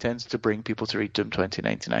intended to bring people to read Doom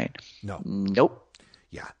 2099. No. Nope.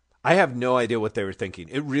 Yeah. I have no idea what they were thinking.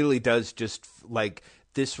 It really does just like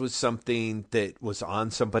this was something that was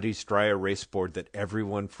on somebody's dry erase board that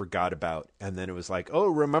everyone forgot about. And then it was like, oh,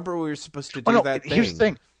 remember we were supposed to do that thing. Here's the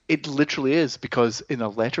thing. It literally is, because in a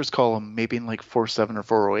letters column, maybe in like 47 or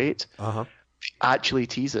 408, Uh-huh. they actually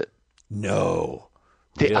tease it. No.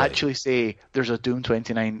 They Really? actually say there's a Doom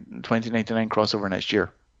 2099 crossover next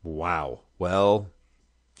year. Wow. Well,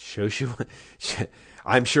 shows you.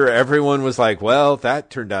 I'm sure everyone was like, well, that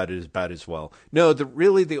turned out about as well. No,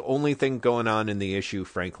 really the only thing going on in the issue,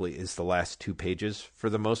 frankly, is the last 2 pages for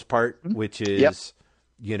the most part, which is,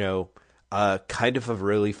 kind of a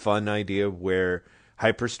really fun idea where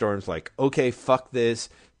Hyperstorm's like, okay, fuck this.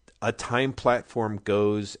 A time platform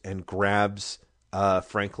goes and grabs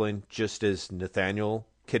Franklin just as Nathaniel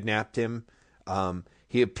kidnapped him.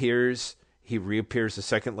 He reappears a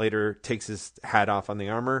second later, takes his hat off on the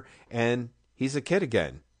armor, and he's a kid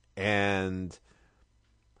again. And,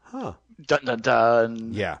 Dun dun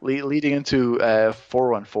dun. Yeah. Leading into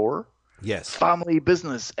 414. yes. Family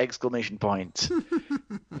business! Exclamation point.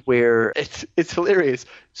 Where it's hilarious.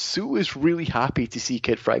 Sue is really happy to see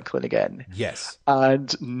Kid Franklin again. Yes.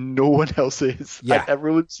 And no one else is. Yeah. And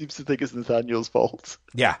everyone seems to think it's Nathaniel's fault.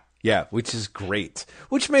 Yeah. Yeah, which is great.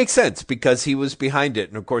 Which makes sense because he was behind it.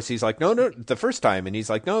 And of course he's like, no, the first time. And he's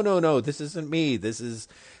like, no, this isn't me. This is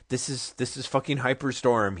fucking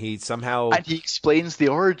Hyperstorm. He somehow... And he explains the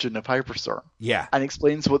origin of Hyperstorm. Yeah. And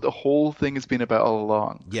explains what the whole thing has been about all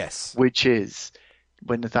along. Yes. Which is,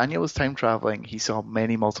 when Nathaniel was time traveling, he saw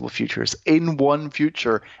many multiple futures. In one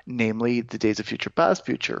future, namely the Days of Future Past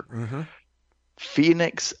future, Mm-hmm.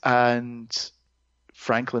 Phoenix and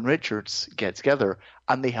Franklin Richards get together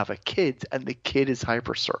and they have a kid, and the kid is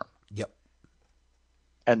Hyperstorm. Yep.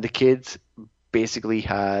 And the kid basically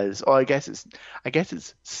has, I guess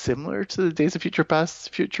it's similar to the Days of Future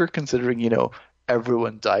Past future, considering,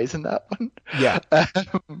 everyone dies in that one. Yeah.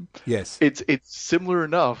 Yes. It's similar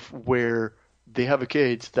enough where they have a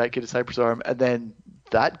kid, that kid is Hyperstorm, and then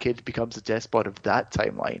that kid becomes a despot of that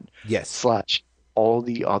timeline. Yes. / all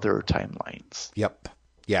the other timelines. Yep.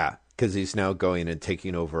 Yeah. Because he's now going and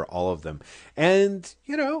taking over all of them. And,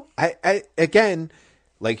 I again,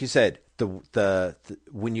 like you said, the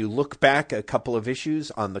when you look back a couple of issues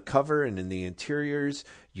on the cover and in the interiors,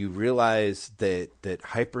 you realize that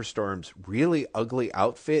Hyperstorm's really ugly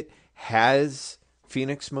outfit has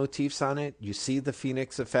Phoenix motifs on it. You see the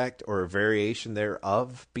Phoenix effect or a variation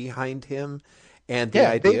thereof behind him. And the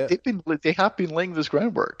idea... They have been laying this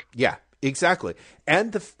groundwork. Yeah. Exactly,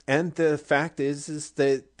 and the fact is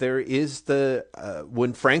that there is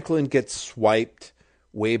when Franklin gets swiped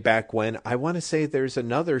way back when, I want to say there's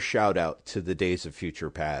another shout out to the Days of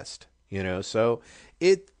Future Past, so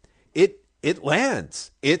it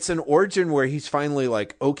lands. It's an origin where he's finally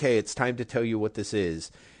like, okay, it's time to tell you what this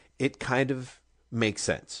is. It kind of makes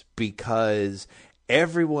sense because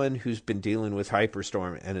everyone who's been dealing with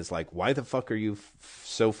Hyperstorm and is like, why the fuck are you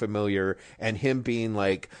so familiar? And him being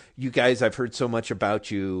like, you guys, I've heard so much about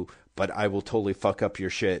you, but I will totally fuck up your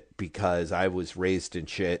shit because I was raised in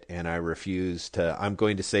shit and I refuse to, I'm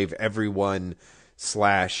going to save everyone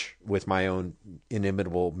 / with my own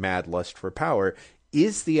inimitable mad lust for power,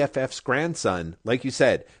 is the FF's grandson. Like you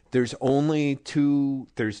said, there's only 2,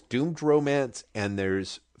 there's doomed romance and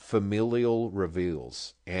there's familial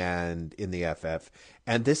reveals and in the FF,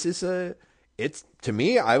 and this is it's to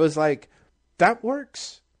me, I was like, that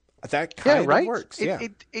works. That kind of works.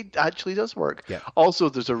 It actually does work. Yeah. Also,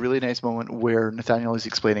 there's a really nice moment where Nathaniel is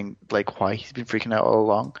explaining like why he's been freaking out all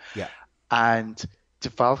along. Yeah. And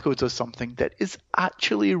DeFalco does something that is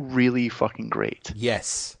actually really fucking great.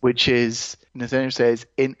 Yes. Which is, Nathaniel says,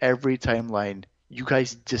 in every timeline, you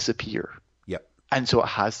guys disappear. Yep. And so it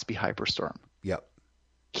has to be Hyperstorm. Yep.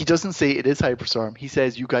 He doesn't say it is Hyperstorm. He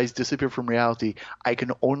says, you guys disappear from reality. I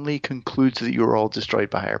can only conclude that you're all destroyed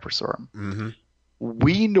by Hyperstorm. Mm-hmm.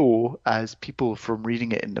 We know, as people from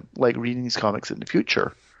reading it reading these comics in the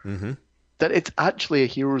future, mm-hmm. that it's actually a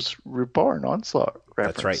Heroes Reborn Onslaught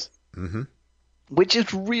reference. That's right. Mm-hmm. Which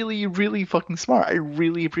is really, really fucking smart. I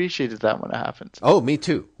really appreciated that when it happened. Oh, me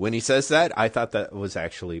too. When he says that, I thought that was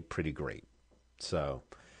actually pretty great. So...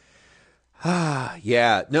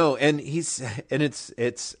 yeah, no, and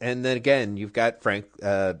and then again, you've got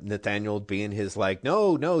Nathaniel being his like,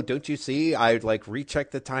 no, don't you see? I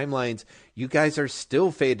rechecked the timelines. You guys are still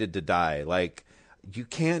fated to die. Like, you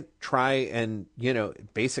can't try and,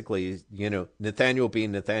 basically, Nathaniel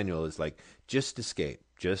being Nathaniel is like, just escape,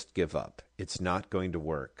 just give up. It's not going to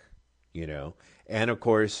work, And of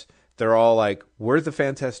course, they're all like, we're the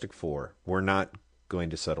Fantastic Four. We're not going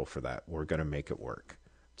to settle for that. We're going to make it work.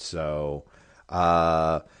 So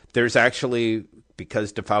there's actually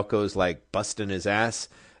because DeFalco's like busting his ass,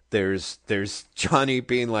 there's Johnny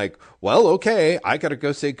being like, well, okay, I gotta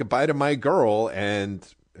go say goodbye to my girl, and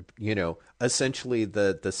essentially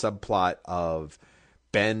the subplot of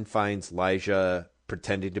Ben finds Elijah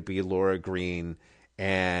pretending to be Laura Green,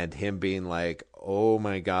 and him being like, oh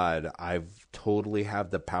my God, I've totally have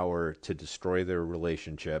the power to destroy their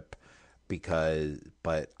relationship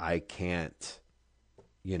but I can't,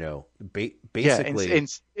 basically. Yeah,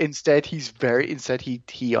 instead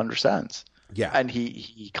he understands. Yeah. And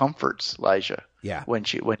he comforts Elijah. Yeah. When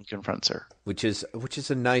he confronts her. Which is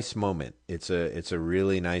a nice moment. It's a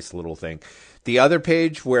really nice little thing. The other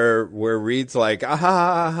page where Reed's like, ah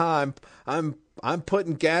ha, ha, ha, I'm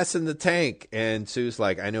putting gas in the tank, and Sue's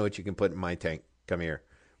like, I know what you can put in my tank. Come here.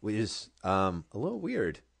 Which is a little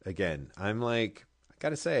weird. Again, I'm like, I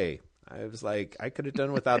gotta say, I was like, I could have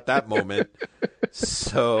done without that moment.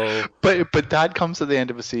 So, but that comes at the end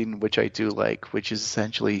of a scene which I do like, which is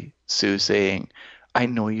essentially Sue saying, "I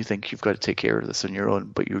know you think you've got to take care of this on your own,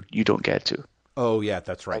 but you don't get to." Oh yeah,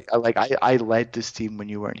 that's right. I led this team when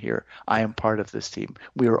you weren't here. I am part of this team.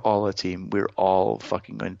 We are all a team. We're all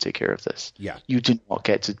fucking going to take care of this. Yeah, you do not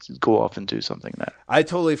get to go off and do something now. I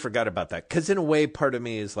totally forgot about that, because in a way, part of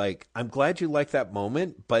me is like, I'm glad you like that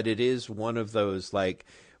moment, but it is one of those like,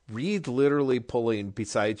 Reed literally pulling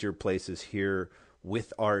besides your places here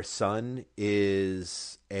with our son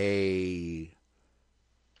is I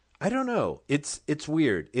don't know. It's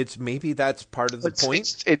weird. It's maybe that's part of the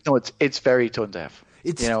point. It's very tone deaf.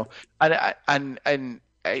 It's and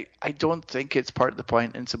I don't think it's part of the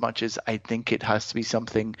point in so much as I think it has to be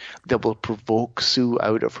something that will provoke Sue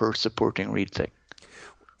out of her supporting Reed thing.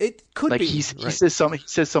 It could be. He says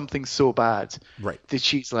something so bad, right, that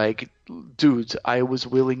she's like, dude, I was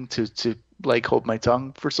willing to like hold my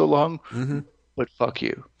tongue for so long, but fuck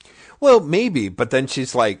you. Well, maybe, but then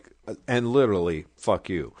she's like, and literally, fuck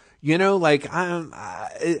you. Like,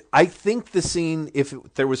 I think the scene, if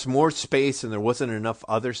there was more space and there wasn't enough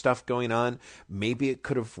other stuff going on, maybe it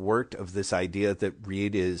could have worked, of this idea that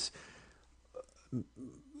Reed is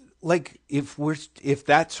like, if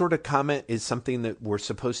that sort of comment is something that we're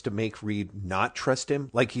supposed to make Reed not trust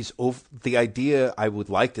him, like he's the idea I would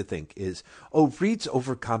like to think is, oh, Reed's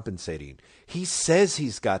overcompensating. He says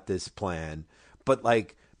he's got this plan, but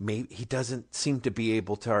like, maybe he doesn't seem to be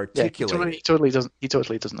able to articulate. Yeah, he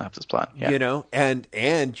totally doesn't have this plan. Yeah.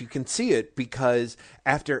 And you can see it, because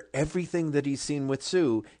after everything that he's seen with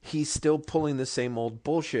Sue, he's still pulling the same old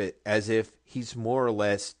bullshit, as if he's more or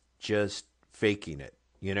less just faking it,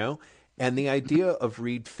 And the idea of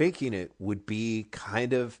Reed faking it would be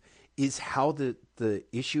kind of is how the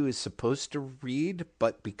issue is supposed to read,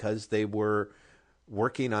 but because they were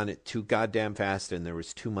working on it too goddamn fast and there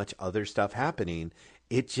was too much other stuff happening,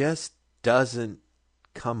 it just doesn't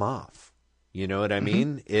come off. You know what I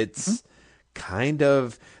mean? It's kind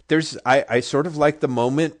of, I sort of like the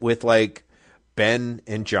moment with like Ben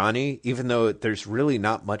and Johnny, even though there's really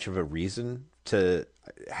not much of a reason to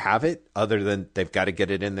have it other than they've got to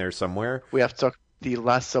get it in there somewhere. We have to talk the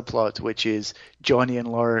last subplot, which is Johnny and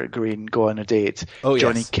Laura Green go on a date. Oh,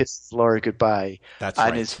 Johnny yes. kisses Laura goodbye. That's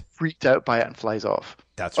and right. is freaked out by it and flies off.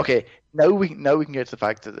 That's okay. Right. Now we can get to the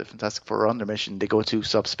fact that the Fantastic Four are on their mission. They go to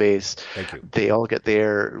subspace. Thank you. They all get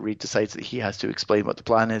there. Reed decides that he has to explain what the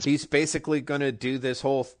plan is. He's basically going to do this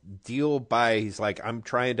whole deal he's like, I'm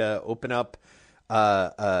trying to open up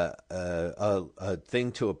a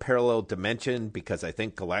thing to a parallel dimension because I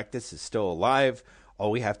think Galactus is still alive.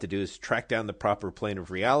 All we have to do is track down the proper plane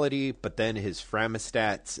of reality. But then his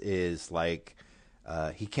Framestats is like,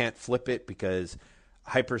 he can't flip it because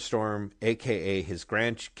Hyperstorm, aka his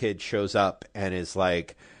grandkid, shows up and is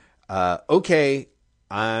like, okay,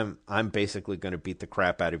 I'm basically going to beat the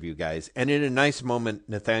crap out of you guys. And in a nice moment,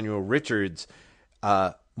 Nathaniel Richards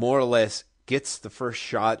more or less gets the first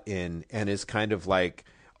shot in and is kind of like,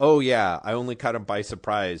 oh yeah, I only caught him by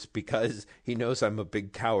surprise because he knows I'm a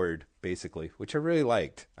big coward, basically, which I really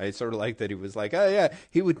liked. I sort of liked that he was like, oh yeah,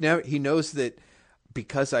 he knows that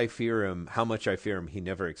because I fear him, how much I fear him, he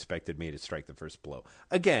never expected me to strike the first blow.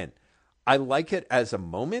 Again, I like it as a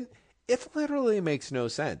moment. It literally makes no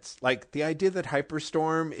sense. Like the idea that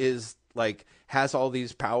Hyperstorm is like, has all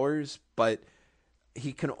these powers, but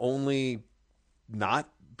he can only not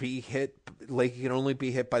be hit, like he can only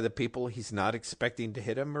be hit by the people he's not expecting to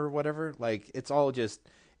hit him or whatever. Like it's all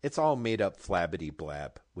made up flabbity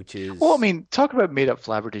blab, which is, well, I mean, talk about made up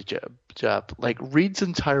flabberty jab. Like Reed's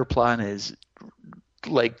entire plan is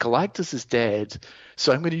like, Galactus is dead,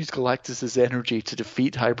 so I'm going to use Galactus's energy to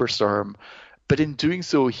defeat Hyperstorm. But in doing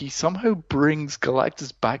so, he somehow brings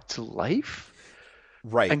Galactus back to life.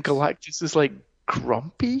 Right. And Galactus is like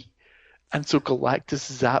grumpy. and so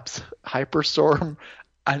Galactus zaps Hyperstorm,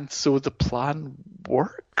 and so the plan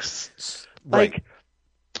works. Right.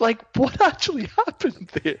 Like what actually happened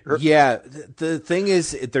there? Yeah, the thing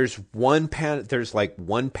is, there's one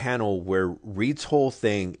panel where Reed's whole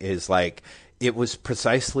thing is like, it was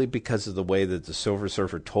precisely because of the way that the Silver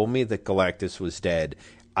Surfer told me that Galactus was dead.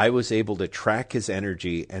 I was able to track his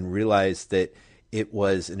energy and realize that it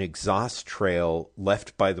was an exhaust trail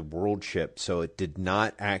left by the world ship, so it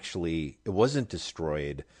wasn't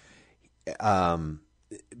destroyed.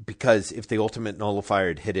 Because if the ultimate nullifier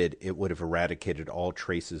had hit it, it would have eradicated all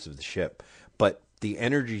traces of the ship. But the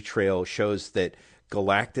energy trail shows that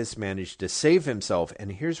Galactus managed to save himself.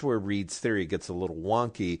 And here's where Reed's theory gets a little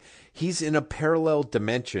wonky. He's in a parallel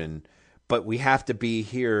dimension, but we have to be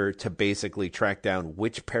here to basically track down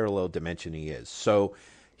which parallel dimension he is. So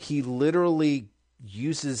he literally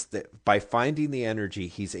uses by finding the energy,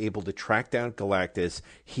 he's able to track down Galactus.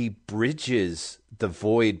 He bridges the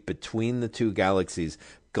void between the two galaxies.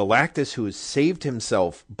 Galactus, who has saved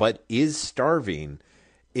himself but is starving,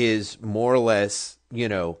 is more or less,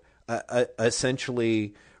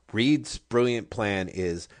 essentially Reed's brilliant plan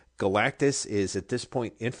is Galactus is at this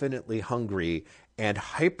point infinitely hungry, and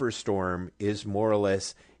Hyperstorm is more or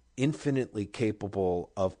less infinitely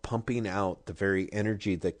capable of pumping out the very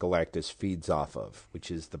energy that Galactus feeds off of,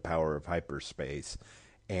 which is the power of hyperspace.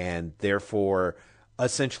 And therefore,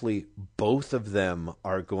 essentially, both of them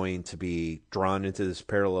are going to be drawn into this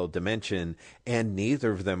parallel dimension, and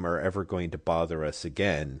neither of them are ever going to bother us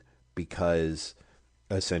again, because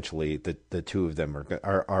essentially the two of them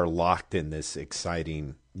are locked in this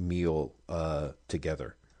exciting meal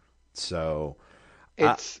together. So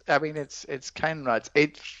it's kind of nuts.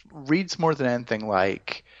 It reads more than anything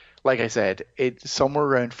like I said, it's somewhere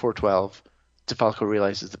around 412. DeFalco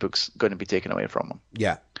realizes the book's going to be taken away from him.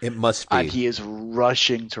 Yeah, it must be. And he is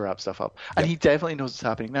rushing to wrap stuff up. And he definitely knows what's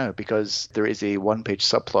happening now, because there is a one-page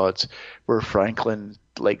subplot where Franklin,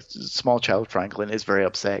 like small child Franklin, is very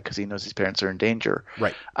upset because he knows his parents are in danger.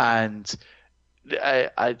 Right. And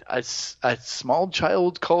a small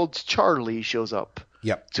child called Charlie shows up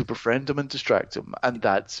to befriend him and distract him. And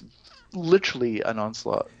that's literally an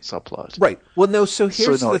Onslaught subplot. Right. Well, no, so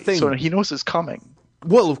here's the thing. So he knows it's coming.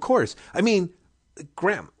 Well, of course. I mean,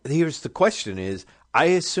 Graham, here's the question is, I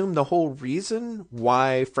assume the whole reason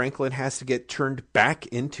why Franklin has to get turned back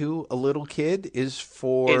into a little kid is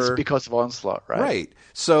It's because of Onslaught, right? Right.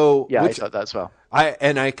 So yeah, I thought that as well. I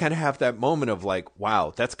kind of have that moment of like,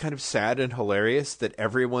 wow, that's kind of sad and hilarious that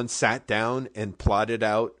everyone sat down and plotted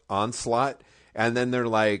out Onslaught, and then they're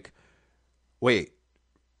like, wait,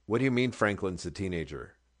 what do you mean Franklin's a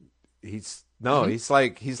teenager? He's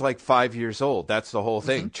like 5 years old. That's the whole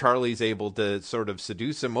thing. Charlie's able to sort of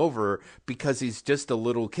seduce him over because he's just a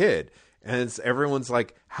little kid. And everyone's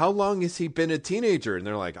like, how long has he been a teenager? And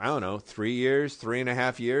they're like, I don't know, 3 years,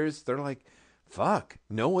 3.5 years. They're like, fuck.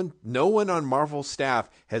 No one on Marvel staff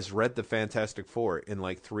has read the Fantastic Four in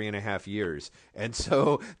like 3.5 years. And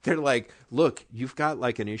so they're like, look, you've got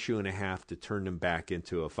like an issue and a half to turn him back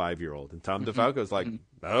into a 5-year-old. And Tom DeFalco's like,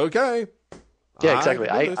 okay. Yeah, exactly.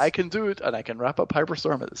 I can do it, and I can wrap up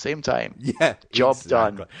Hyperstorm at the same time. Yeah. Job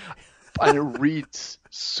done. And it reads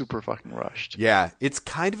super fucking rushed. Yeah, it's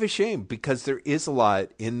kind of a shame because there is a lot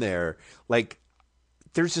in there. Like,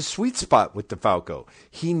 there's a sweet spot with DeFalco.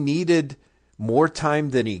 He needed more time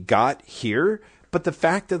than he got here, but the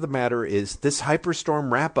fact of the matter is this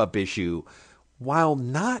Hyperstorm wrap-up issue, while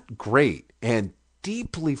not great and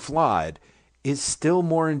deeply flawed, is still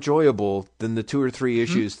more enjoyable than the 2 or 3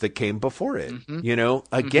 issues that came before it.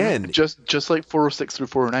 Again, just like 406 through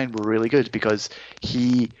 409 were really good because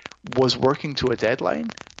he was working to a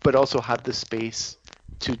deadline, but also had the space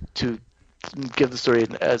to give the story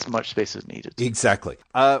as much space as needed. Exactly.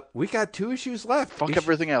 We got 2 issues left. Fuck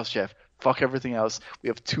everything else, Jeff. Fuck everything else. We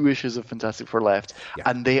have 2 issues of Fantastic Four left,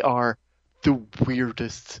 and they are the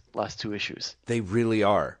weirdest last 2 issues. They really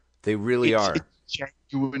are. They really are. It's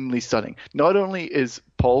genuinely stunning. Not only is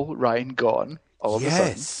Paul Ryan gone all of a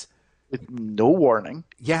sudden, with no warning.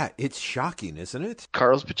 Yeah, it's shocking, isn't it?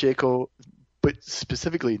 Carlos Pacheco, but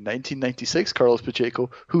specifically 1996 Carlos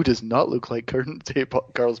Pacheco, who does not look like current day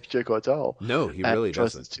Carlos Pacheco at all. No, he really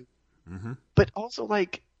doesn't. But also,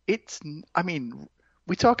 like,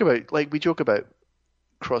 we joke about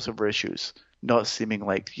crossover issues not seeming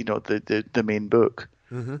like, the main book.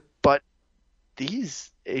 But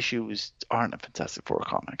these issues aren't a Fantastic Four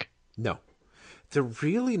comic. No, they're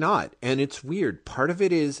really not. And it's weird. Part of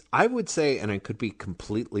it is, I would say, and I could be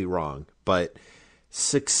completely wrong, but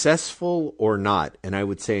successful or not, and I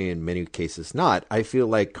would say in many cases not, I feel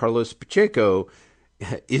like Carlos Pacheco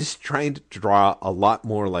is trying to draw a lot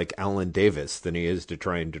more like Alan Davis than he is to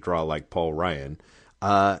trying to draw like Paul Ryan.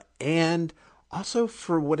 And also,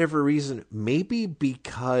 for whatever reason, maybe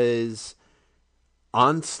because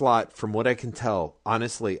Onslaught, from what I can tell,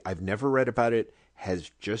 honestly, I've never read about it, has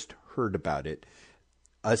just heard about it.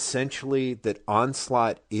 Essentially, that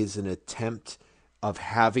Onslaught is an attempt of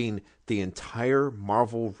having the entire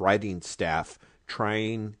Marvel writing staff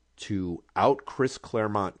trying to out Chris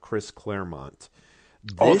Claremont.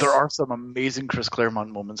 Oh, there are some amazing Chris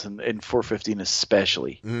Claremont moments in 415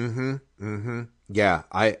 especially. Yeah,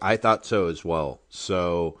 I thought so as well.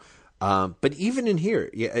 So, but even in here,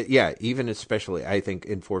 even especially, I think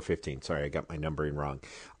in 415, sorry, I got my numbering wrong.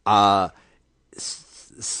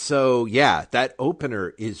 So yeah, that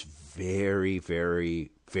opener is very,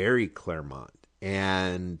 very, very Claremont.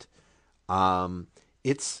 And,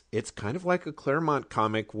 it's kind of like a Claremont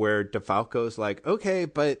comic where DeFalco's like, okay,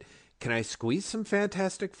 but can I squeeze some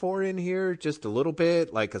Fantastic Four in here just a little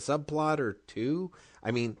bit, like a subplot or two? I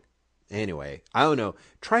mean, anyway, I don't know.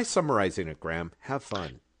 Try summarizing it, Graham. Have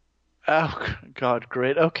fun. Oh God,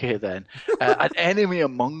 great. Okay then, an enemy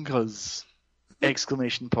among us!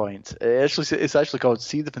 Exclamation point. It's actually called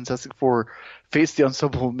 "See the Fantastic Four Face the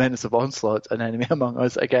Unstoppable Menace of Onslaught: An Enemy Among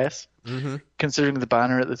Us." I guess, considering the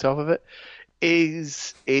banner at the top of it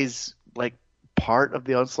is like part of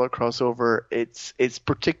the Onslaught crossover. It's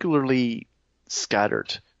particularly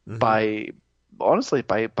scattered by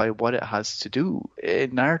what it has to do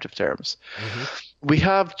in narrative terms. We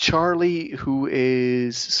have Charlie, who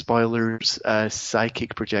is, spoilers, a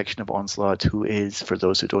psychic projection of Onslaught, who is, for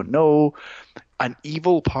those who don't know, an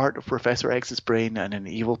evil part of Professor X's brain and an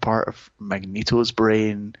evil part of Magneto's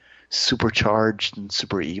brain, supercharged and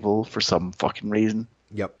super evil for some fucking reason.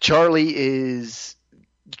 Yep. Charlie is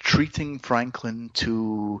treating Franklin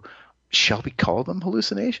to, shall we call them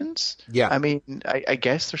hallucinations? Yeah. I mean, I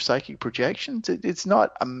guess they're psychic projections. It's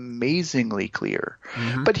not amazingly clear.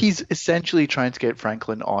 But he's essentially trying to get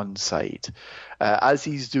Franklin on side. As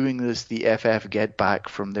he's doing this, the FF get back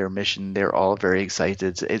from their mission. They're all very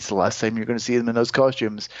excited. It's the last time you're going to see them in those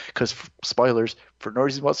costumes because, spoilers, for no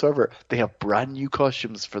reason whatsoever, they have brand new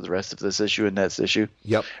costumes for the rest of this issue and next issue.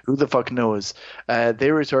 Yep. Who the fuck knows?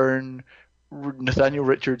 They return. Nathaniel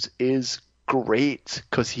Richards is great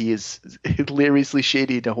because he is hilariously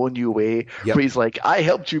shady in a whole new way. Yep. Where he's like, I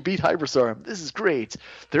helped you beat Hyperstorm. This is great.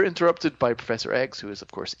 They're interrupted by Professor X, who is,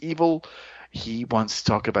 of course, evil. He wants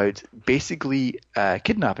to talk about basically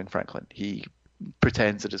kidnapping Franklin. He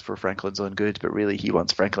pretends it is for Franklin's own good, but really he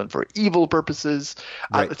wants Franklin for evil purposes.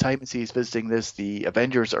 Right. At the time as he's visiting this, the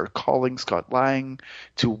Avengers are calling Scott Lang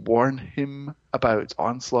to warn him about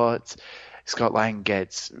Onslaught. Scott Lang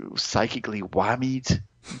gets psychically whammied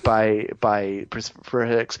by Professor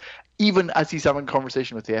X, even as he's having a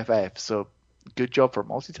conversation with the FF. So good job for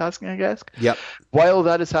multitasking, I guess. Yep. While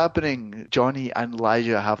that is happening, Johnny and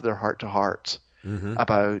Elijah have their heart-to-heart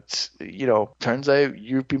about, turns out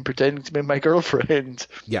you've been pretending to be my girlfriend.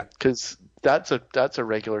 Yeah. Because that's a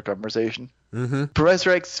regular conversation. Professor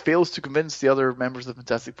X fails to convince the other members of the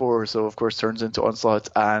Fantastic Four, so of course turns into Onslaught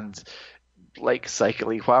and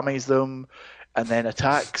psychically whammies them, and then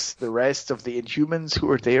attacks the rest of the Inhumans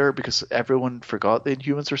who are there because everyone forgot the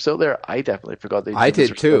Inhumans were still there. I definitely forgot the Inhumans I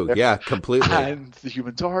did too. Yeah, completely. And the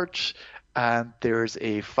Human Torch, and there's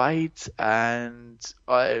a fight, and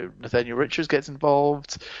Nathaniel Richards gets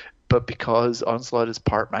involved, but because Onslaught is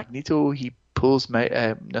part Magneto, he pulls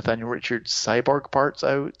Nathaniel Richards' cyborg parts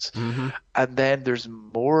out, and then there's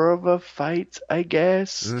more of a fight, I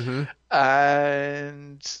guess,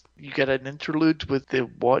 and you get an interlude with the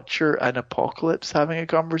Watcher and Apocalypse having a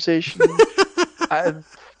conversation, and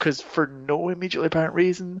because for no immediately apparent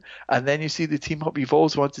reason, and then you see the team up you've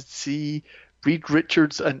always wanted to see. Reed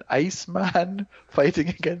Richards and Iceman fighting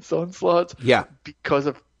against Onslaught. Yeah. Because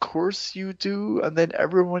of course you do, and then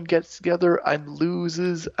everyone gets together and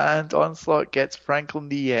loses, and Onslaught gets Franklin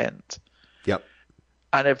the end. Yep.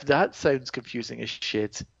 And if that sounds confusing as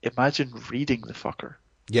shit, imagine reading the fucker.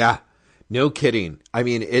 Yeah. No kidding. I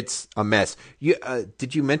mean, it's a mess. You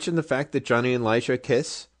did you mention the fact that Johnny and Elijah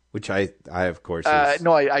kiss? Which I of course.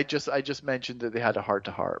 No, I just mentioned that they had a heart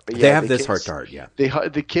to heart. But yeah, they have this heart to heart. Yeah,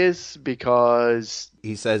 they kiss because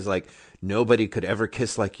he says nobody could ever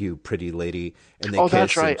kiss like you, pretty lady, and they kiss.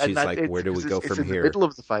 That's right. And she's like, where do we go from here? It's in the middle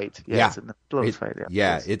of the fight. Yeah, it's in the middle of the fight.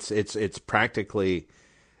 Yeah, it's practically.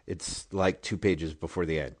 It's like 2 pages before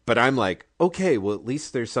the end. But I'm like, okay, well, at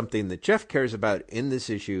least there's something that Jeff cares about in this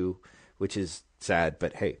issue, which is sad,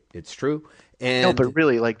 but hey, it's true. And no, but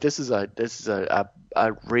really, this is a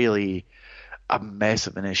really a mess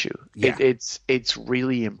of an issue. Yeah. It's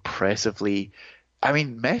really impressively I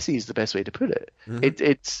mean, messy is the best way to put it. Hmm.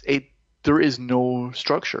 There is no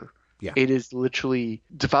structure. Yeah. It is literally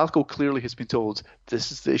DeFalco clearly has been told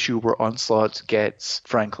this is the issue where Onslaught gets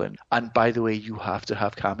Franklin. And by the way, you have to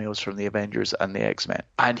have cameos from the Avengers and the X-Men.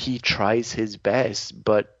 And he tries his best,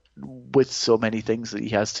 but with so many things that he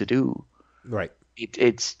has to do, Right.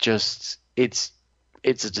 it's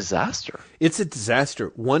a disaster. It's a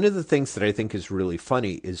disaster. One of the things that I think is really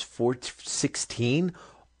funny is 416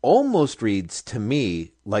 almost reads to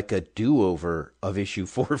me like a do-over of issue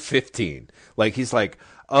 415. Like he's like,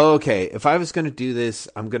 oh, okay, if I was going to do this,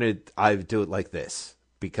 I would do it like this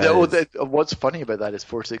No, because what's funny about that is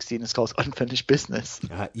 416 is called Unfinished Business.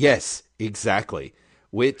 yes, exactly.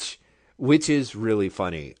 Which is really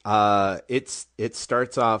funny. It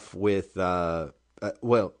starts off with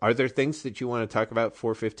well, are there things that you want to talk about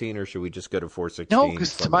 415 or should we just go to No, 416?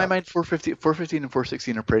 because to my mind, 415 and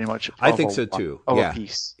 416 are pretty much I think so too. of a Yeah,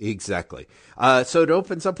 piece. exactly. So it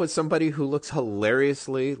opens up with somebody who looks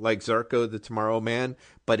hilariously like Zarko the Tomorrow Man,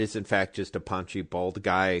 but is in fact just a paunchy bald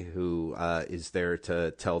guy who is there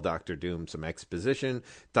to tell Doctor Doom some exposition.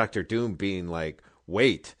 Doctor Doom being like,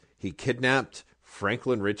 wait, he kidnapped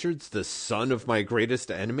Franklin Richards, the son of my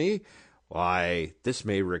greatest enemy? Why, this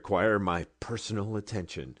may require my personal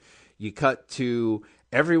attention. You cut to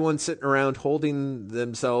everyone sitting around holding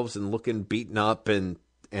themselves and looking beaten up, and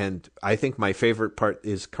I think my favorite part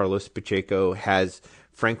is Carlos Pacheco has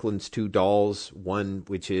Franklin's two dolls, one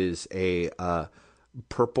which is a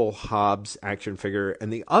purple Hobbs action figure,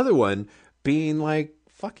 and the other one being like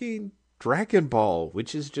fucking Dragon Ball,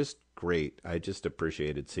 which is just great. I just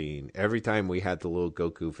appreciated seeing every time we had the little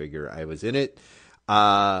Goku figure, I was in it.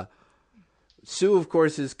 Sue, of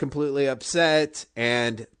course, is completely upset.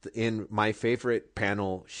 And in my favorite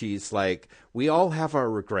panel, she's like, we all have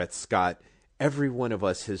our regrets, Scott. Every one of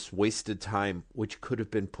us has wasted time which could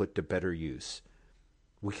have been put to better use.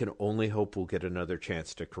 We can only hope we'll get another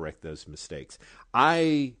chance to correct those mistakes.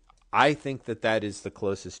 I think that is the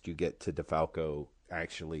closest you get to DeFalco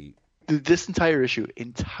actually. This entire issue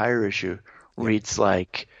reads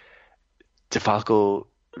like DeFalco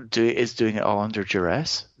is doing it all under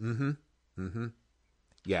duress. Mm-hmm. Mm-hmm.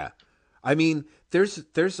 Yeah. I mean,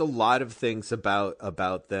 there's a lot of things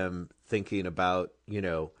about them thinking about,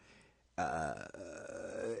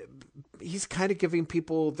 he's kind of giving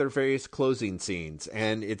people their various closing scenes,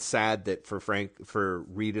 and it's sad that for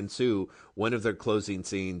Reed and Sue, one of their closing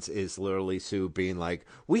scenes is literally Sue being like,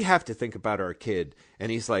 "We have to think about our kid,"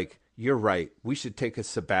 and he's like, "You're right. We should take a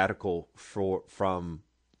sabbatical from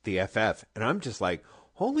the FF," and I'm just like,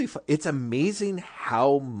 "Holy! It's amazing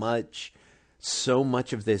how so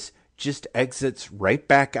much of this." Just exits right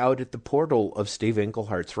back out at the portal of Steve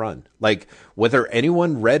Englehart's run. Like, whether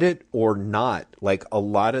anyone read it or not, like, a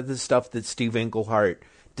lot of the stuff that Steve Englehart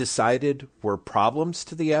decided were problems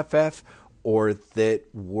to the FF or that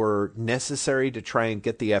were necessary to try and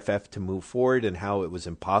get the FF to move forward and how it was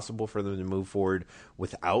impossible for them to move forward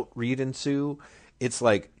without Reed and Sue. It's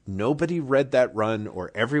like nobody read that run or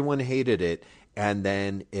everyone hated it. And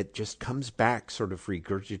then it just comes back sort of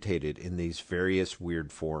regurgitated in these various weird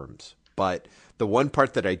forms. But the one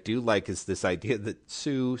part that I do like is this idea that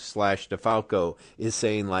Sue/DeFalco is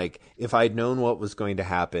saying, like, if I'd known what was going to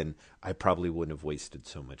happen, I probably wouldn't have wasted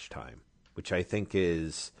so much time. Which I think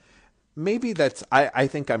is, maybe I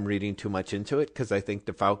think I'm reading too much into it because I think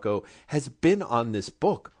DeFalco has been on this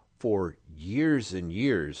book for years and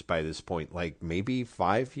years by this point, like maybe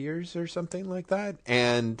 5 years or something like that.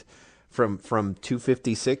 And from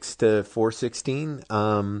 256 to 416,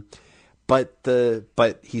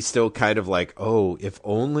 but he's still kind of like, oh, if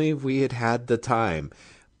only we had the time.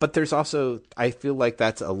 But there's also, I feel like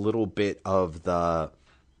that's a little bit of the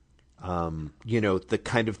the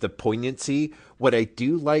kind of the poignancy. What I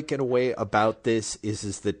do like in a way about this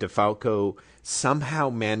is that DeFalco somehow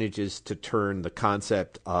manages to turn the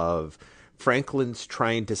concept of Franklin's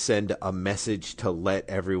trying to send a message to let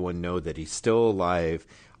everyone know that he's still alive.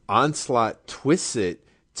 Onslaught twists it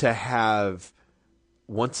to have,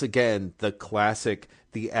 once again, the classic,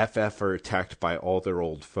 the FF are attacked by all their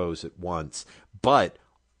old foes at once, but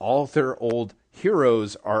all their old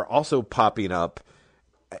heroes are also popping up.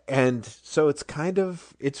 And so it's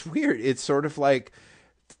weird. It's sort of like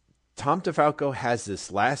Tom DeFalco has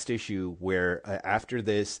this last issue where after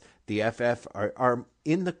this, the FF are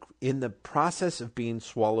in the process of being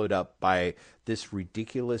swallowed up by this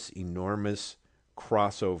ridiculous, enormous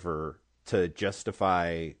crossover to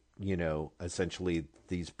justify, essentially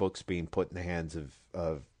these books being put in the hands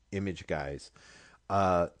of image guys.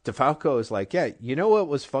 DeFalco is like, yeah, you know what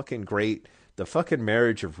was fucking great? the fucking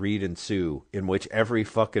marriage of Reed and Sue, in which every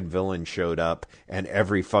fucking villain showed up and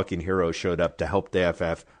every fucking hero showed up to help the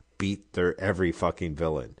FF beat their every fucking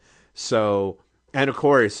villain. So, and of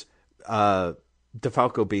course,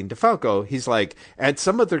 DeFalco being DeFalco, he's like, and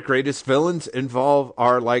some of their greatest villains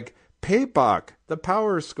are like Payback, the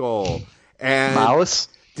Power Skull, and Malice,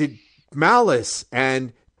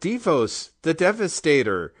 and Devos, the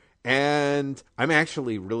Devastator. And I'm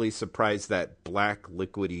actually really surprised that black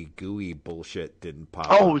liquidy gooey bullshit didn't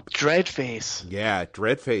pop up. Dreadface. Yeah,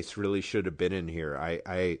 Dreadface really should have been in here.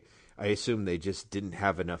 I assume they just didn't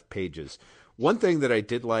have enough pages. One thing that I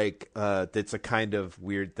did like, that's a kind of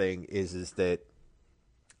weird thing, is that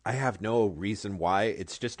I have no reason why.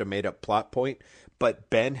 It's just a made-up plot point.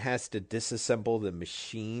 But Ben has to disassemble the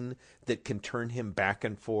machine that can turn him back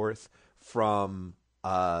and forth from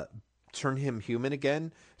turn him human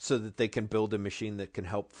again, so that they can build a machine that can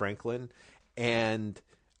help Franklin. And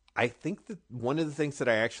I think that one of the things that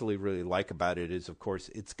I actually really like about it is, of course,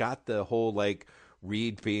 it's got the whole like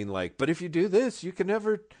Reed being like, but if you do this, you can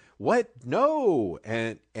never, what? No.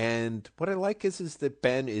 And what I like is that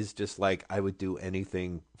Ben is just like, I would do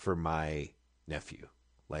anything for my nephew.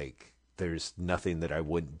 Like, there's nothing that I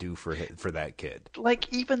wouldn't do for that kid.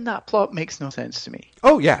 Like, even that plot makes no sense to me.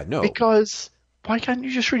 Oh yeah, no. Because why can't you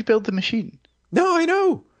just rebuild the machine? No, I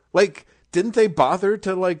know. Like, didn't they bother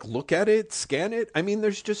to like look at it, scan it? I mean,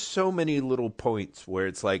 there's just so many little points where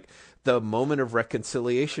it's like the moment of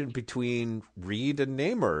reconciliation between Reed and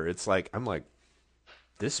Namor. It's like, I'm like,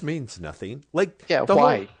 this means nothing. Like, yeah,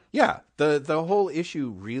 why? The whole issue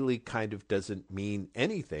really kind of doesn't mean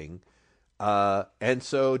anything. And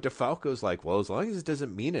so DeFalco's like, well, as long as it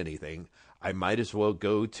doesn't mean anything, I might as well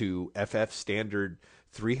go to FF standard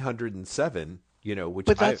 307, which.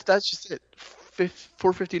 But that's just it.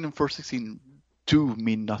 415 and 416 do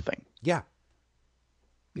mean nothing. Yeah.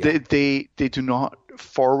 They do not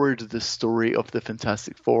forward the story of the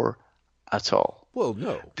Fantastic Four at all. Well,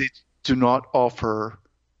 no. They do not offer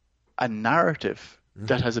a narrative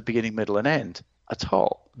that has a beginning, middle, and end at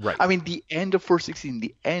all. Right. I mean, the end of 416,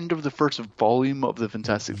 the end of the first volume of the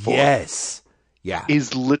Fantastic Four. Yes. Yeah.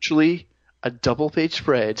 Is literally a double-page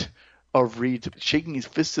spread of Reed shaking his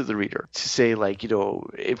fist at the reader to say, like,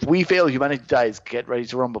 if we fail, humanity dies. Get ready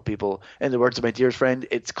to rumble, people. In the words of my dearest friend,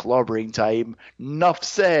 it's clobbering time. Enough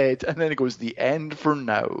said. And then it goes, the end for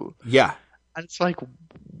now. Yeah. And it's like,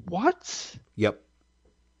 what? Yep.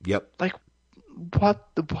 Like, what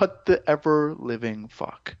the ever-living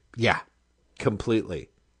fuck? Yeah. Completely.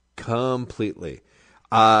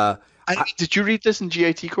 Did you read this in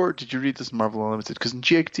GIT Core? Or did you read this in Marvel Unlimited? Because in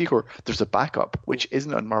GIT Core, there's a backup, which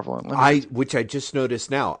isn't on Marvel Unlimited. Which I just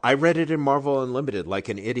noticed now. I read it in Marvel Unlimited like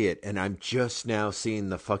an idiot, and I'm just now seeing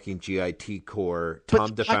the fucking GIT Core,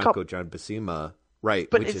 Tom DeFalco, John Buscema. Right.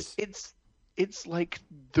 But it's like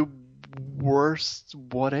the worst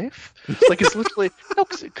what if. Like, it's literally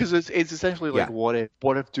because it's essentially like, what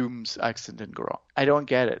if Doom's accident didn't go wrong? I don't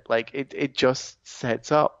get it. Like, it just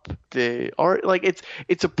sets up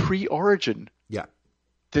it's a pre-origin. Yeah.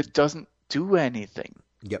 That doesn't do anything.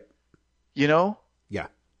 Yep. Yeah.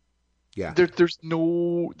 Yeah. There's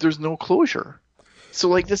no closure. So,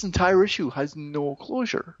 like, this entire issue has no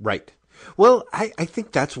closure. Right. Well, I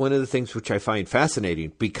think that's one of the things which I find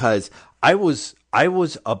fascinating, because I was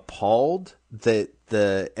appalled that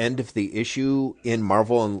the end of the issue in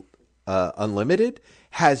Marvel Unlimited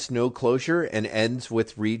has no closure and ends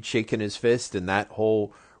with Reed shaking his fist and that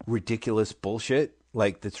whole ridiculous bullshit,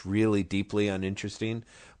 like, that's really deeply uninteresting.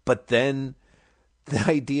 But then the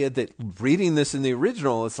idea that reading this in the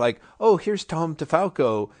original, it's like, oh, here's Tom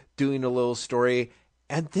DeFalco doing a little story,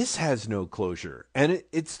 and this has no closure. And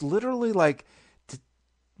it's literally like,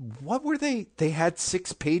 what were they? They had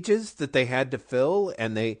 6 pages that they had to fill,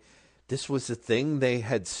 and this was the thing they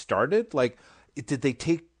had started. Like, did they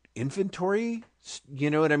take inventory? You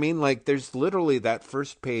know what I mean? Like, there's literally that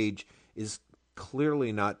first page is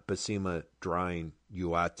clearly not Buscema drawing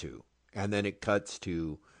Uatu. And then it cuts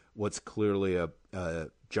to what's clearly a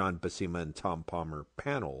John Buscema and Tom Palmer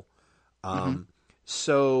panel.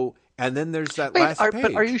 So, and then there's that last page.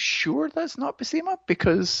 But are you sure that's not Buscema?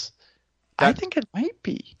 Because I think it might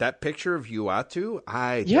be. That picture of Uatu?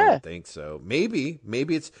 I don't think so. Maybe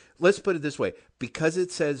it's, let's put it this way. Because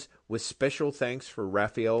it says, with special thanks for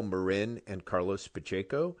Rafael Marin and Carlos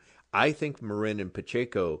Pacheco, I think Marin and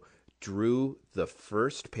Pacheco drew the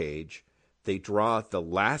first page. They draw the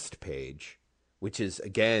last page, which is,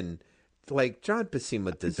 again, like, John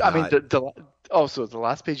Buscema does not. I mean, also the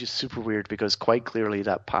last page is super weird, because quite clearly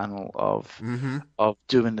that panel of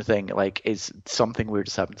doing the thing, like, is something weird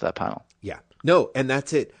has happened to that panel. Yeah. No, and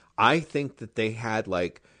that's it. I think that they had,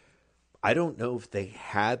 like, I don't know if they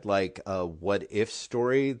had like a what if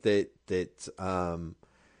story that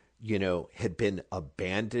had been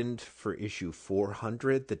abandoned for issue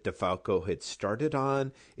 400 that DeFalco had started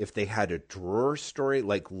on. If they had a drawer story,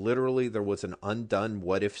 like literally there was an undone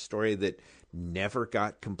what if story that never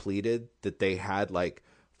got completed, that they had like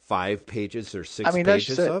 5 pages or 6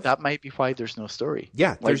 pages of. That might be why there's no story.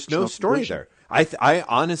 Yeah, there's no story there. I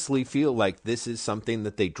honestly feel like this is something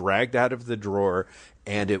that they dragged out of the drawer,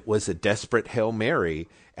 and it was a desperate Hail Mary.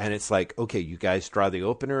 And it's like, okay, you guys draw the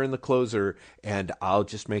opener and the closer, and I'll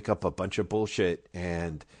just make up a bunch of bullshit.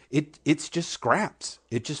 And it's just scraps.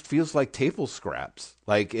 It just feels like table scraps.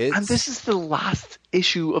 Like and this is the last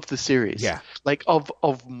issue of the series. Yeah, like of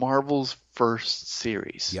Marvel's first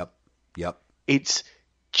series. Yep. It's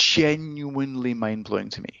genuinely mind-blowing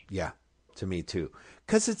to me. Yeah, to me too.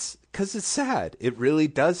 Because it's sad. It really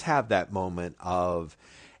does have that moment of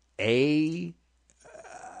the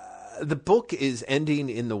book is ending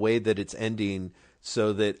in the way that it's ending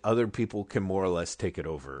so that other people can more or less take it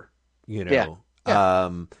over, Yeah.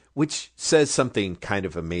 Which says something kind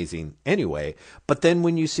of amazing anyway. But then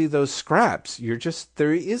when you see those scraps,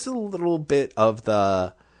 there is a little bit of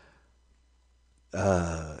the,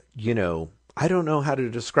 I don't know how to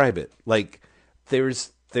describe it. Like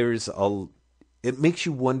it makes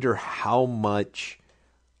you wonder how much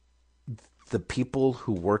the people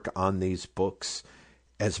who work on these books,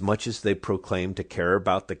 as much as they proclaim to care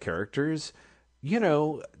about the characters,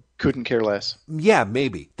 couldn't care less. Yeah,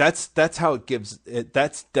 maybe. That's how it gives it.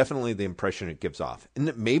 That's definitely the impression it gives off.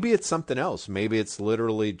 And maybe it's something else. Maybe it's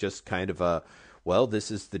literally just kind of a, well,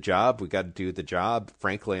 this is the job. We got to do the job.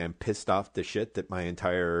 Frankly, I'm pissed off the shit that my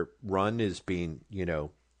entire run is being,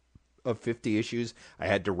 of 50 issues. I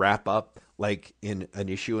had to wrap up like in an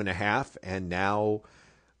issue and a half, and now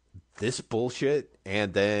this bullshit,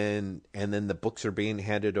 and then the books are being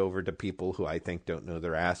handed over to people who I think don't know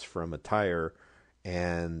their ass from a tire.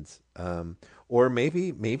 And or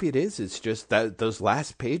maybe it is. It's just that those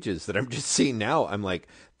last pages that I'm just seeing now, I'm like,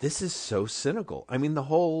 this is so cynical. I mean, the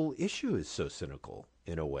whole issue is so cynical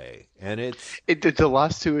in a way, and the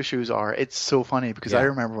last 2 issues are. It's so funny because I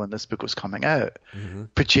remember when this book was coming out,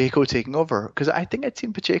 Pacheco taking over, because I think I'd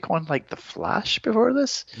seen Pacheco on like The Flash before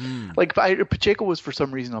this. Like Pacheco was for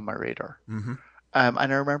some reason on my radar, and I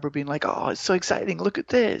remember being like, oh, it's so exciting! Look at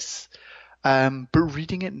this. But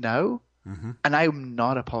reading it now. And I'm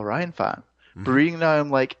not a Paul Ryan fan. But reading now,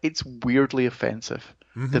 I'm like, it's weirdly offensive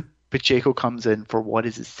that Pacheco comes in for what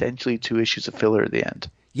is essentially 2 issues of filler at the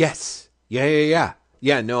end. Yes. Yeah.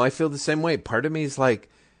 Yeah, no, I feel the same way. Part of me is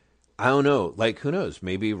like, I don't know. Like, who knows?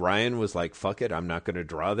 Maybe Ryan was like, fuck it, I'm not going to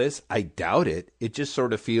draw this. I doubt it. It just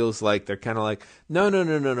sort of feels like they're kind of like,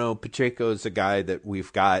 no. Pacheco's a guy that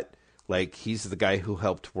we've got. Like, he's the guy who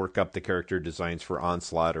helped work up the character designs for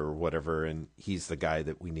Onslaught or whatever, and he's the guy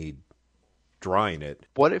that we need drawing it.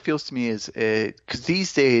 What it feels to me is, because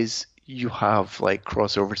these days you have like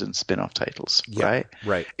crossovers and spin-off titles, right?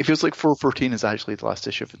 Right. It feels like 414 is actually the last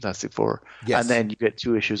issue of Fantastic Four. Yes. And then you get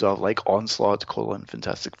 2 issues of like Onslaught,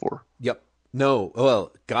 Fantastic Four. Yep. No,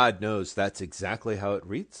 well, God knows that's exactly how it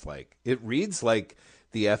reads like. It reads like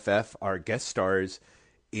the FF are guest stars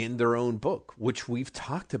in their own book, which we've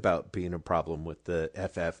talked about being a problem with the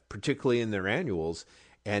FF, particularly in their annuals.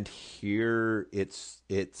 And here it's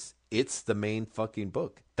the main fucking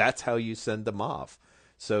book. That's how you send them off.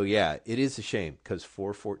 So yeah, it is a shame because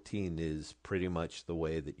 414 is pretty much the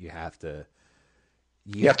way that you have to.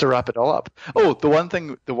 You have to wrap it all up. Oh, the one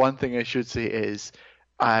thing I should say is,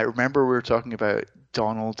 I remember we were talking about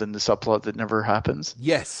Donald and the subplot that never happens.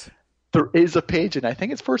 Yes, there is a page, and I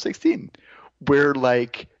think it's 416, where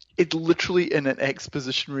like it's literally in an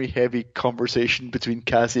expositionary heavy conversation between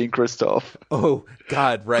Cassie and Kristoff. Oh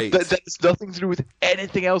God, right. That has nothing to do with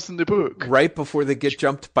anything else in the book. Right before they get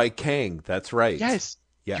jumped by Kang. That's right. Yes.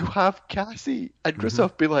 Yeah. You have Cassie and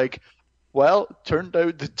Kristoff be like, well, turned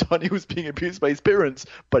out that Donnie was being abused by his parents,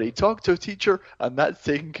 but he talked to a teacher and that's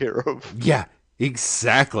taken care of. Yeah,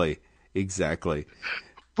 exactly.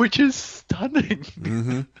 Which is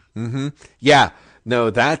stunning. Yeah.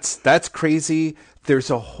 No, that's crazy.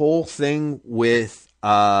 There's a whole thing with,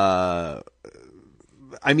 I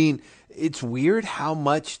mean, it's weird how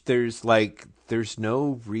much there's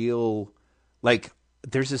no real, like,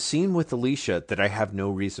 there's a scene with Alicia that I have no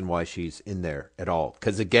reason why she's in there at all.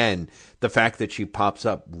 Because again, the fact that she pops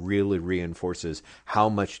up really reinforces how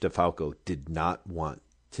much DeFalco did not want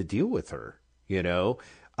to deal with her,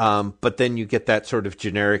 But then you get that sort of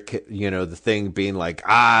generic, the thing being like,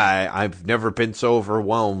 I've never been so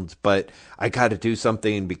overwhelmed, but I got to do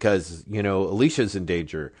something because, Alicia's in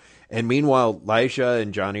danger. And meanwhile, Lyja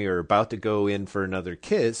and Johnny are about to go in for another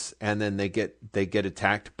kiss, and then they get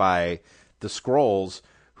attacked by the Skrulls,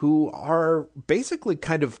 who are basically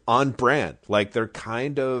kind of on brand. Like, they're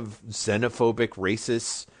kind of xenophobic,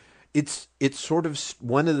 racist. It's sort of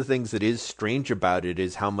one of the things that is strange about it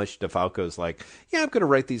is how much DeFalco's like, yeah, I'm going to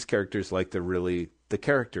write these characters like they're really the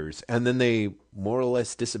characters. And then they more or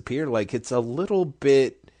less disappear. Like, it's a little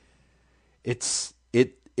bit, it's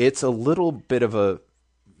a little bit of a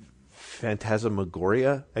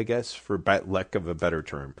phantasmagoria, I guess, for lack of a better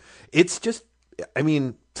term. It's just, I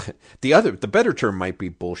mean, the better term might be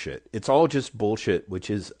bullshit. It's all just bullshit, which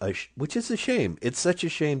is a shame. It's such a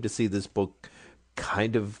shame to see this book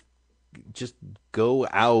kind of just go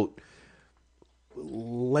out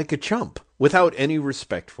like a chump without any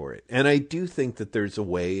respect for it. And I do think that there's a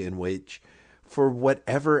way in which, for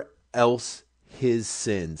whatever else his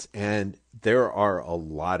sins, and there are a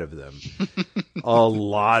lot of them,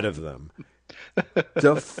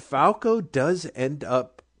 DeFalco does end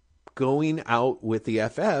up going out with the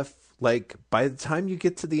FF. Like, by the time you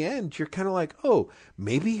get to the end, you're kind of like, oh,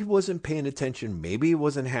 maybe he wasn't paying attention. Maybe he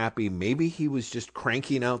wasn't happy. Maybe he was just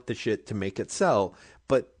cranking out the shit to make it sell.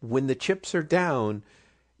 But when the chips are down,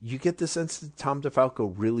 you get the sense that Tom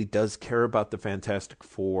DeFalco really does care about the Fantastic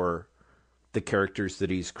Four, the characters that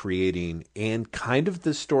he's creating, and kind of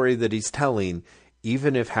the story that he's telling,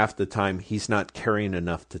 even if half the time he's not caring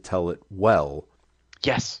enough to tell it well.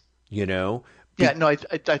 Yes. You know? Yeah, no, I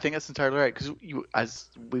think that's entirely right, because as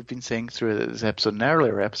we've been saying through this episode and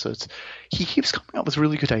earlier episodes, he keeps coming up with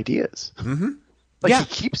really good ideas. Mm-hmm. Like, he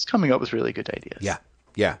keeps coming up with really good ideas.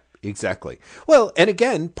 Yeah, exactly. Well, and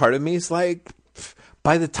again, part of me is like,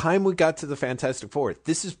 by the time we got to the Fantastic Four,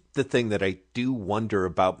 this is the thing that I do wonder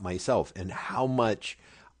about myself and how much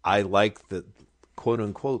I like the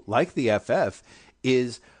quote-unquote, like the FF,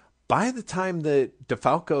 is by the time that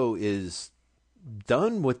DeFalco is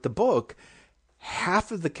done with the book,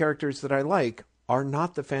 half of the characters that I like are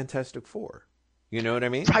not the Fantastic Four. You know what I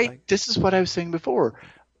mean? Right. Like, this is what I was saying before.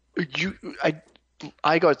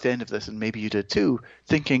 I got to the end of this, and maybe you did too,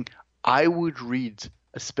 thinking I would read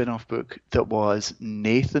a spin-off book that was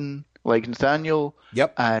Nathaniel,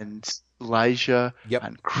 yep, and Lyja, yep,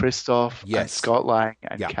 and Kristoff, yes, and Scott Lang,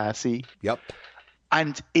 and yep, Cassie. Yep.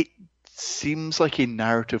 And it seems like a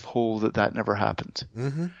narrative hole that never happened.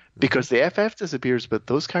 Mm-hmm. Because the FF disappears, but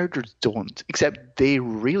those characters don't, except they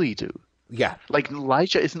really do. Yeah. Like,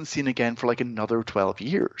 Lyja isn't seen again for like another 12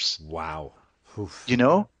 years. Wow. Oof. You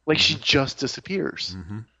know? Like, she just disappears.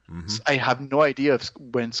 Mm-hmm. Mm-hmm. So I have no idea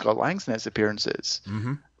when Scott Lang's next appearance is.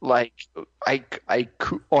 Mm-hmm. Like, I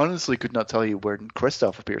honestly could not tell you where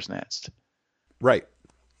Kristoff appears next. Right.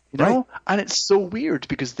 You know? Right. And it's so weird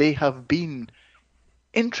because they have been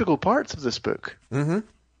integral parts of this book.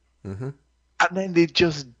 Mm-hmm. Mm-hmm. And then they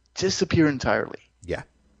just disappear entirely. Yeah.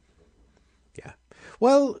 Yeah.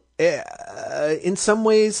 Well, in some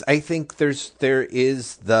ways, I think there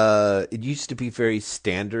is it used to be very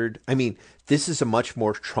standard. I mean, this is a much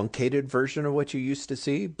more truncated version of what you used to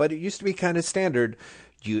see, but it used to be kind of standard.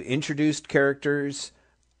 You introduced characters.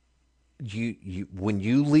 You when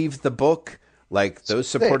you leave the book, like, those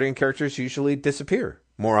supporting characters usually disappear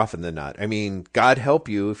more often than not. I mean, God help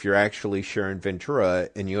you if you're actually Sharon Ventura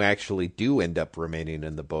and you actually do end up remaining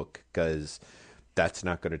in the book, because that's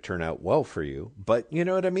not going to turn out well for you. But you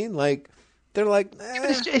know what I mean? Like, they're like,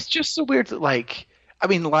 It's just so weird that, like, I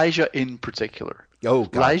mean, Lyja in particular. Oh,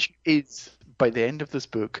 God. Lyja is, by the end of this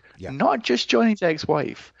book, not just Johnny's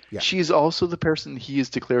ex-wife. Yeah. She is also the person he has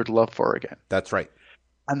declared love for again. That's right.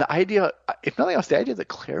 And the idea, if nothing else, the idea that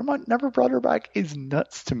Claremont never brought her back is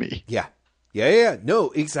nuts to me. Yeah. Yeah. No,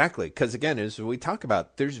 exactly. Because, again, as we talk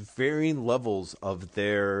about, there's varying levels of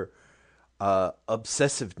their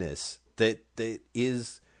obsessiveness that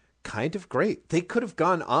is kind of great. They could have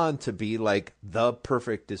gone on to be like the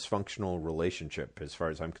perfect dysfunctional relationship as far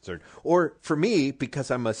as I'm concerned. Or for me,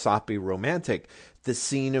 because I'm a soppy romantic, the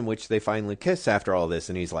scene in which they finally kiss after all this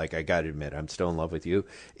and he's like, I got to admit, I'm still in love with you,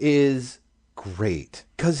 is great.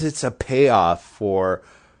 Because it's a payoff for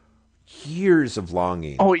years of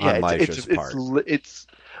longing on Lyja's part.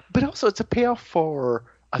 But also it's a payoff for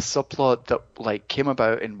a subplot that, like, came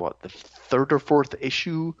about in the third or fourth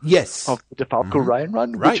issue of the DeFalco Ryan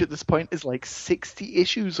run, which at this point is like 60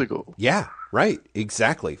 issues ago. Yeah, right.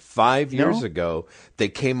 Exactly. 5 years ago, they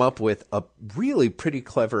came up with a really pretty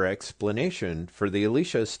clever explanation for the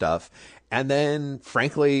Alicia stuff. And then,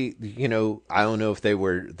 frankly, you know, I don't know if they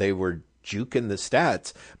were juking the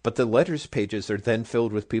stats, but the letters pages are then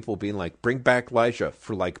filled with people being like, bring back Lyja,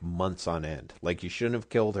 for like months on end. Like, you shouldn't have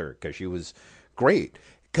killed her because she was great.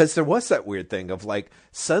 Because there was that weird thing of like,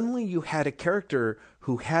 suddenly you had a character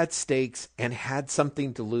who had stakes and had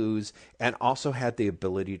something to lose and also had the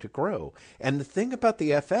ability to grow. And the thing about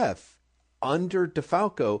the FF under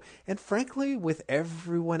DeFalco, and frankly with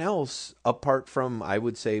everyone else apart from, I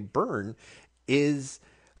would say, Byrne, is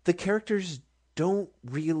the characters don't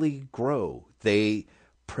really grow. They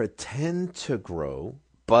pretend to grow,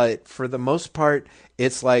 but for the most part,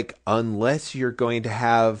 it's like, unless you're going to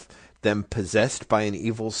have them possessed by an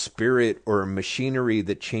evil spirit or a machinery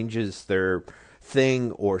that changes their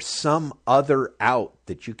thing or some other out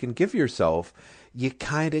that you can give yourself, you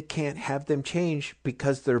kind of can't have them change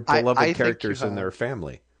because they're beloved characters in their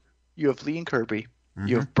family. You have Lee and Kirby,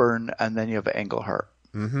 you have Byrne, and then you have Englehart.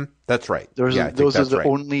 Mm-hmm. That's right. Those are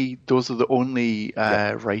the only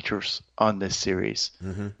writers on this series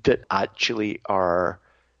that actually are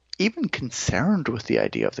even concerned with the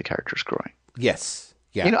idea of the characters growing. Yes.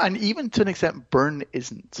 Yeah. And even to an extent, Byrne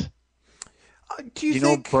isn't. Do you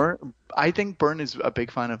think? Byrne? I think Byrne is a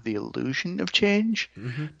big fan of the illusion of change,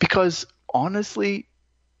 because honestly,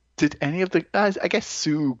 did any of the? I guess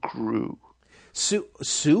Sue grew.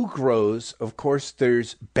 Sue grows. Of course,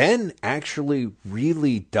 there's Ben. Actually,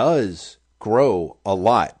 really does grow a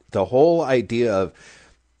lot. The whole idea of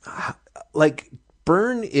like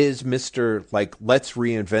Byrne is Mr. like, let's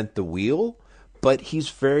reinvent the wheel. But he's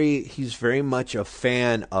very much a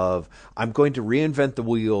fan of, I'm going to reinvent the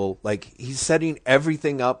wheel. Like, he's setting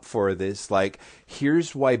everything up for this. Like,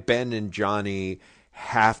 here's why Ben and Johnny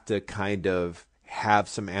have to kind of have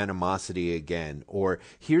some animosity again. Or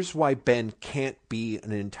here's why Ben can't be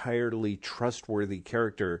an entirely trustworthy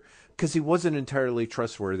character, because he wasn't entirely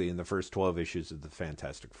trustworthy in the first 12 issues of the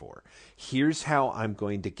Fantastic Four. Here's how I'm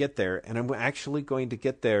going to get there. And I'm actually going to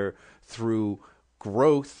get there through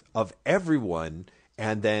growth of everyone,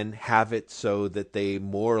 and then have it so that they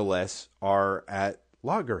more or less are at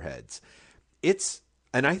loggerheads.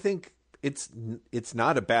 And I think it's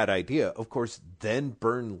not a bad idea. Of course, then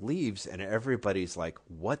Byrne leaves and everybody's like,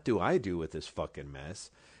 what do I do with this fucking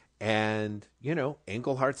mess? And,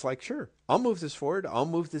 Englehart's like, sure, I'll move this forward. I'll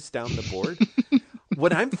move this down the board.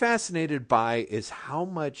 What I'm fascinated by is how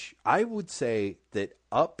much, I would say that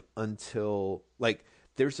up until, like,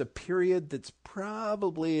 there's a period that's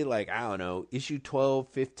probably like, I don't know, issue 12,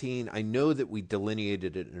 15. I know that we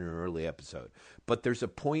delineated it in an early episode, but there's a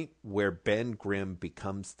point where Ben Grimm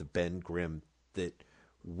becomes the Ben Grimm that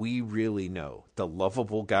we really know, the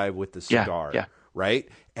lovable guy with the cigar, right?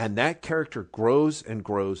 And that character grows and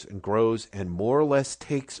grows and grows and more or less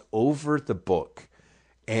takes over the book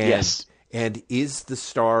and is the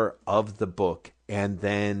star of the book. And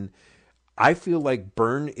then I feel like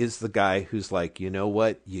Byrne is the guy who's like, you know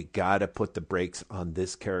what? You got to put the brakes on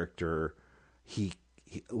this character. He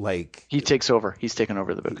takes over. He's taken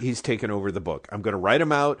over the book. He's taken over the book. I'm going to write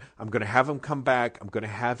him out. I'm going to have him come back. I'm going to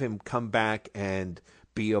have him come back and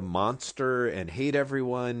be a monster and hate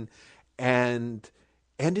everyone. And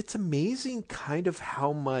it's amazing kind of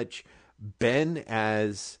how much Ben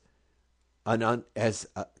as a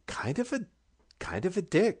kind of a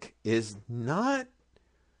dick is not.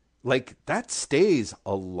 Like, that stays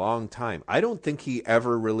a long time. I don't think he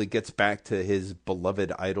ever really gets back to his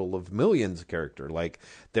beloved idol of millions character. Like,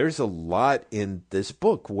 there's a lot in this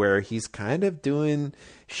book where he's kind of doing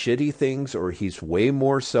shitty things, or he's way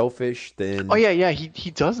more selfish than... Oh, yeah.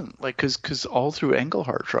 He doesn't. Like, because all through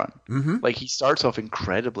Englehart's run, like, he starts off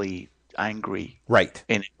incredibly angry, right,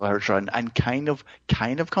 in Englehart's run, and kind of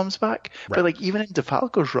comes back. Right. But like, even in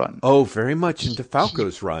DeFalco's run, very much in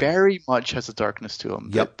DeFalco's run, very much has a darkness to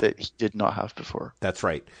him that he did not have before. That's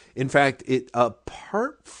right. In fact, it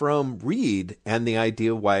apart from Reed and the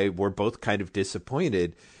idea why we're both kind of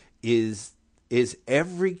disappointed is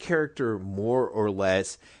every character more or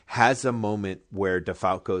less has a moment where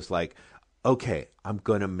DeFalco's like, okay, I'm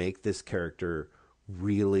going to make this character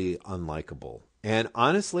really unlikable. And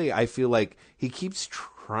honestly, I feel like he keeps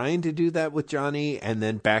trying to do that with Johnny and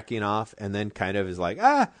then backing off and then kind of is like,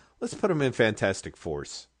 let's put him in Fantastic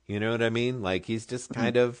Force. You know what I mean? Like, he's just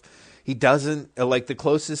kind of, he doesn't, like, the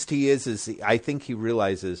closest he is I think he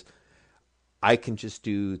realizes I can just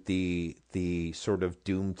do the sort of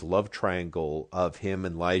doomed love triangle of him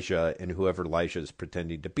and Lyja and whoever Lyja is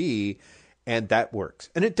pretending to be. And that works.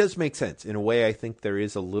 And it does make sense. In a way, I think there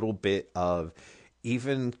is a little bit of,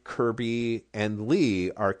 even Kirby and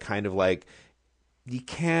Lee are kind of like, you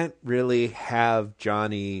can't really have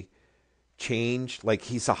Johnny change. Like,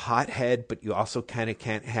 he's a hothead, but you also kind of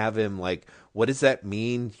can't have him, like, what does that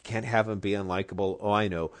mean? You can't have him be unlikable. Oh, I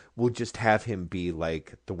know. We'll just have him be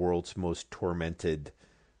like the world's most tormented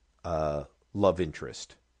love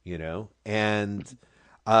interest, And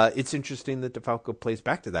It's interesting that DeFalco plays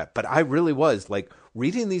back to that. But I really was like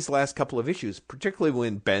reading these last couple of issues, particularly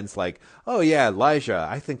when Ben's like, "Oh yeah, Elijah,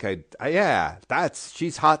 I think yeah,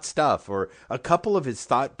 she's hot stuff," or a couple of his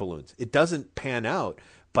thought balloons. It doesn't pan out,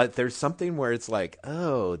 but there's something where it's like,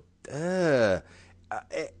 "Oh,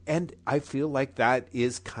 and I feel like that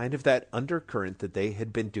is kind of that undercurrent that they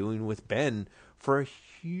had been doing with Ben for a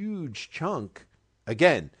huge chunk.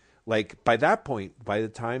 Again, like by that point, by the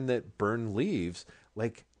time that Byrne leaves,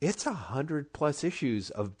 like it's 100+ issues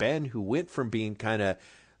of Ben who went from being kind of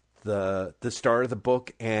the star of the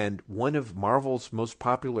book and one of Marvel's most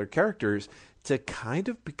popular characters to kind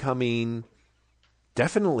of becoming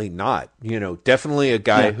definitely not, definitely a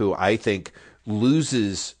guy who I think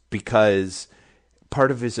loses because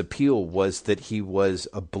part of his appeal was that he was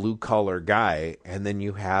a blue collar guy, and then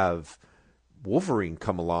you have Wolverine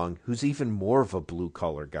come along who's even more of a blue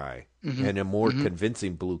collar guy and a more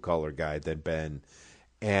convincing blue collar guy than Ben,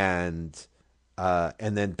 and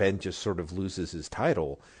then Ben just sort of loses his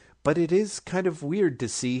title. But it is kind of weird to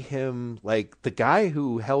see him, like the guy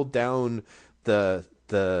who held down the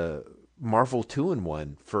Marvel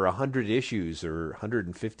 2-in-1 for 100 issues or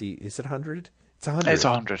 150. Is it 100? It's 100. It's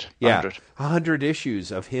 100. Yeah, 100. 100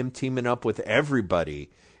 issues of him teaming up with everybody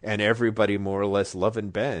and everybody more or less loving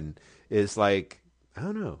Ben is like, I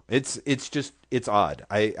don't know. It's odd.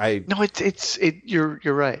 No, you're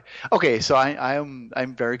right. Okay, so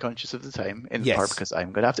I'm very conscious of the time in part because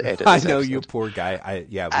I'm going to have to edit. I this know episode. you poor guy.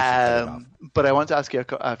 We should cut it off. But I want to ask you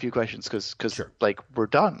a few questions because Sure. like we're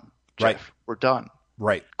done, Jeff. Right. We're done.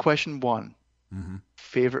 Right. Question 1: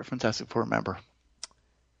 favorite Fantastic Four member?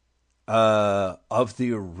 Of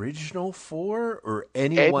the original 4 or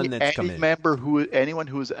anyone that's come in? Anyone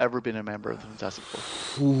who has ever been a member of the Fantastic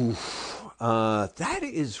Four. Ooh, that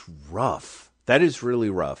is rough. That is really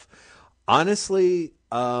rough. Honestly,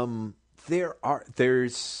 I'll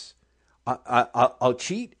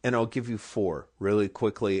cheat and I'll give you 4 really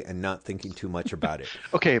quickly and not thinking too much about it.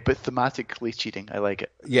 Okay, but thematically cheating. I like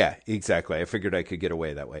it. Yeah, exactly. I figured I could get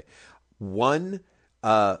away that way. 1,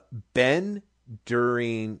 Ben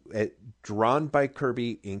drawn by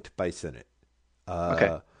Kirby, inked by Sinnott.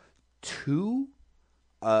 Okay. 2,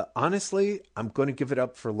 honestly, I'm going to give it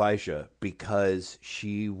up for Elijah because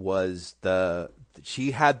she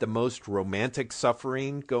had the most romantic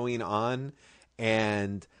suffering going on,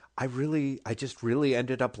 and I just really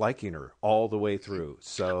ended up liking her all the way through.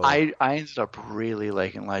 So I ended up really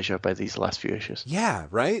liking Elijah by these last few issues. Yeah,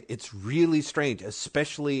 right? It's really strange,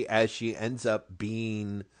 especially as she ends up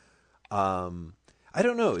being I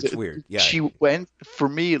don't know, it's weird. Yeah. For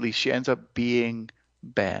me at least, she ends up being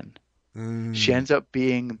Ben. She ends up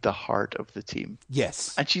being the heart of the team.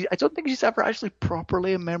 Yes. And I don't think she's ever actually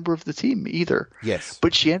properly a member of the team either. Yes.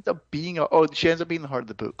 But she ends up being the heart of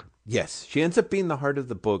the book. Yes. She ends up being the heart of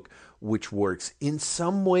the book, which works. In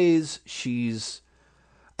some ways she's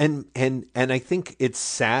and I think it's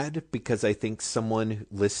sad because I think someone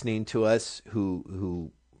listening to us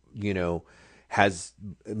who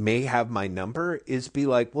may have my number is be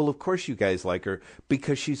like, well, of course you guys like her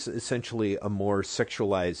because she's essentially a more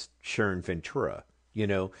sexualized Sharon Ventura.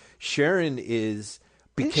 Sharon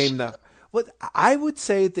became the. Well, I would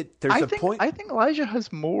say that there's a point. I think Elijah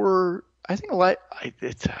has more. I think Elijah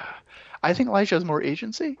has more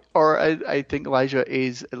agency, or I think Elijah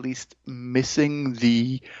is at least missing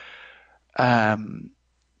the,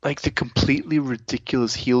 like the completely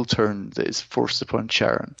ridiculous heel turn that is forced upon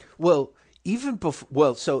Sharon. Well. Even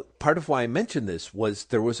before, so part of why I mentioned this was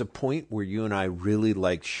there was a point where you and I really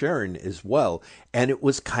liked Sharon as well, and it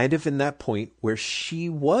was kind of in that point where she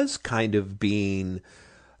was kind of being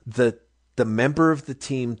the member of the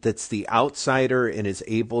team that's the outsider and is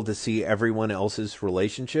able to see everyone else's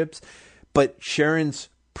relationships, but Sharon's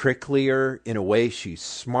pricklier in a way. She's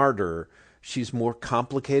smarter. She's more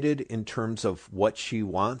complicated in terms of what she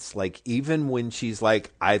wants. Like even when she's like,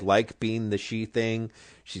 I like being the she thing,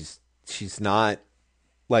 she's not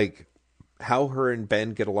like how her and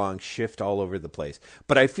Ben get along shift all over the place.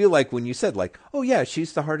 But I feel like when you said like, oh yeah,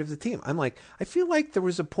 she's the heart of the team, I'm like, I feel like there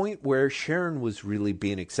was a point where Sharon was really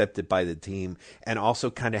being accepted by the team and also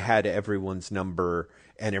kind of had everyone's number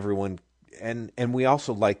and everyone, and we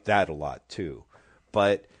also liked that a lot too.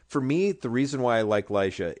 But for me, the reason why I like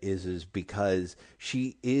Elijah is because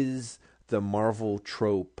she is the Marvel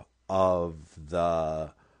trope of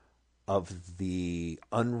the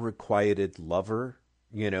unrequited lover,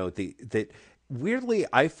 that weirdly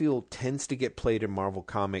I feel tends to get played in Marvel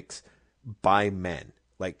Comics by men.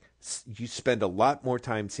 Like you spend a lot more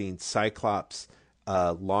time seeing Cyclops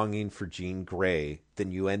longing for Jean Grey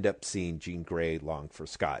than you end up seeing Jean Grey long for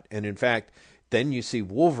Scott. And in fact, then you see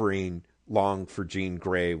Wolverine long for Jean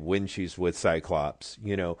Grey when she's with Cyclops,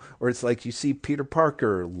 you know, or it's like you see Peter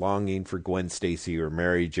Parker longing for Gwen Stacy or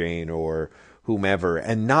Mary Jane or whomever,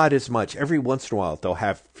 and not as much. Every once in a while, they'll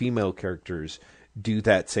have female characters do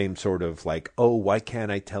that same sort of like, oh, why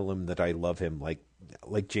can't I tell him that I love him? Like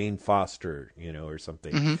Jane Foster, you know, or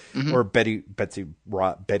something, or Betty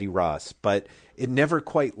Ross, but it never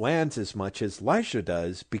quite lands as much as Lyja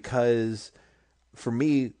does, because for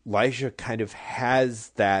me, Lyja kind of has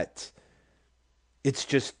that. It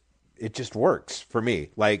just works for me.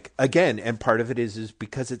 Like, again, and part of it is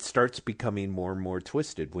because it starts becoming more and more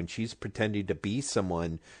twisted when she's pretending to be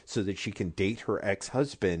someone so that she can date her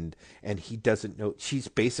ex-husband, and he doesn't know. She's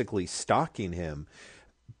basically stalking him.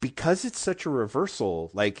 Because it's such a reversal,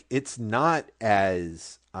 like, it's not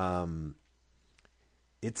as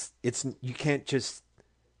it's you can't just,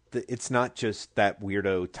 it's not just that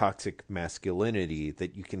weirdo toxic masculinity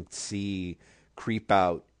that you can see creep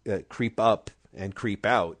up and creep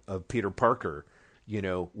out of Peter Parker, you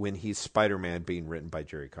know, when he's Spider-Man being written by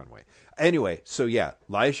Jerry Conway. Anyway, so yeah,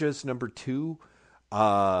 Lyja's number 2.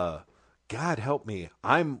 God help me.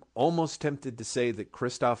 I'm almost tempted to say that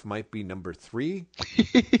Kristoff might be number 3.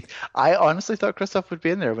 I honestly thought Kristoff would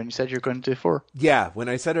be in there when you said you're going to do 4. Yeah, when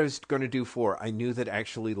I said I was going to do 4, I knew that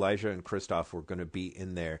actually Lyja and Kristoff were going to be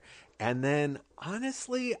in there. And then,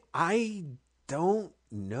 honestly, I don't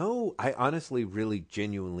know. I honestly, really,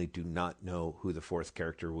 genuinely do not know who the 4th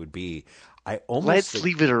character would be. Let's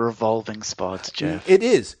leave it a revolving spot, Jeff. It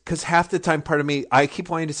is, because half the time, part of me, I keep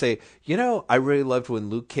wanting to say, you know, I really loved when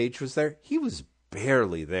Luke Cage was there. He was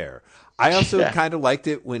barely there. I also kind of liked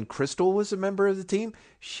it when Crystal was a member of the team.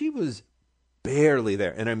 She was barely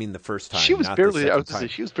there, and I mean the first time. She was barely there. I was going to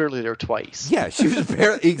say she was barely there twice. Yeah, she was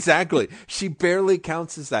barely exactly. She barely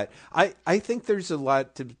counts as that. I think there's a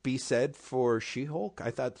lot to be said for She-Hulk. I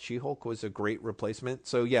thought She-Hulk was a great replacement.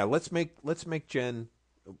 So yeah, let's make Jen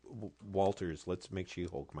Walters. Let's make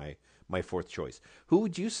She-Hulk my 4th choice. Who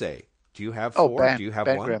would you say? Do you have 4? Ben, Do you have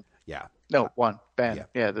Ben 1? Grimm. Yeah. No, 1. Ben.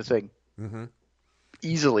 Yeah, the thing. Mm-hmm.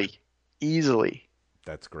 Easily.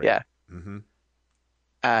 That's great. Yeah. Mm-hmm.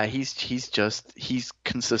 He's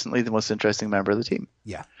consistently the most interesting member of the team.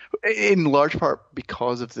 Yeah. In large part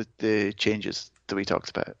because of the changes that we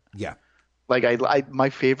talked about. Yeah. Like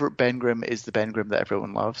my favorite Ben Grimm is the Ben Grimm that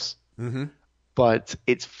everyone loves. Mm-hmm. But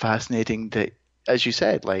it's fascinating that, as you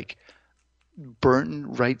said, like,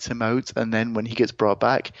 Byrne writes him out, and then when he gets brought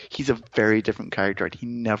back, he's a very different character, and he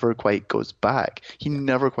never quite goes back. He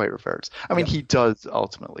never quite reverts. I mean, he does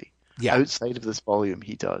ultimately. Yeah. Outside of this volume,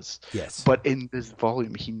 he does. Yes. But in this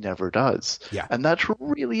volume, he never does. Yeah. And that's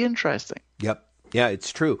really interesting. Yep. Yeah,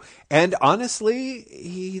 it's true. And honestly,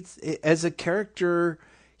 he's, as a character,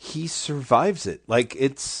 he survives it. Like,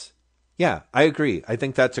 it's, yeah, I agree. I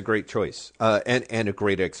think that's a great choice and a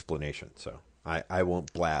great explanation. So I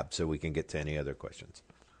won't blab so we can get to any other questions.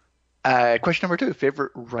 Question number 2,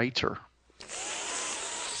 favorite writer?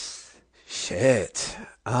 Shit.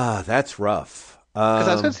 That's rough. Because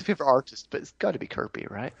I was going to say favorite artist, but it's got to be Kirby,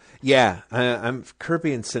 right? Yeah, I'm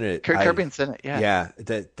Kirby and Sinnott. Kirby and Sinnott, yeah. Yeah,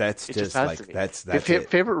 that's just like that's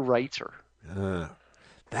favorite writer.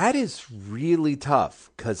 That is really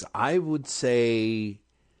tough because I would say,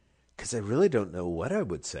 because I really don't know what I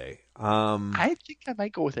would say. I think I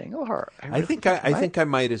might go with Englehart. I think I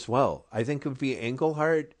might as well. I think it would be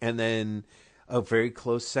Englehart, and then a very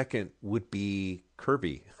close second would be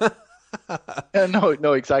Kirby.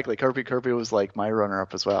 No, exactly. Kirby was like my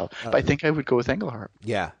runner-up as well. But I think I would go with Englehart.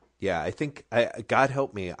 Yeah. I think God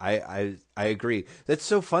help me. I agree. That's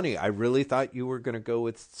so funny. I really thought you were going to go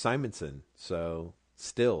with Simonson. So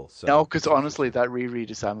no, because honestly, that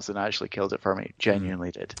reread of Simonson actually killed it for me.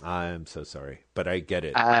 Genuinely did. I'm so sorry, but I get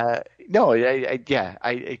it. No,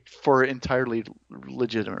 I for entirely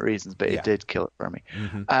legitimate reasons, but it did kill it for me.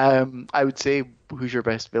 Mm-hmm. I would say, who's your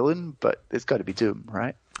best villain? But it's got to be Doom,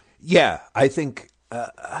 right? Yeah, I think,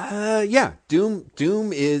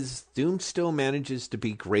 Doom still manages to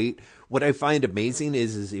be great. What I find amazing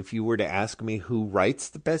is if you were to ask me who writes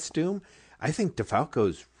the best Doom, I think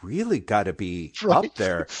DeFalco's really got to be up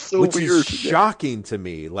there, so which weird. Is shocking to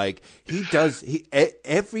me. Like, he does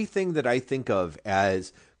everything that I think of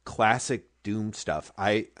as classic Doom stuff.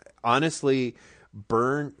 I honestly,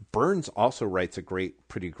 Burns also writes a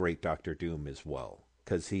pretty great Doctor Doom as well.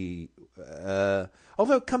 Because he,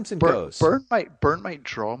 although it comes and goes. Byrne might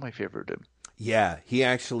draw my favorite Doom. Yeah, he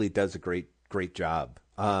actually does a great job.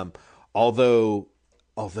 Although,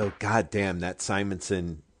 goddamn, that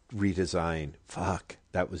Simonson redesign, fuck,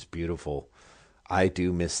 that was beautiful. I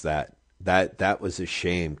do miss that. That was a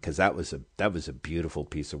shame because that was a beautiful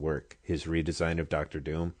piece of work. His redesign of Doctor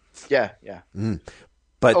Doom. Yeah.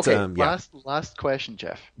 But Okay, yeah, last question,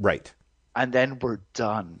 Jeff, right. and then we're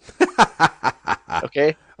done.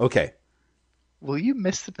 Okay, Okay. will you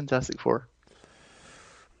miss the Fantastic Four?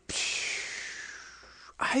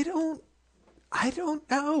 I don't I don't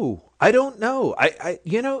know. I don't know.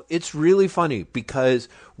 It's really funny because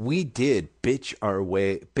we did bitch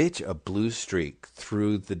a blue streak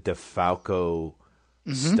through the DeFalco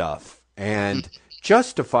stuff, and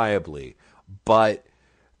justifiably. But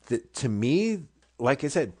to me, like I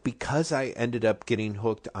said, because I ended up getting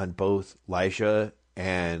hooked on both Lijah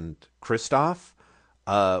and Christoph,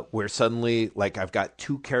 where suddenly, like, I've got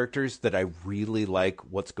two characters that I really like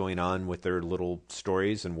what's going on with their little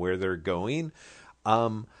stories and where they're going.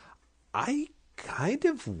 I kind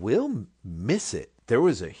of will miss it. There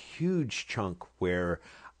was a huge chunk where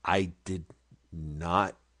I did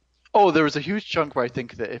not. Oh, there was a huge chunk where I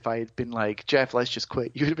think that if I had been like, Jeff, let's just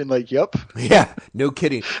quit, you'd have been like, yep. Yeah, no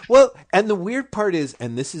kidding. Well, and the weird part is,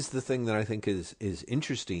 and this is the thing that I think is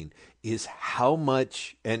interesting, is how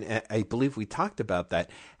much, and I believe we talked about that,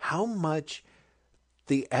 how much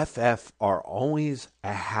the FF are always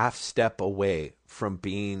a half step away from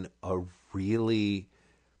being a really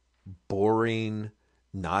boring,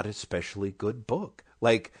 not especially good book.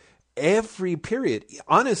 Like, every period,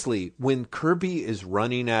 honestly, when Kirby is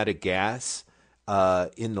running out of gas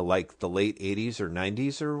in the late 80s or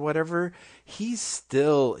 90s or whatever, you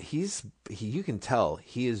can tell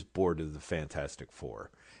he is bored of the Fantastic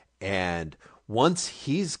Four. And once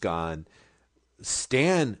he's gone,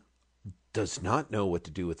 Stan does not know what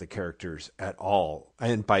to do with the characters at all.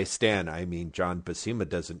 And by Stan, I mean John Buscema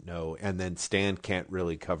doesn't know, and then Stan can't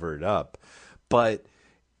really cover it up. But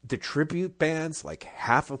the tribute bands, like,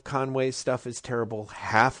 half of Conway's stuff is terrible,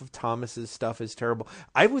 half of Thomas's stuff is terrible.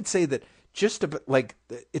 I would say that just about, like,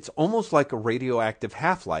 it's almost like a radioactive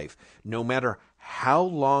half-life. No matter how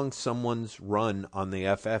long someone's run on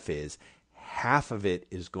the FF is, half of it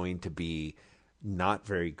is going to be not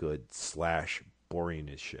very good / boring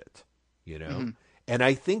as shit, you know? Mm-hmm. And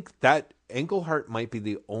I think that Englehart might be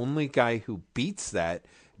the only guy who beats that,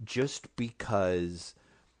 just because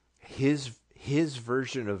his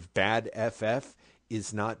version of bad FF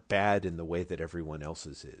is not bad in the way that everyone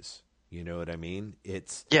else's is. You know what I mean?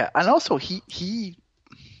 It's and also his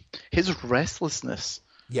restlessness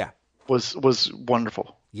was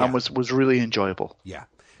wonderful and was really enjoyable. Yeah.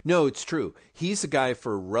 No, it's true. He's a guy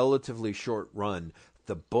for a relatively short run.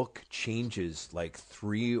 The book changes like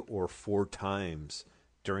 3 or 4 times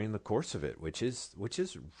during the course of it, which is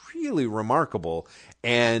really remarkable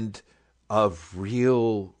and of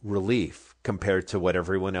real relief compared to what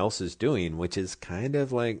everyone else is doing, which is kind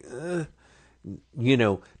of like,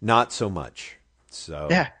 not so much. So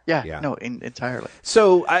no, entirely.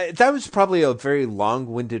 So that was probably a very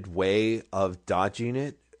long-winded way of dodging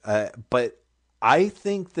it, but I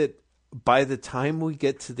think that by the time we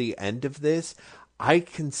get to the end of this, I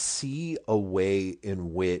can see a way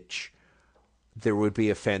in which there would be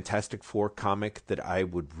a Fantastic Four comic that I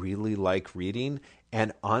would really like reading.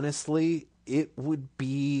 And honestly, it would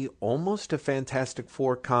be almost a Fantastic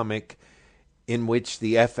Four comic in which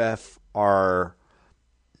the FF are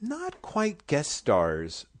not quite guest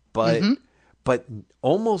stars, but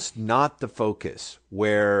almost not the focus.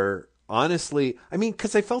 Where, honestly, I mean,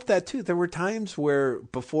 because I felt that too. There were times where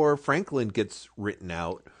before Franklin gets written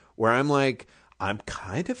out, where I'm like, I'm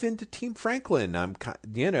kind of into Team Franklin. I'm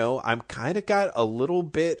kind of got a little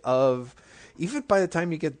bit of, even by the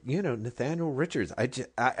time you get, Nathaniel Richards,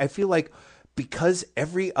 I feel like because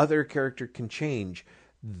every other character can change,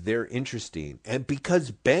 they're interesting. And because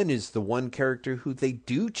Ben is the one character who they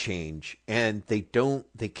do change, and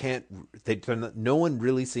no one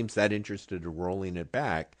really seems that interested in rolling it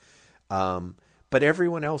back. But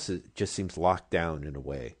everyone else just seems locked down in a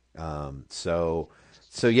way. So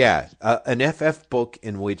yeah, an FF book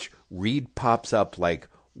in which Reed pops up like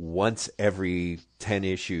once every 10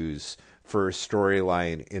 issues for a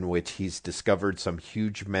storyline in which he's discovered some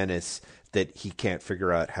huge menace that he can't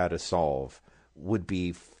figure out how to solve would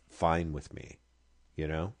be fine with me,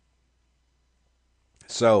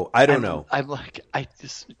 So I don't know.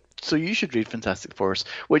 So you should read Fantastic Fours,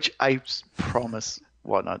 which I promise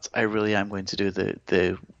Whatnots, I really am going to do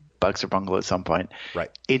the Baxter Bungalow at some point.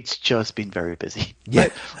 Right. It's just been very busy. Yeah.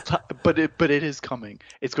 But it is coming.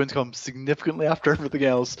 It's going to come significantly after everything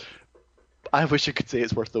else. I wish I could say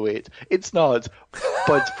it's worth the wait. It's not.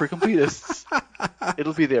 But for completists,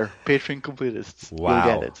 it'll be there. Patreon completists. Wow.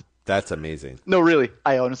 You'll get it. That's amazing. No, really.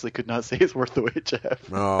 I honestly could not say it's worth the wait,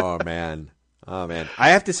 Jeff. Oh, man. Oh man, I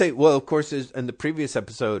have to say, well, of course, in the previous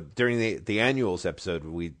episode during the annuals episode,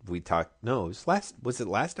 we talked. No, it was it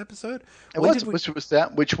last episode?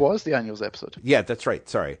 Which was the annuals episode. Yeah, that's right.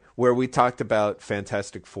 Sorry, where we talked about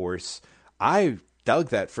Fantastic Force. I dug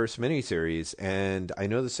that first miniseries, and I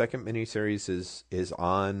know the second miniseries is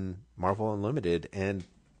on Marvel Unlimited, and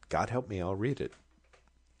God help me, I'll read it.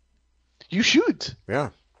 You should. Yeah.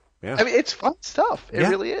 Yeah. I mean, it's fun stuff. It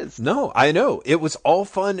really is. No, I know. It was all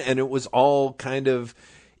fun, and it was all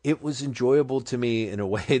it was enjoyable to me in a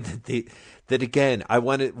way that again, I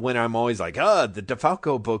wanted when I'm always like, the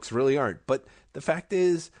DeFalco books really aren't. But the fact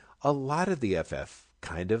is, a lot of the FF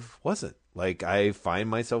kind of wasn't. Like, I find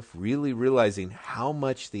myself really realizing how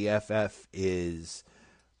much the FF is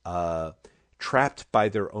trapped by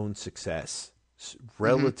their own success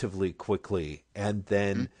relatively quickly, and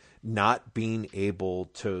then not being able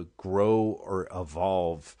to grow or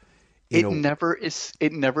evolve. It never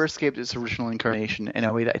escaped its original incarnation in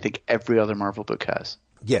a way that I think every other Marvel book has.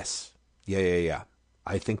 Yes. Yeah.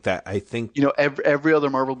 I think every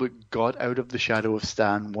other Marvel book got out of the shadow of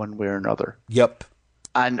Stan one way or another. Yep.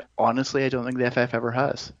 And honestly, I don't think the FF ever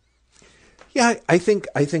has. Yeah, I think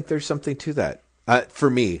there's something to that.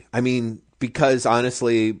 For me, I mean, because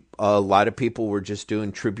honestly, a lot of people were just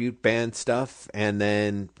doing tribute band stuff, and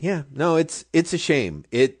then it's a shame.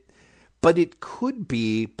 But it could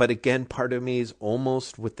be. But again, part of me is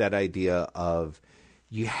almost with that idea of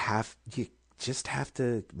you just have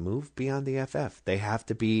to move beyond the FF. They have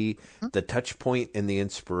to be the touch point and the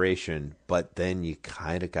inspiration, but then you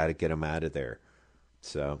kind of got to get them out of there.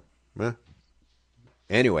 So,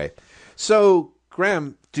 anyway, so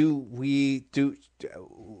Graham,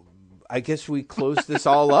 I guess we close this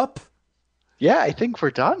all up. Yeah, I think we're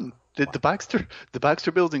done. The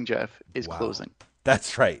Baxter Building, Jeff, is closing.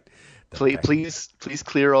 That's right. Please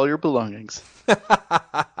clear all your belongings.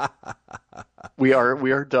 We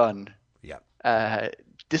are done. Yeah.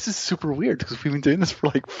 This is super weird because we've been doing this for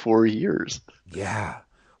like 4 years. Yeah.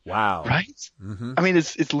 Wow. Right? Mm-hmm. I mean,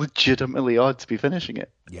 it's legitimately odd to be finishing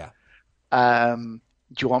it. Yeah. Do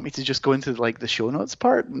you want me to just go into like the show notes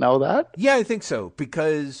part and all that? Yeah, I think so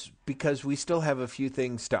because we still have a few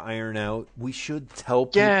things to iron out. We should tell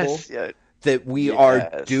people that we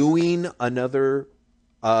are doing another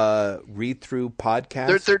read through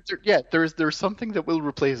podcast. There's something that will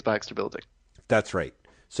replace Baxter Building. That's right.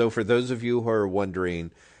 So for those of you who are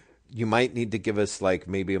wondering, you might need to give us like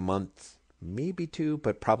maybe a month, maybe 2,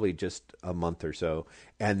 but probably just a month or so,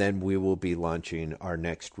 and then we will be launching our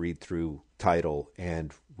next read through title,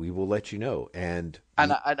 and we will let you know. And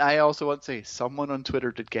I also want to say, someone on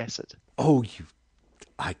Twitter did guess it. Oh,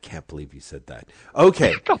 I can't believe you said that.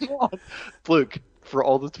 Okay. Come on. Look, for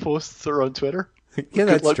all the posts are on Twitter. Yeah,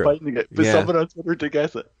 that's true. Finding it, but someone on Twitter did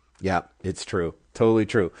guess it. Yeah, it's true. Totally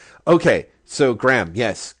true. Okay, so Graham,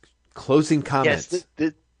 yes, closing comments.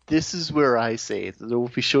 Yes, this is where I say that there will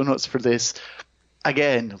be show notes for this.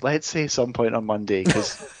 Again, let's say some point on Monday,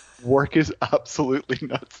 because work is absolutely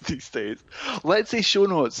nuts these days. Let's say show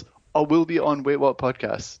notes will be on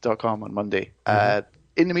waitwhatpodcast.com on Monday.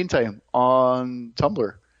 In the meantime, on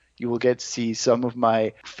Tumblr, you will get to see some of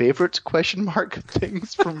my favorite question mark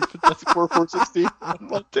things from Fantastic Four 416 on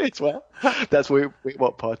Monday as well. That's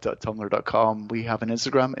waitwhatpod.tumblr.com. We have an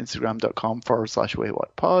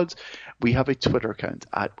instagram.com/waitwhatpods. We have a Twitter account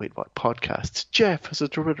at waitwhatpodcast. Jeff has a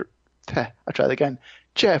Twitter. I try that again.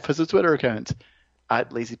 Jeff has a Twitter account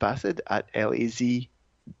at LazyBastard at LAZYBASTID.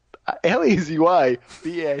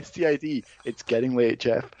 It's getting late,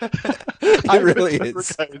 Jeff. It really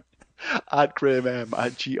is. At Graham M,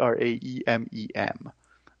 at GRAEMEM.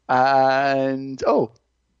 And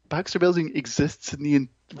Baxter Building exists in the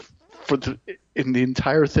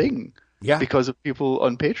entire thing. Yeah. Because of people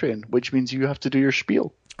on Patreon, which means you have to do your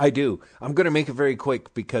spiel. I do. I'm going to make it very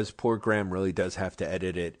quick because poor Graham really does have to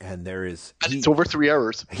edit it, and it's over 3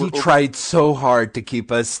 hours. He tried so hard to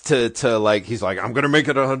keep us to like. He's like, I'm going to make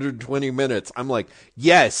it 120 minutes. I'm like,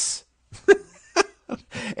 yes.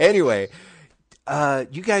 Anyway,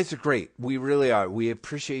 you guys are great. We really are. We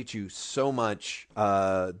appreciate you so much.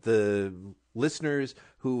 The listeners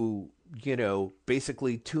who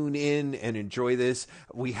basically tune in and enjoy this.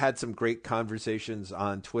 We had some great conversations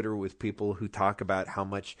on Twitter with people who talk about how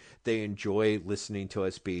much they enjoy listening to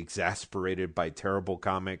us be exasperated by terrible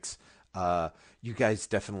comics. You guys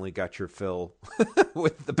definitely got your fill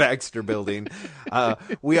with the Baxter Building.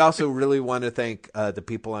 We also really want to thank the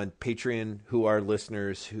people on Patreon who are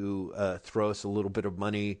listeners who throw us a little bit of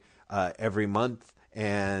money every month.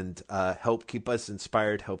 and help keep us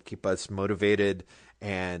inspired, help keep us motivated.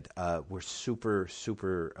 And we're super,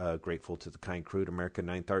 super grateful to the kind crew at American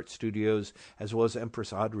Ninth Art Studios, as well as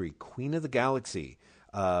Empress Audrey, Queen of the Galaxy,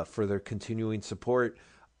 for their continuing support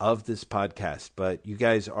of this podcast. But you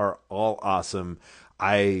guys are all awesome.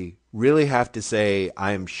 I really have to say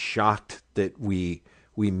I'm shocked that we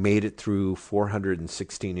made it through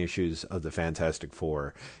 416 issues of the Fantastic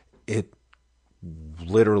Four. It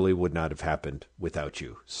literally would not have happened without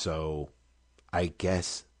you. So I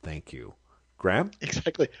guess thank you. Graham?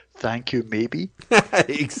 Exactly. Thank you, maybe.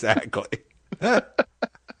 Exactly. This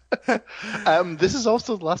is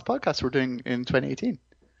also the last podcast we're doing in 2018.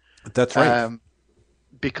 That's right.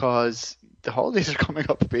 Because the holidays are coming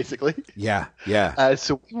up, basically. Yeah, yeah.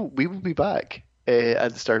 So we will be back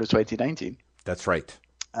at the start of 2019. That's right.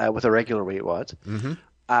 With a regular Wait What. Mm-hmm.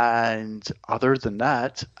 And other than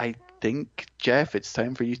that, I think, Jeff, it's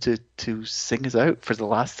time for you to sing us out for the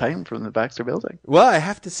last time from the Baxter Building. Well, I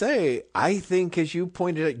have to say, I think, as you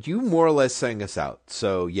pointed out, you more or less sang us out.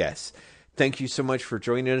 So, yes. Thank you so much for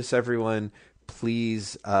joining us, everyone.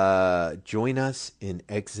 Please join us in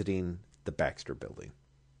exiting the Baxter Building.